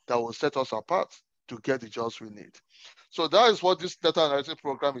capability that will set us apart to get the jobs we need. So that is what this data analytics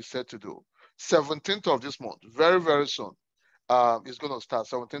program is set to do. 17th of this month, very, very soon. It's going to start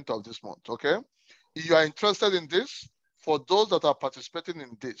 17th of this month, okay? If you are interested in this, for those that are participating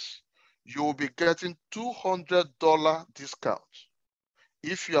in this, you will be getting $200 discount.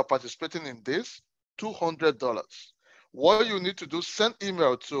 If you are participating in this, $200. What you need to do, send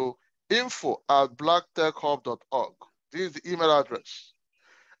email to info@blacktechhub.org. This is the email address.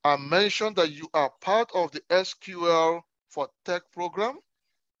 And mention that you are part of the SQL for Tech program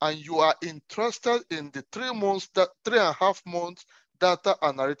and you are interested in the 3.5 months data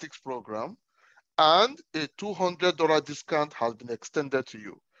analytics program, and a $200 discount has been extended to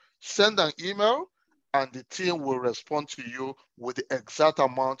you. Send an email and the team will respond to you with the exact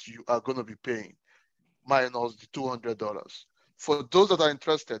amount you are going to be paying, minus the $200. For those that are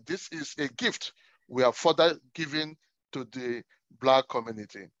interested, this is a gift we are further giving to the Black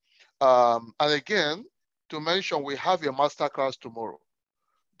community. And again, to mention, we have a masterclass tomorrow.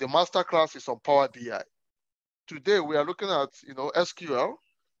 The masterclass is on Power BI. Today, we are looking at SQL.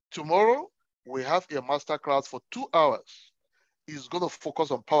 Tomorrow, we have a masterclass for 2 hours. It's going to focus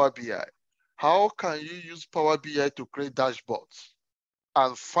on Power BI. How can you use Power BI to create dashboards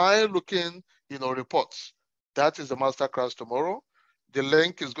and fine-looking reports? That is the masterclass tomorrow. The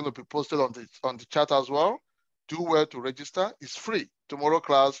link is going to be posted on the chat as well. Do well to register. It's free. Tomorrow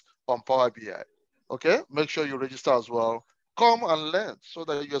class on Power BI. Okay? Make sure you register as well. Come and learn so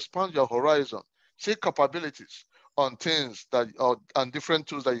that you expand your horizon. See capabilities on things and different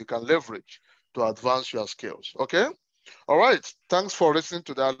tools that you can leverage to advance your skills. Okay? All right. Thanks for listening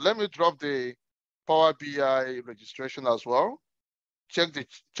to that. Let me drop the Power BI registration as well. Check the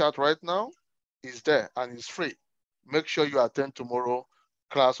chat right now. It's there and it's free. Make sure you attend tomorrow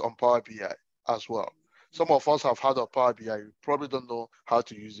class on Power BI as well. Some of us have heard of Power BI. You probably don't know how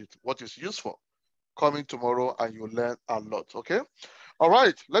to use it, what it's used for. Coming tomorrow and you'll learn a lot, okay? All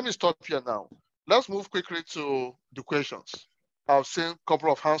right, let me stop here now. Let's move quickly to the questions. I've seen a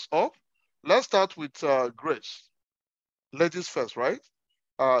couple of hands up. Let's start with Grace. Ladies first, right?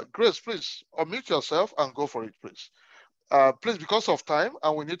 Grace, please unmute yourself and go for it, please. Please, because of time,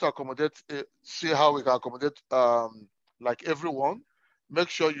 and we need to accommodate, see how we can accommodate like everyone, make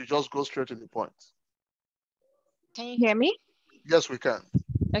sure you just go straight to the point. Can you hear me? Yes, we can.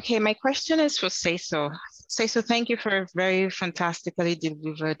 Okay, my question is for Seiso. Seiso, thank you for a very fantastically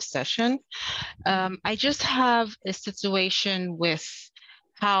delivered session. I just have a situation with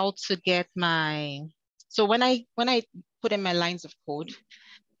how to get my, so when I put in my lines of code,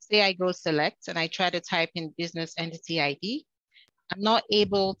 say I go select and I try to type in business entity ID, I'm not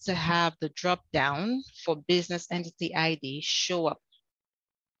able to have the drop down for business entity ID show up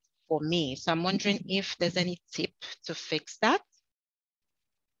for me. So I'm wondering if there's any tip to fix that.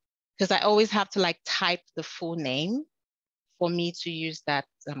 Because I always have to like type the full name for me to use that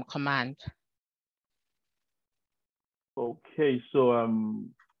command. Okay, so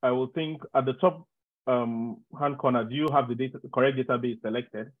I will think at the top hand corner, do you have the correct database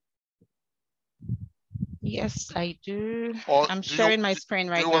selected? Yes, I do. Or I'm sharing my screen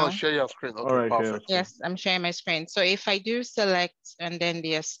right now. Do you want to share your screen? Okay, all right, perfect. Yes, I'm sharing my screen. So if I do select and then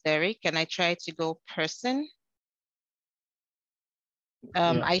the asterisk and I try to go person,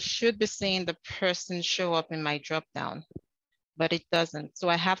 I should be seeing the person show up in my drop down, but it doesn't. So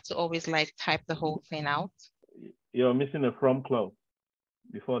I have to always like type the whole thing out. You're missing a from clause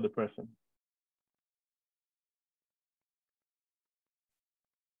before the person.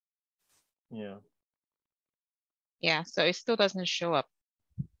 Yeah. Yeah, so it still doesn't show up.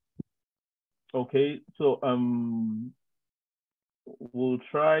 Okay, so we'll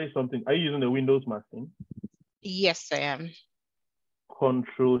try something. Are you using the Windows machine? Yes, I am.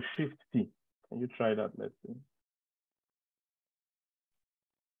 Control-Shift-T. Can you try that? Let's see.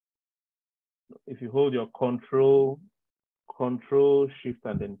 If you hold your Control-Shift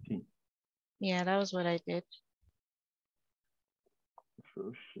and then T. Yeah, that was what I did.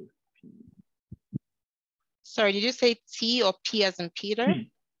 Control-Shift-T. Sorry, did you say T or P as in Peter?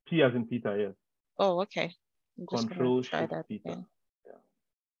 P as in Peter, yes. Oh, okay. I'm just gonna try that Control-Shift-Peter. again.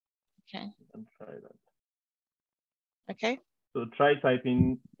 Yeah. Okay. And try that. Okay. So try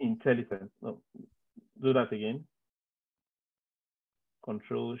typing intelligence. No, do that again.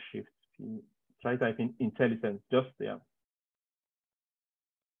 Control-Shift-P. Try typing intelligence. Just yeah.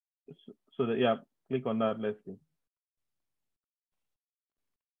 So that yeah, click on that. Let's see.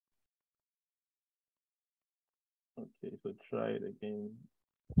 Okay, so try it again.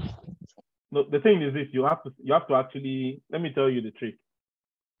 No, the thing is this: you have to actually. Let me tell you the trick.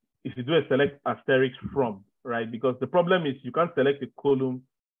 If you do a select asterisk from, right? Because the problem is you can't select a column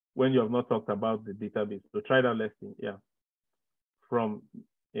when you have not talked about the database. So try that lesson. Yeah. From,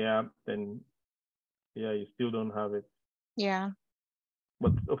 yeah, then yeah, you still don't have it. Yeah.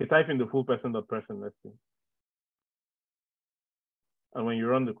 But okay, type in the full person.person, let's see. And when you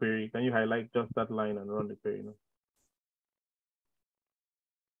run the query, can you highlight just that line and run the query? No?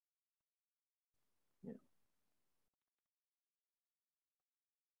 Yeah.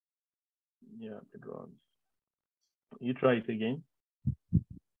 Yeah, it runs. You try it again.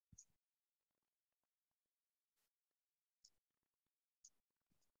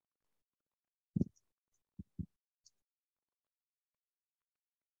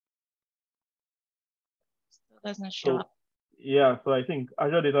 Still doesn't show up. Yeah, so I think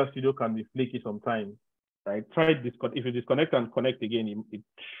Azure Data Studio can be flaky sometimes, right? Try disconnect. If you disconnect and connect again, it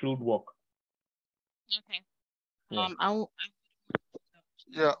should work. Okay.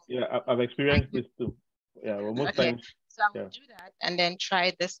 Yeah. I've experienced this too. Yeah, well, most times. So I will do that and then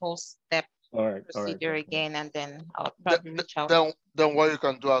try this whole step procedure again, and then I'll probably reach out. Then what you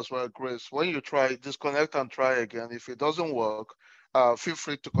can do as well, Grace, when you try, disconnect and try again. If it doesn't work, feel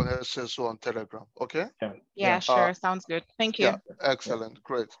free to connect Seiso on Telegram, okay? Yeah, sure, sounds good. Thank you. Yeah, excellent,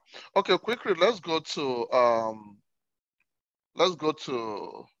 great. Okay, quickly, let's see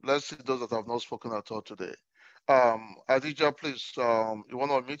those that have not spoken at all today. Adija, please, you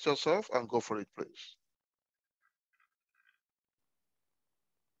want to unmute yourself and go for it, please.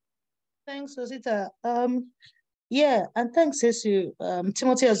 Thanks, Osita. Yeah, and thanks, Cesu,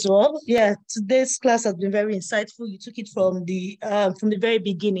 Timothy as well. Yeah, today's class has been very insightful. You took it from the very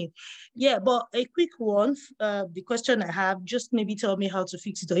beginning. Yeah, but a quick one. The question I have, just maybe tell me how to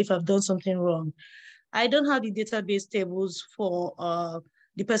fix it or if I've done something wrong. I don't have the database tables for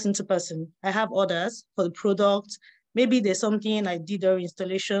the person to person. I have others for the product. Maybe there's something I did during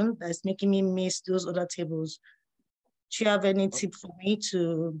installation that's making me miss those other tables. Do you have any tip for me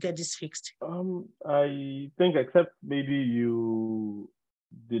to get this fixed? I think except maybe you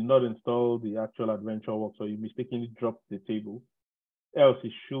did not install the actual AdventureWorks or you mistakenly dropped the table, else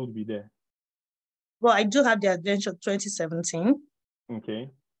it should be there. Well, I do have the Adventure 2017. Okay.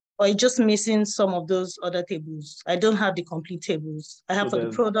 But it's just missing some of those other tables. I don't have the complete tables. I have for the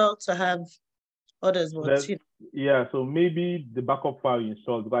products, I have others. Yeah, so maybe the backup file you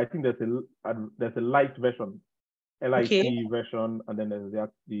installed, but I think there's a light version, LIT version, and then there's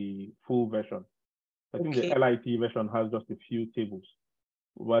the full version. I think the LIT version has just a few tables.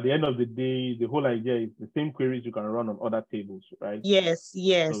 But at the end of the day, the whole idea is the same queries you can run on other tables, right? Yes. So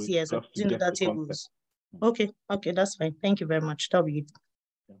just to get the tables. Okay, that's fine. Thank you very much. That'll be it.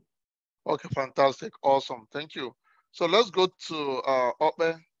 Okay, fantastic. Awesome. Thank you. So let's go to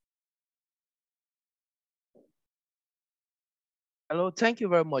Ope. Hello, thank you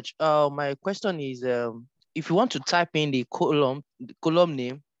very much. My question is, if you want to type in the column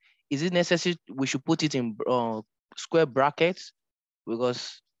name, is it necessary we should put it in square brackets?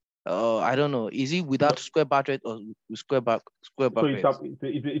 Because I don't know, is it without square bracket or with square bracket? So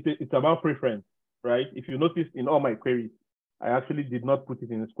it's about preference, right? If you notice in all my queries, I actually did not put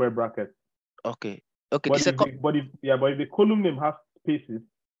it in a square bracket. Okay. But if the column name has spaces,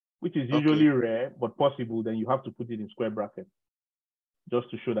 which is usually rare but possible, then you have to put it in square bracket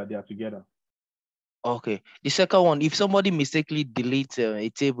just to show that they are together. Okay. The second one, if somebody mistakenly deletes a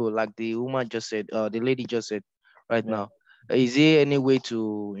table, like the woman just said, the lady just said right now, is there any way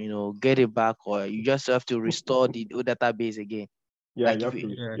to get it back, or you just have to restore the database again? Yeah, like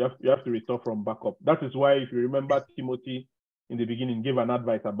you have to restore from backup. That is why, if you remember, Timothy in the beginning gave an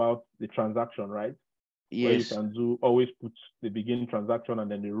advice about the transaction, right? Yes. Where you can always put the beginning transaction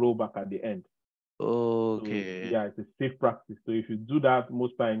and then the rollback at the end. Okay. So, yeah, it's a safe practice. So if you do that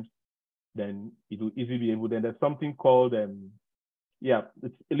most times, then it will easily be able. Then there's something called it's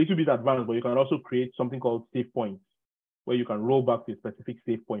a little bit advanced, but you can also create something called save points, where you can roll back to a specific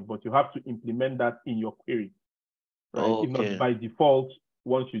save point, but you have to implement that in your query, right? Okay. If not, by default,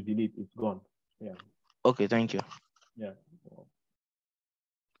 once you delete, it's gone. Yeah. Okay, thank you. Yeah.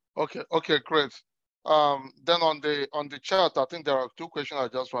 Okay, great. Then on the chat, I think there are two questions I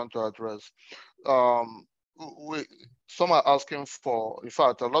just want to address. Some are asking for, in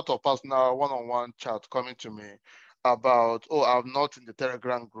fact, a lot of personal one-on-one chat coming to me about, I'm not in the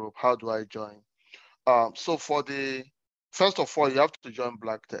Telegram group. How do I join? So first of all, you have to join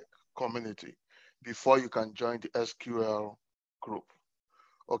Black Tech community before you can join the SQL group.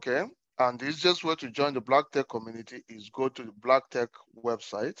 Okay. And the easiest way to join the Black Tech community is go to the Black Tech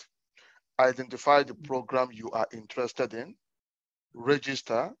website, identify the program you are interested in,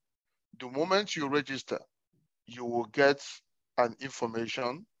 register. The moment you register, you will get an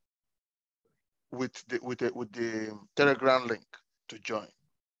information with the Telegram link to join.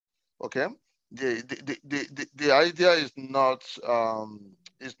 Okay. The idea is not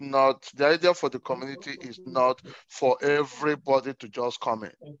the idea for the community is not for everybody to just come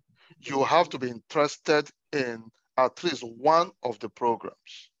in. You have to be interested in at least one of the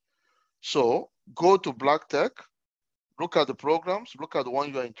programs. So go to Black Tech, look at the programs, look at the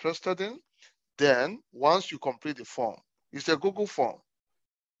one you are interested in. Then once you complete the form, it's a Google form.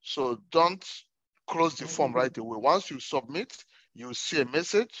 So don't close the form right away. Once you submit, you see a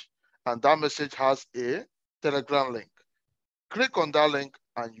message, and that message has a Telegram link. Click on that link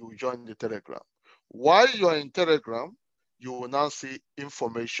and you join the Telegram. While you are in Telegram, you will now see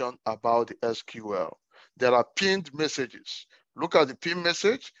information about the SQL. There are pinned messages. Look at the pinned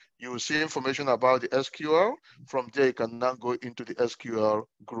message. You will see information about the SQL. From there, you can now go into the SQL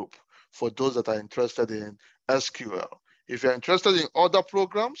group for those that are interested in SQL. If you're interested in other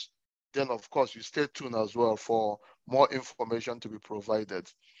programs, then of course you stay tuned as well for more information to be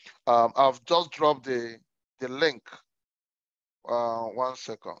provided. I've just dropped the link. 1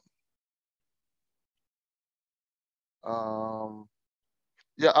 second.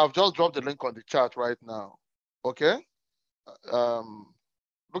 Yeah, I've just dropped the link on the chat right now. Okay.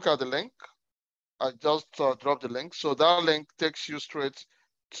 Look at the link. I just dropped the link. So that link takes you straight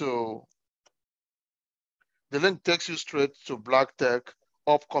to Black Tech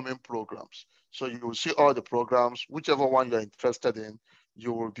upcoming programs. So you will see all the programs, whichever one you're interested in,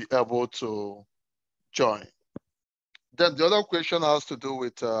 you will be able to join. Then the other question has to do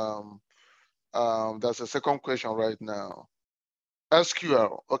with, that's a second question right now.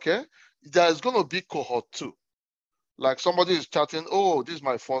 SQL, okay? There's going to be cohort 2. Like somebody is chatting, oh, this is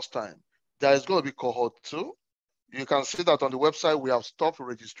my first time. There is going to be cohort 2. You can see that on the website, we have stopped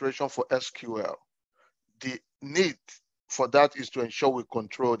registration for SQL. The need for that is to ensure we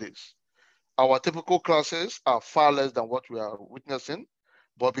control this. Our typical classes are far less than what we are witnessing,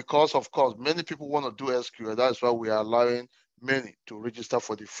 but because, of course, many people want to do SQL, that's why we are allowing many to register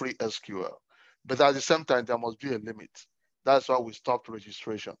for the free SQL. But at the same time, there must be a limit. That's why we stopped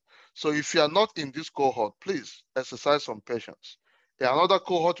registration. So if you are not in this cohort, please exercise some patience. Another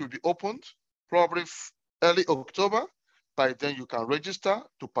cohort will be opened, probably early October. By then you can register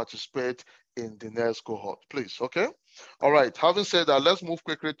to participate in the next cohort, please, okay? All right, having said that, let's move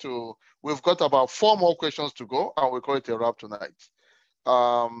quickly to, we've got about 4 more questions to go and we'll call it a wrap tonight.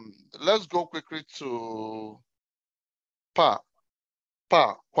 Let's go quickly to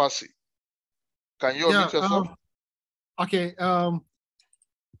Kwasi. Can you unmute yourself? Okay.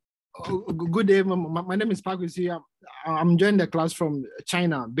 Good day. My name is Kwasi. I'm joining the class from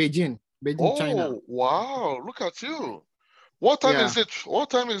China, Beijing, China. Oh, wow! Look at you. What time is it?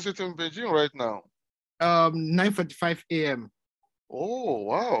 What time is it in Beijing right now? 9:45 a.m. Oh,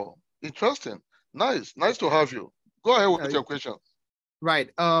 wow! Interesting. Nice to have you. Go ahead with your question.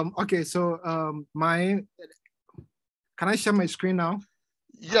 Right. Okay. So can I share my screen now?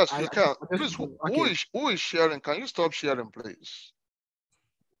 Yes, you can. Please, who is sharing? Can you stop sharing, please?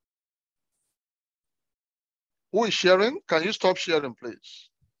 Who is sharing? Can you stop sharing, please?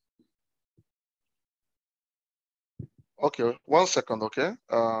 Okay, 1 second, okay?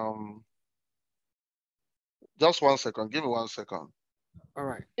 Just 1 second. Give me 1 second. All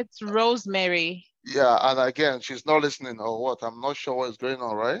right. It's Rosemary. Yeah, and again, she's not listening or what? I'm not sure what is going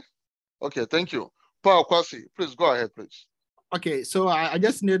on, right? Okay, thank you. Paul Kwasi, please go ahead, please. Okay, so I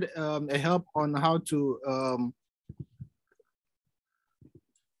just need a help on how to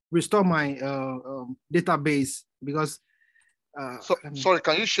restore my database because. Sorry,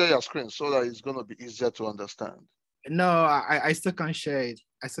 can you share your screen so that it's going to be easier to understand? No, I still can't share it.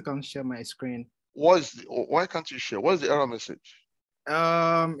 I still can't share my screen. Why can't you share? What is the error message?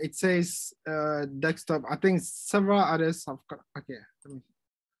 It says desktop. I think several others have. Okay.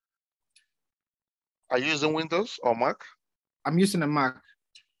 Are you using Windows or Mac? I'm using a Mac.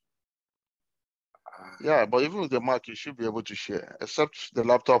 Yeah, but even with the Mac, you should be able to share, except the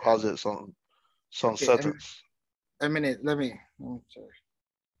laptop has it some settings. A minute, let me. Sorry.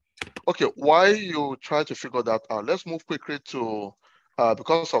 Okay, while you try to figure that out, let's move quickly to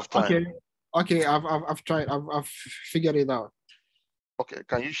because of time. Okay, I've tried. I've figured it out. Okay,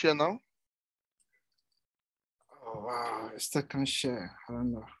 can you share now? Oh wow, I still can't share. I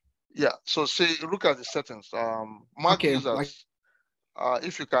don't know. Yeah, so see, look at the settings. Mac users,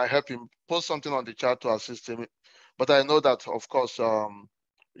 if you can help him, post something on the chat to assist him. But I know that, of course,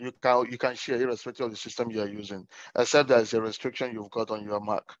 you can share irrespective of the system you are using, except there is a restriction you've got on your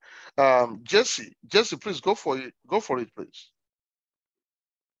Mac. Jesse, please go for it. Go for it, please.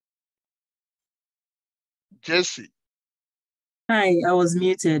 Jesse. Hi, I was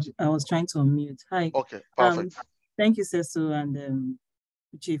muted. I was trying to unmute. Hi. Okay, perfect. Thank you, Cecil and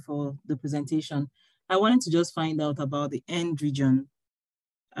Uche, for the presentation. I wanted to just find out about the end region.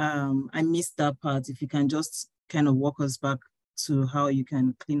 I missed that part. If you can just kind of walk us back to how you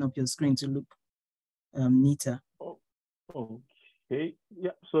can clean up your screen to look neater. Oh, okay.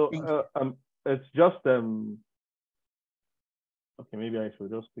 Yeah. So it's just okay. Maybe I should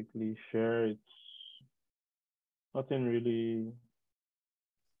just quickly share. It's nothing really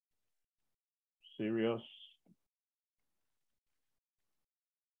serious.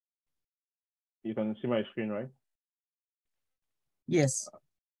 You can see my screen, right? Yes.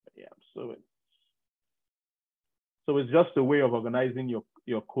 Yeah. So it's just a way of organizing your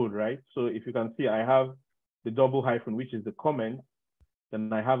code, right? So if you can see, I have the double hyphen, which is the comment.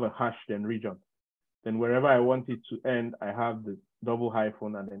 Then I have a hash, then region. Then wherever I want it to end, I have the double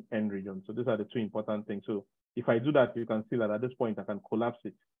hyphen and then end region. So these are the two important things. So if I do that, you can see that at this point, I can collapse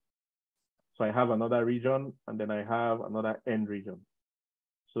it. So I have another region, and then I have another end region.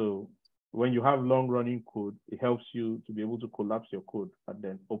 So when you have long running code, it helps you to be able to collapse your code and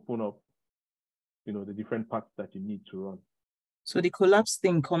then open up, the different parts that you need to run. So the collapse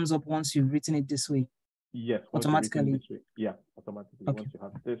thing comes up once you've written it this way? Yes, automatically. This way. Yeah, automatically. Okay. Once you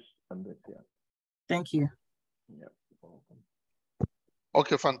have this and this, yeah. Thank you. Yeah.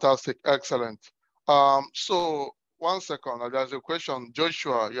 Okay, fantastic, excellent. So 1 second, there's a question,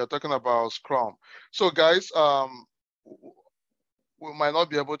 Joshua. You're talking about Scrum. So guys, we might not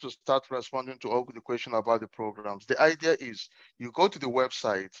be able to start responding to all the questions about the programs. The idea is you go to the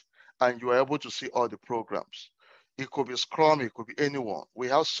website and you are able to see all the programs. It could be Scrum, it could be anyone. We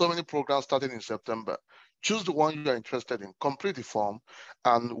have so many programs starting in September. Choose the one you are interested in, complete the form,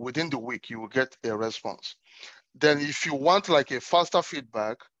 and within the week, you will get a response. Then if you want like a faster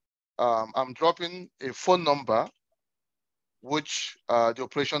feedback, I'm dropping a phone number, which the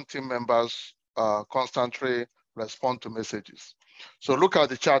operation team members constantly respond to messages. So look at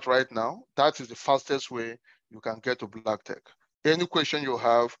the chat right now. That is the fastest way you can get to Black Tech. Any question you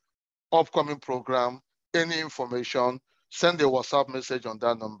have, upcoming program, any information, send a WhatsApp message on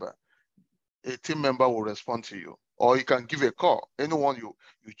that number. A team member will respond to you, or you can give a call, anyone you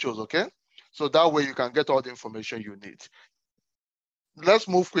chose, okay? So that way you can get all the information you need. Let's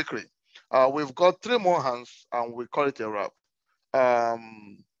move quickly. We've got 3 more hands and we call it a wrap.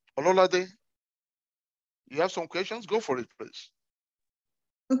 Ololade, you have some questions? Go for it, please.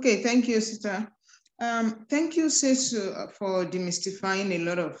 Okay, thank you, Sita. Thank you, Sesu, for demystifying a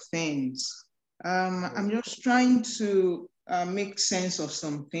lot of things. I'm just trying to make sense of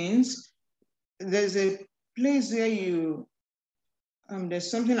some things. There's a place where you,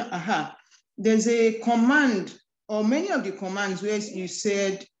 there's something, there's a command, or many of the commands where you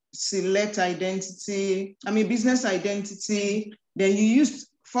said select identity, business identity, then you used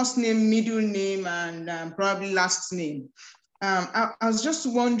first name, middle name, and probably last name. I was just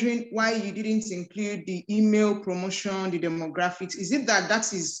wondering why you didn't include the email, promotion, the demographics. Is it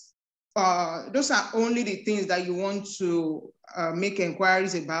that is, those are only the things that you want to make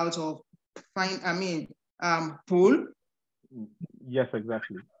inquiries about or find, pull? Yes,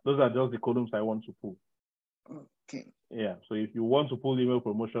 exactly. Those are just the columns I want to pull. Okay. Yeah, so if you want to pull email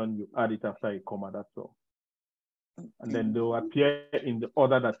promotion, you add it after a comma, that's all. Okay. And then they'll appear in the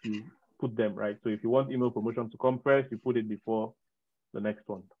order that you put them, right? So if you want email promotion to come first, you put it before the next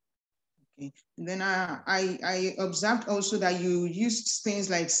one. Okay. And then I observed also that you used things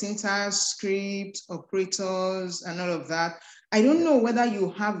like syntax, script, operators, and all of that. I don't know whether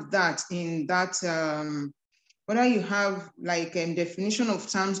you have that in that, whether you have like a definition of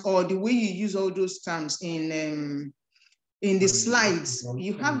terms or the way you use all those terms in the slides.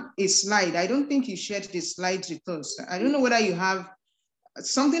 You have a slide. I don't think you shared the slides with us. I don't know whether you have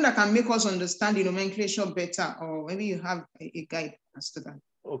something that can make us understand the nomenclature better, or maybe you have a guide as to that.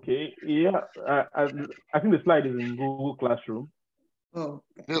 Okay, yeah, I think the slide is in Google Classroom. Oh,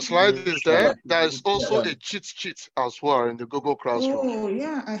 okay. The slide is there. There is also a cheat sheet as well in the Google Classroom. Oh,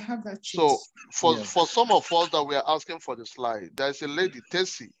 yeah, I have that cheat. So for some of us that we are asking for the slide, there's a lady,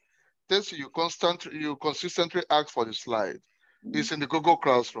 Tessie. Tessie, you consistently ask for the slide. It's in the Google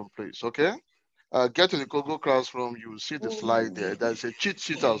Classroom, please, okay? Get to the Google Classroom, you will see the slide there. There's a cheat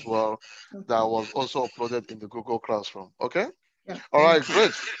sheet as well that was also uploaded in the Google Classroom, okay? Yeah, all right,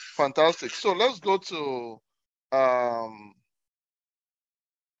 great, fantastic. So let's go to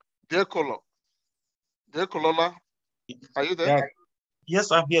Dear Kolola, are you there? Yeah.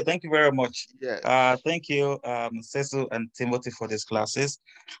 Yes, I'm here. Thank you very much. Yes. Thank you, Cecil and Timothy, for these classes.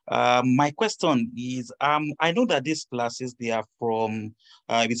 My question is, I know that these classes, they are from,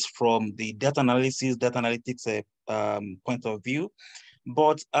 it's from the data analysis, data analytics point of view,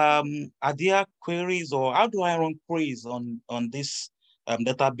 but are there queries, or how do I run queries on this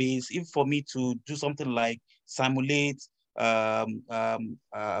database? If for me to do something like simulate SQL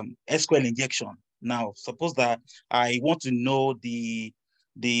injection. Now, suppose that I want to know the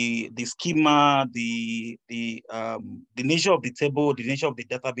schema, the nature of the table, the nature of the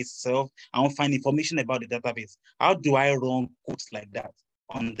database itself. I want to find information about the database. How do I run codes like that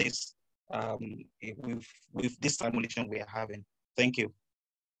on this with this simulation we are having? Thank you.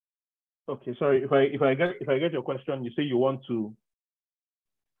 Okay, sorry, if I get your question, you say you want to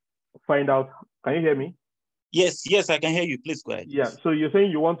find out. Can you hear me? Yes, I can hear you. Please go ahead. Yeah, so you're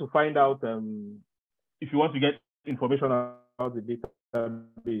saying you want to find out if you want to get information about the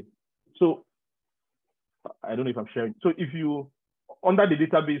database. So I don't know if I'm sharing. So if you, under the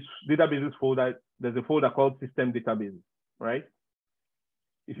databases folder, there's a folder called system databases, right?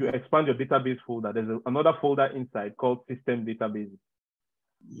 If you expand your database folder, there's another folder inside called system databases.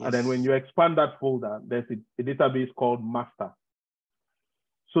 Yes. And then when you expand that folder, there's a database called master.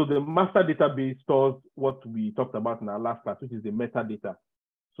 So the master database stores what we talked about in our last class, which is the metadata.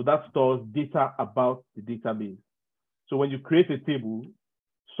 So that stores data about the database. So when you create a table,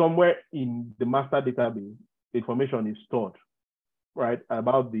 somewhere in the master database, the information is stored, right?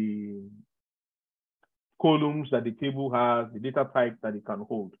 About the columns that the table has, the data type that it can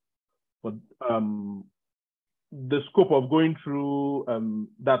hold. But the scope of going through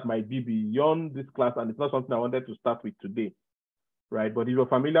that might be beyond this class, and it's not something I wanted to start with today. right? But if you're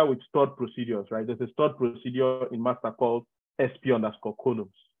familiar with stored procedures, right, there's a stored procedure in master called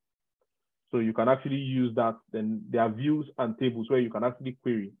SP_columns. So you can actually use that. Then there are views and tables where you can actually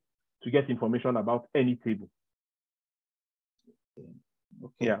query to get information about any table.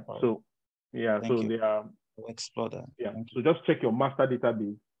 Okay. Yeah. So yeah. Thank so you. they are. We'll explore that. Yeah. So just check your master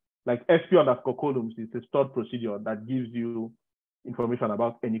database. Like SP_columns is a stored procedure that gives you information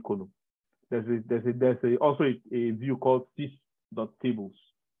about any column. There's also a view called sys.tables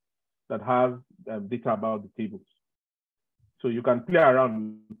that has data about the tables. So you can play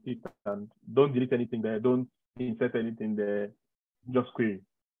around with it and don't delete anything there, don't insert anything there, just query.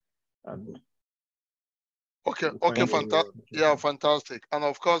 And okay, fantastic. Yeah, fantastic. And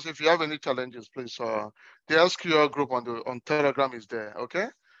of course, if you have any challenges, please, the SQL group on Telegram is there. Okay,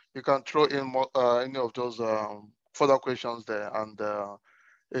 you can throw in more, any of those further questions there, and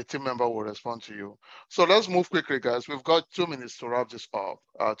a team member will respond to you. So let's move quickly, guys. We've got 2 minutes to wrap this up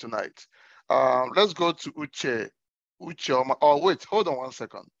tonight. Let's go to Uche. Oh, wait, hold on 1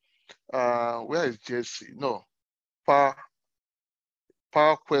 second. Where is JC? No,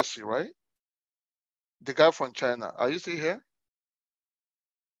 Kwesi, right? The guy from China. Are you still here?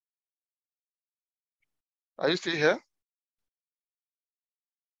 Are you still here?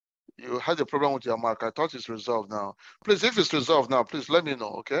 You had a problem with your mark. I thought it's resolved now. Please, if it's resolved now, please let me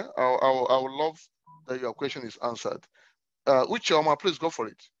know, okay? I would love that your question is answered. Uche, please go for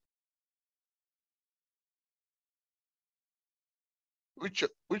it. Uche,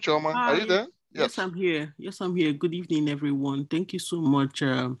 are you there? Yes, I'm here. Yes, I'm here. Good evening, everyone. Thank you so much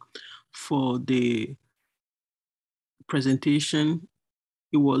for the presentation.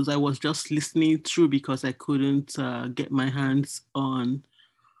 I was just listening through because I couldn't get my hands on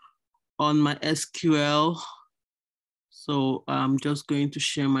my SQL. So I'm just going to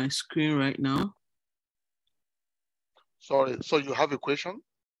share my screen right now. Sorry, so you have a question?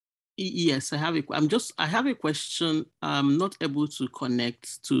 Yes, I have I have a question. I'm not able to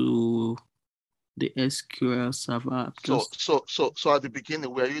connect to the SQL server. So at the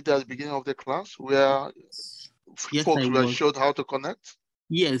beginning, were you there at the beginning of the class where yes, folks were showed how to connect?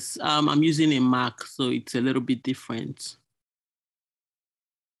 Yes, I'm using a Mac, so it's a little bit different.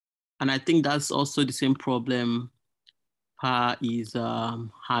 And I think that's also the same problem Pa is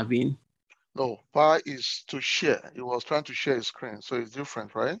having. No, Pa is to share. He was trying to share his screen, so it's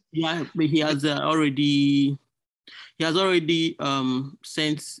different, right? Yeah, but he has already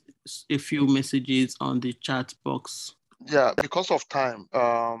sent a few messages on the chat box. Yeah, because of time,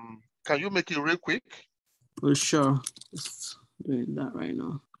 can you make it real quick? Oh, sure. Just doing that right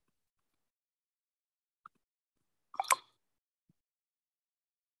now.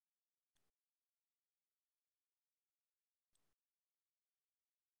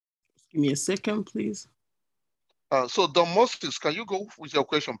 Give me a second, please. So Don Moses, can you go with your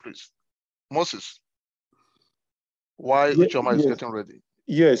question, please? Moses, why Uchoma is getting ready?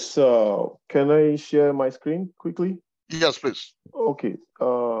 Yes, can I share my screen quickly? Yes, please. Okay.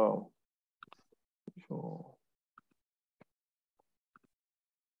 Sure.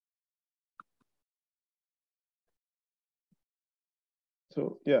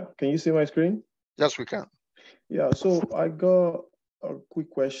 So yeah, can you see my screen? Yes, we can. Yeah, so I got a quick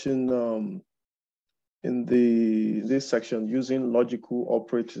question in this section using logical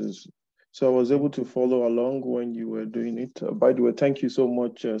operators. So I was able to follow along when you were doing it. By the way, thank you so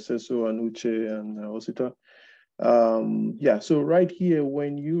much, Seso and Uche and Osita. Yeah, so right here,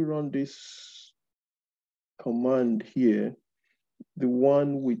 when you run this command here, the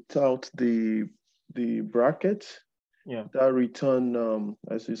one without the bracket, yeah, that return,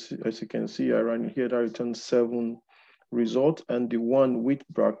 as you can see, I ran here, that returns 7 result, and the one with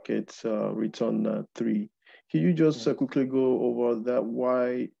brackets return 3. Can you just quickly go over that?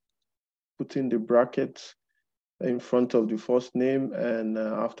 Why putting the brackets in front of the first name and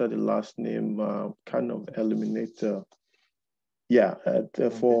after the last name kind of eliminate for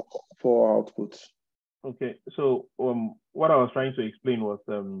outputs? Okay, so what I was trying to explain was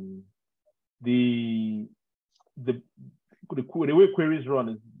the way queries run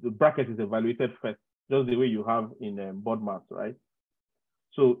is the bracket is evaluated first, just the way you have in BODMAS, right?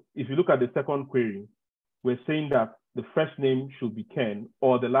 So if you look at the second query, we're saying that the first name should be Ken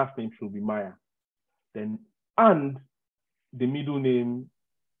or the last name should be Maya. Then, and the middle name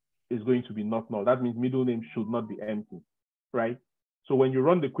is going to be not null. That means middle name should not be empty, right? So when you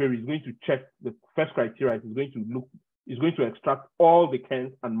run the query, it's going to check the first criteria. It's going to extract all the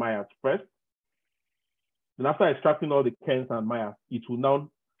Kens and Mayas first. Then after extracting all the Kens and Mayas, it will now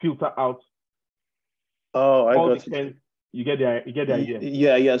filter out all the Kens You get the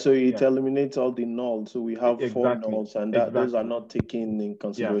idea. Yeah. So it eliminates all the nulls. So we have 4 nulls, and those are not taken in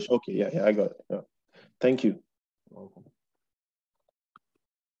consideration. Yeah. Okay, yeah, I got it. Yeah. Thank you. Welcome.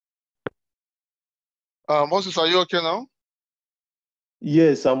 Moses, are you okay now?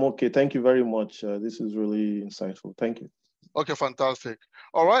 Yes, I'm okay. Thank you very much. This is really insightful. Thank you. Okay, fantastic.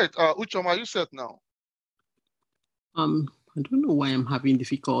 All right, Uchoma, are you set now? I don't know why I'm having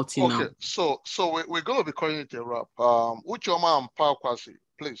difficulty now. Okay, so we're going to be calling it a wrap. Uchoma and Pakwasi,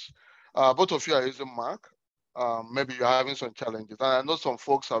 please. Both of you are using Mac. Maybe you're having some challenges. And I know some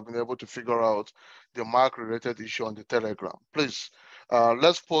folks have been able to figure out the Mac-related issue on the Telegram. Please,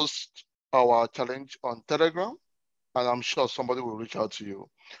 let's post our challenge on Telegram, and I'm sure somebody will reach out to you.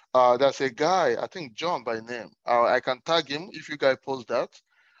 There's a guy, I think John by name. I can tag him if you guys post that.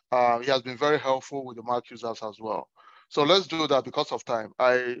 He has been very helpful with the Mac users as well. So let's do that because of time.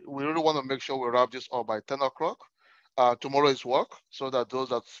 We really want to make sure we wrap this up by 10 o'clock. Tomorrow is work, so that those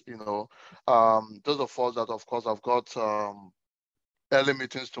that, those of us that, of course, have got early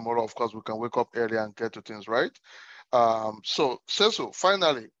meetings tomorrow, of course, we can wake up early and get to things right. So, Cecil,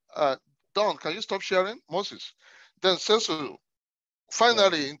 finally, Don, can you stop sharing? Moses. Then, Cecil,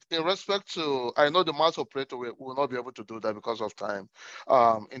 finally, in respect to, I know the math operator will not be able to do that because of time.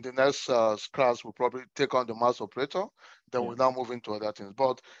 In the next class, we'll probably take on the math operator, then we'll now move into other things.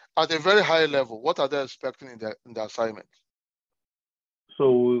 But at a very high level, what are they expecting in the assignment?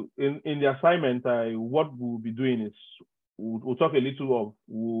 So in the assignment, what we'll be doing is we'll talk a little of,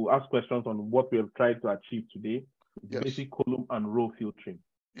 we'll ask questions on what we'll try to achieve today, basic column and row filtering.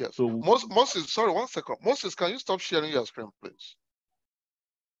 Yes. So Moses, sorry, 1 second. Moses, can you stop sharing your screen, please?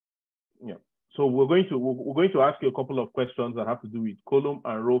 Yeah. So we're going to ask you a couple of questions that have to do with column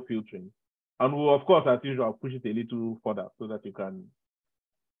and row filtering. And we'll, of course, as usual, push it a little further so that you can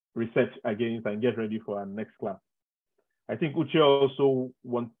research against and get ready for our next class. I think Uche also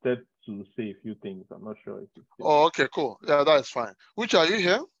wanted to say a few things. I'm not sure if it's still... Oh, okay, cool. Yeah, that's fine. Uche, are you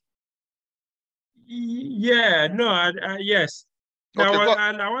here? Yeah, no, yes. Okay,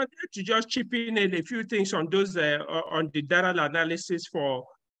 and I wanted to just chip in a few things on those on the data analysis for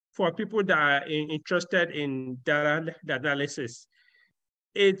people that are interested in data analysis.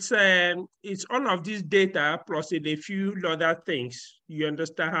 It's all of this data plus a few other things. You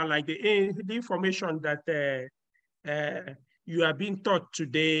understand how, like the information that you are being taught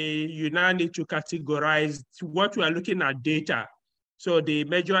today, you now need to categorize what we are looking at data. So the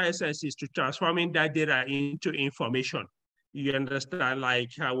major essence is to transforming that data into information. You understand, like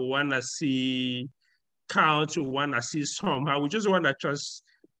how we want to see count, we want to see sum, how we just want to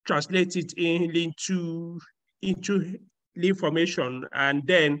translate it into the information, and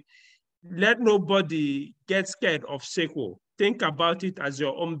then let nobody get scared of SQL. Think about it as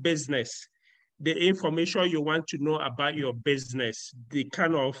your own business. The information you want to know about your business, the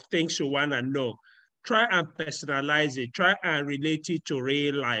kind of things you want to know. Try and personalize it. Try and relate it to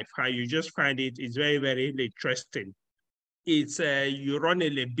real life. How you just find it is very, very interesting. It's you run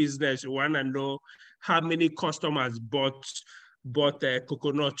a business, you want to know how many customers bought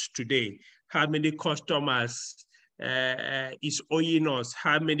coconut today, how many customers is owing us,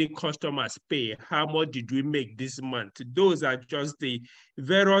 how many customers pay, how much did we make this month. Those are just the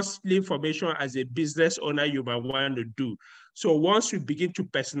various information as a business owner you might want to do. So once you begin to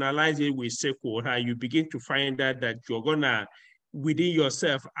personalize it with SQL, you begin to find out that you're gonna, within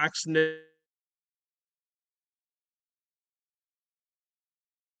yourself, ask not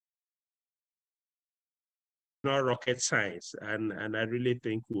rocket science, and I really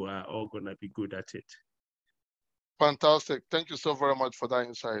think we are all gonna be good at it. Fantastic. Thank you so very much for that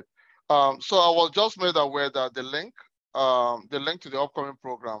insight. So I was just made aware that the link to the upcoming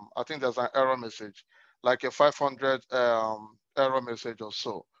program, I think there's an error message, like a 500 error message or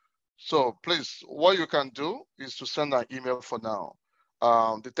so. So please, what you can do is to send an email for now.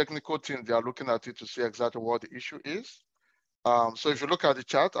 The technical team, they are looking at it to see exactly what the issue is. So if you look at the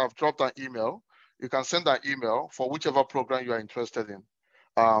chat, I've dropped an email. You can send an email for whichever program you are interested in.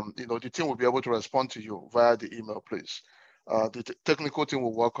 The team will be able to respond to you via the email, please. The technical team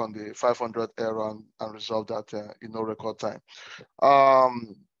will work on the 500 error and resolve that in no record time.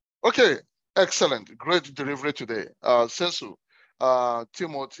 Okay, excellent, great delivery today. Sensu,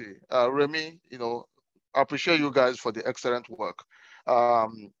 Timothy, Remy, I appreciate you guys for the excellent work.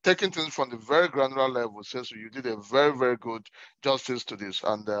 taking things from the very granular level. So you did a very, very good justice to this,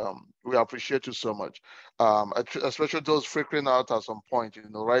 and we appreciate you so much. Especially those freaking out at some point, you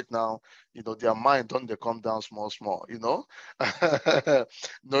know, right now, you know, their mind don't they come down small, you know,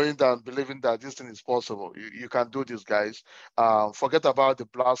 knowing that, believing that this thing is possible. You can do this, guys. Forget about the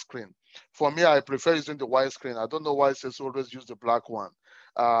black screen. For me, I prefer using the white screen. I don't know why it says always use the black one.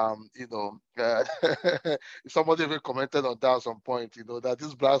 You know, somebody even commented on that at some point, you know, that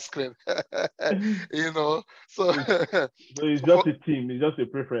this black screen, you know, so it's just a theme, it's just a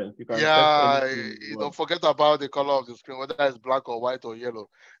preference. You can yeah, set anything you know, forget about the color of the screen, whether it's black or white or yellow.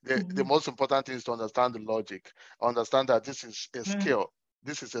 The most important thing is to understand the logic, understand that this is a skill.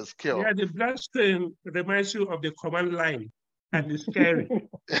 This is a skill. Yeah, the black screen reminds you of the command line, and it's scary.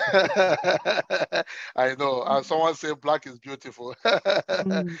 I know. And someone say black is beautiful.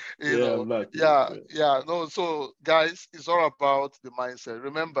 You know, black. Yeah. No, so guys, it's all about the mindset.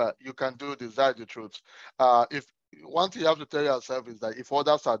 Remember, you can do this. That's the truth. If one thing you have to tell yourself is that if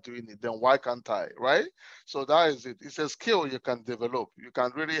others are doing it, then why can't I? Right? So that is it. It's a skill you can develop. You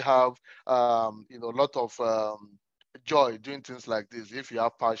can really have, you know, a lot of joy doing things like this if you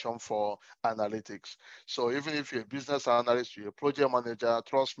have passion for analytics. So even if you're a business analyst, you're a project manager,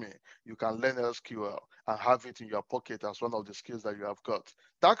 trust me, you can learn SQL and have it in your pocket as one of the skills that you have got.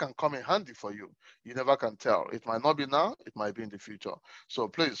 That can come in handy for you. You never can tell. It might not be now, it might be in the future. So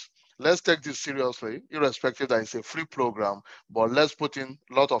please, let's take this seriously, irrespective that it's a free program, but let's put in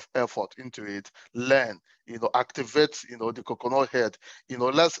a lot of effort into it, learn, you know, activate, you know, the coconut head. You know,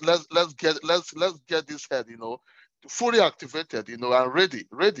 let's get this head, you know, fully activated, you know, and ready,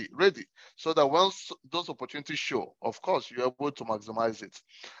 so that once those opportunities show, of course, you're able to maximize it.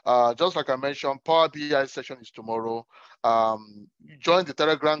 Just like I mentioned, Power BI session is tomorrow. Join the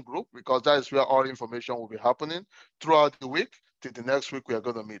Telegram group, because that is where all information will be happening throughout the week. Till the next week we are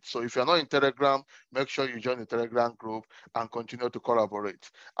going to meet. So if you're not in Telegram, make sure you join the Telegram group and continue to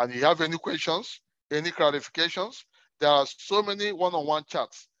collaborate. And if you have any questions, any clarifications, there are so many one-on-one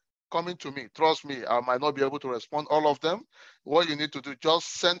chats coming to me. Trust me, I might not be able to respond all of them. What you need to do,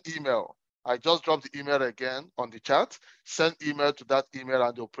 just send email. I just dropped the email again on the chat. Send email to that email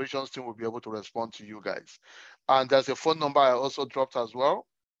and the operations team will be able to respond to you guys. And there's a phone number I also dropped as well.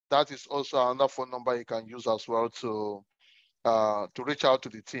 That is also another phone number you can use as well to reach out to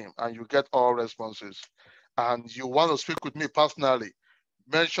the team, and you get all responses. And you want to speak with me personally,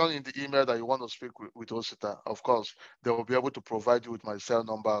 mention in the email that you want to speak with Osita. Of course, they will be able to provide you with my cell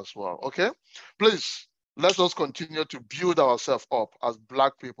number as well. Okay? Please, let us continue to build ourselves up as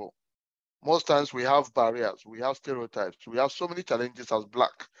Black people. Most times we have barriers, we have stereotypes, we have so many challenges as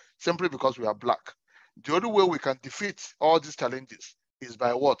Black, simply because we are Black. The only way we can defeat all these challenges is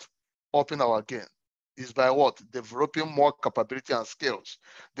by what? Upping our game. Is by what? Developing more capability and skills.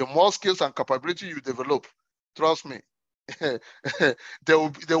 The more skills and capability you develop, trust me, they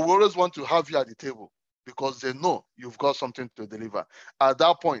will always want to have you at the table, because they know you've got something to deliver. At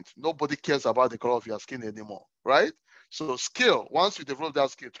that point, nobody cares about the color of your skin anymore, right? So skill, once you develop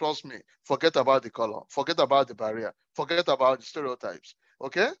that skill, trust me, forget about the color, forget about the barrier, forget about the stereotypes,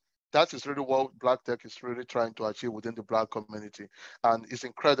 okay? That is really what Black Tech is really trying to achieve within the Black community. And it's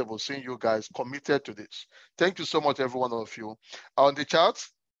incredible seeing you guys committed to this. Thank you so much, every one of you. On the chat,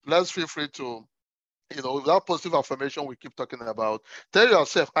 let's feel free to, you know, that positive affirmation we keep talking about. Tell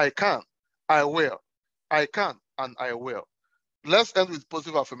yourself, I can, I will, I can, and I will. Let's end with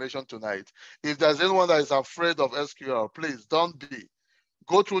positive affirmation tonight. If there's anyone that is afraid of SQL, please don't be.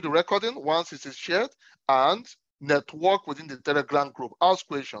 Go through the recording once it is shared and network within the Telegram group. Ask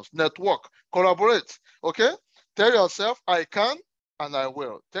questions, network, collaborate, okay? Tell yourself, I can and I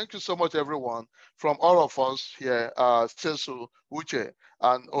will. Thank you so much, everyone. From all of us here, Sesu, Uche,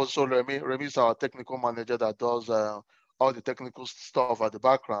 and also Remy. Remy is our technical manager that does all the technical stuff at the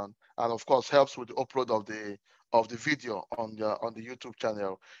background, and of course helps with the upload of the video on the YouTube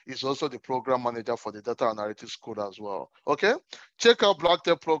channel. He's also the program manager for the data analytics school as well. Okay, check out Black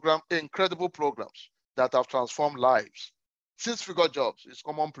Tech program, incredible programs that have transformed lives. 6-figure jobs is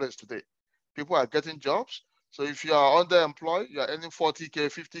commonplace today. People are getting jobs. So if you are underemployed, you are earning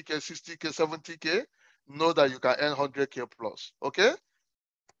 40K, 50K, 60K, 70K, know that you can earn 100K plus. Okay,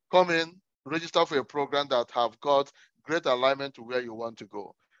 come in, register for a program that have got great alignment to where you want to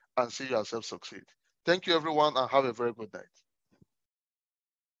go, and see yourself succeed. Thank you, everyone, and have a very good night.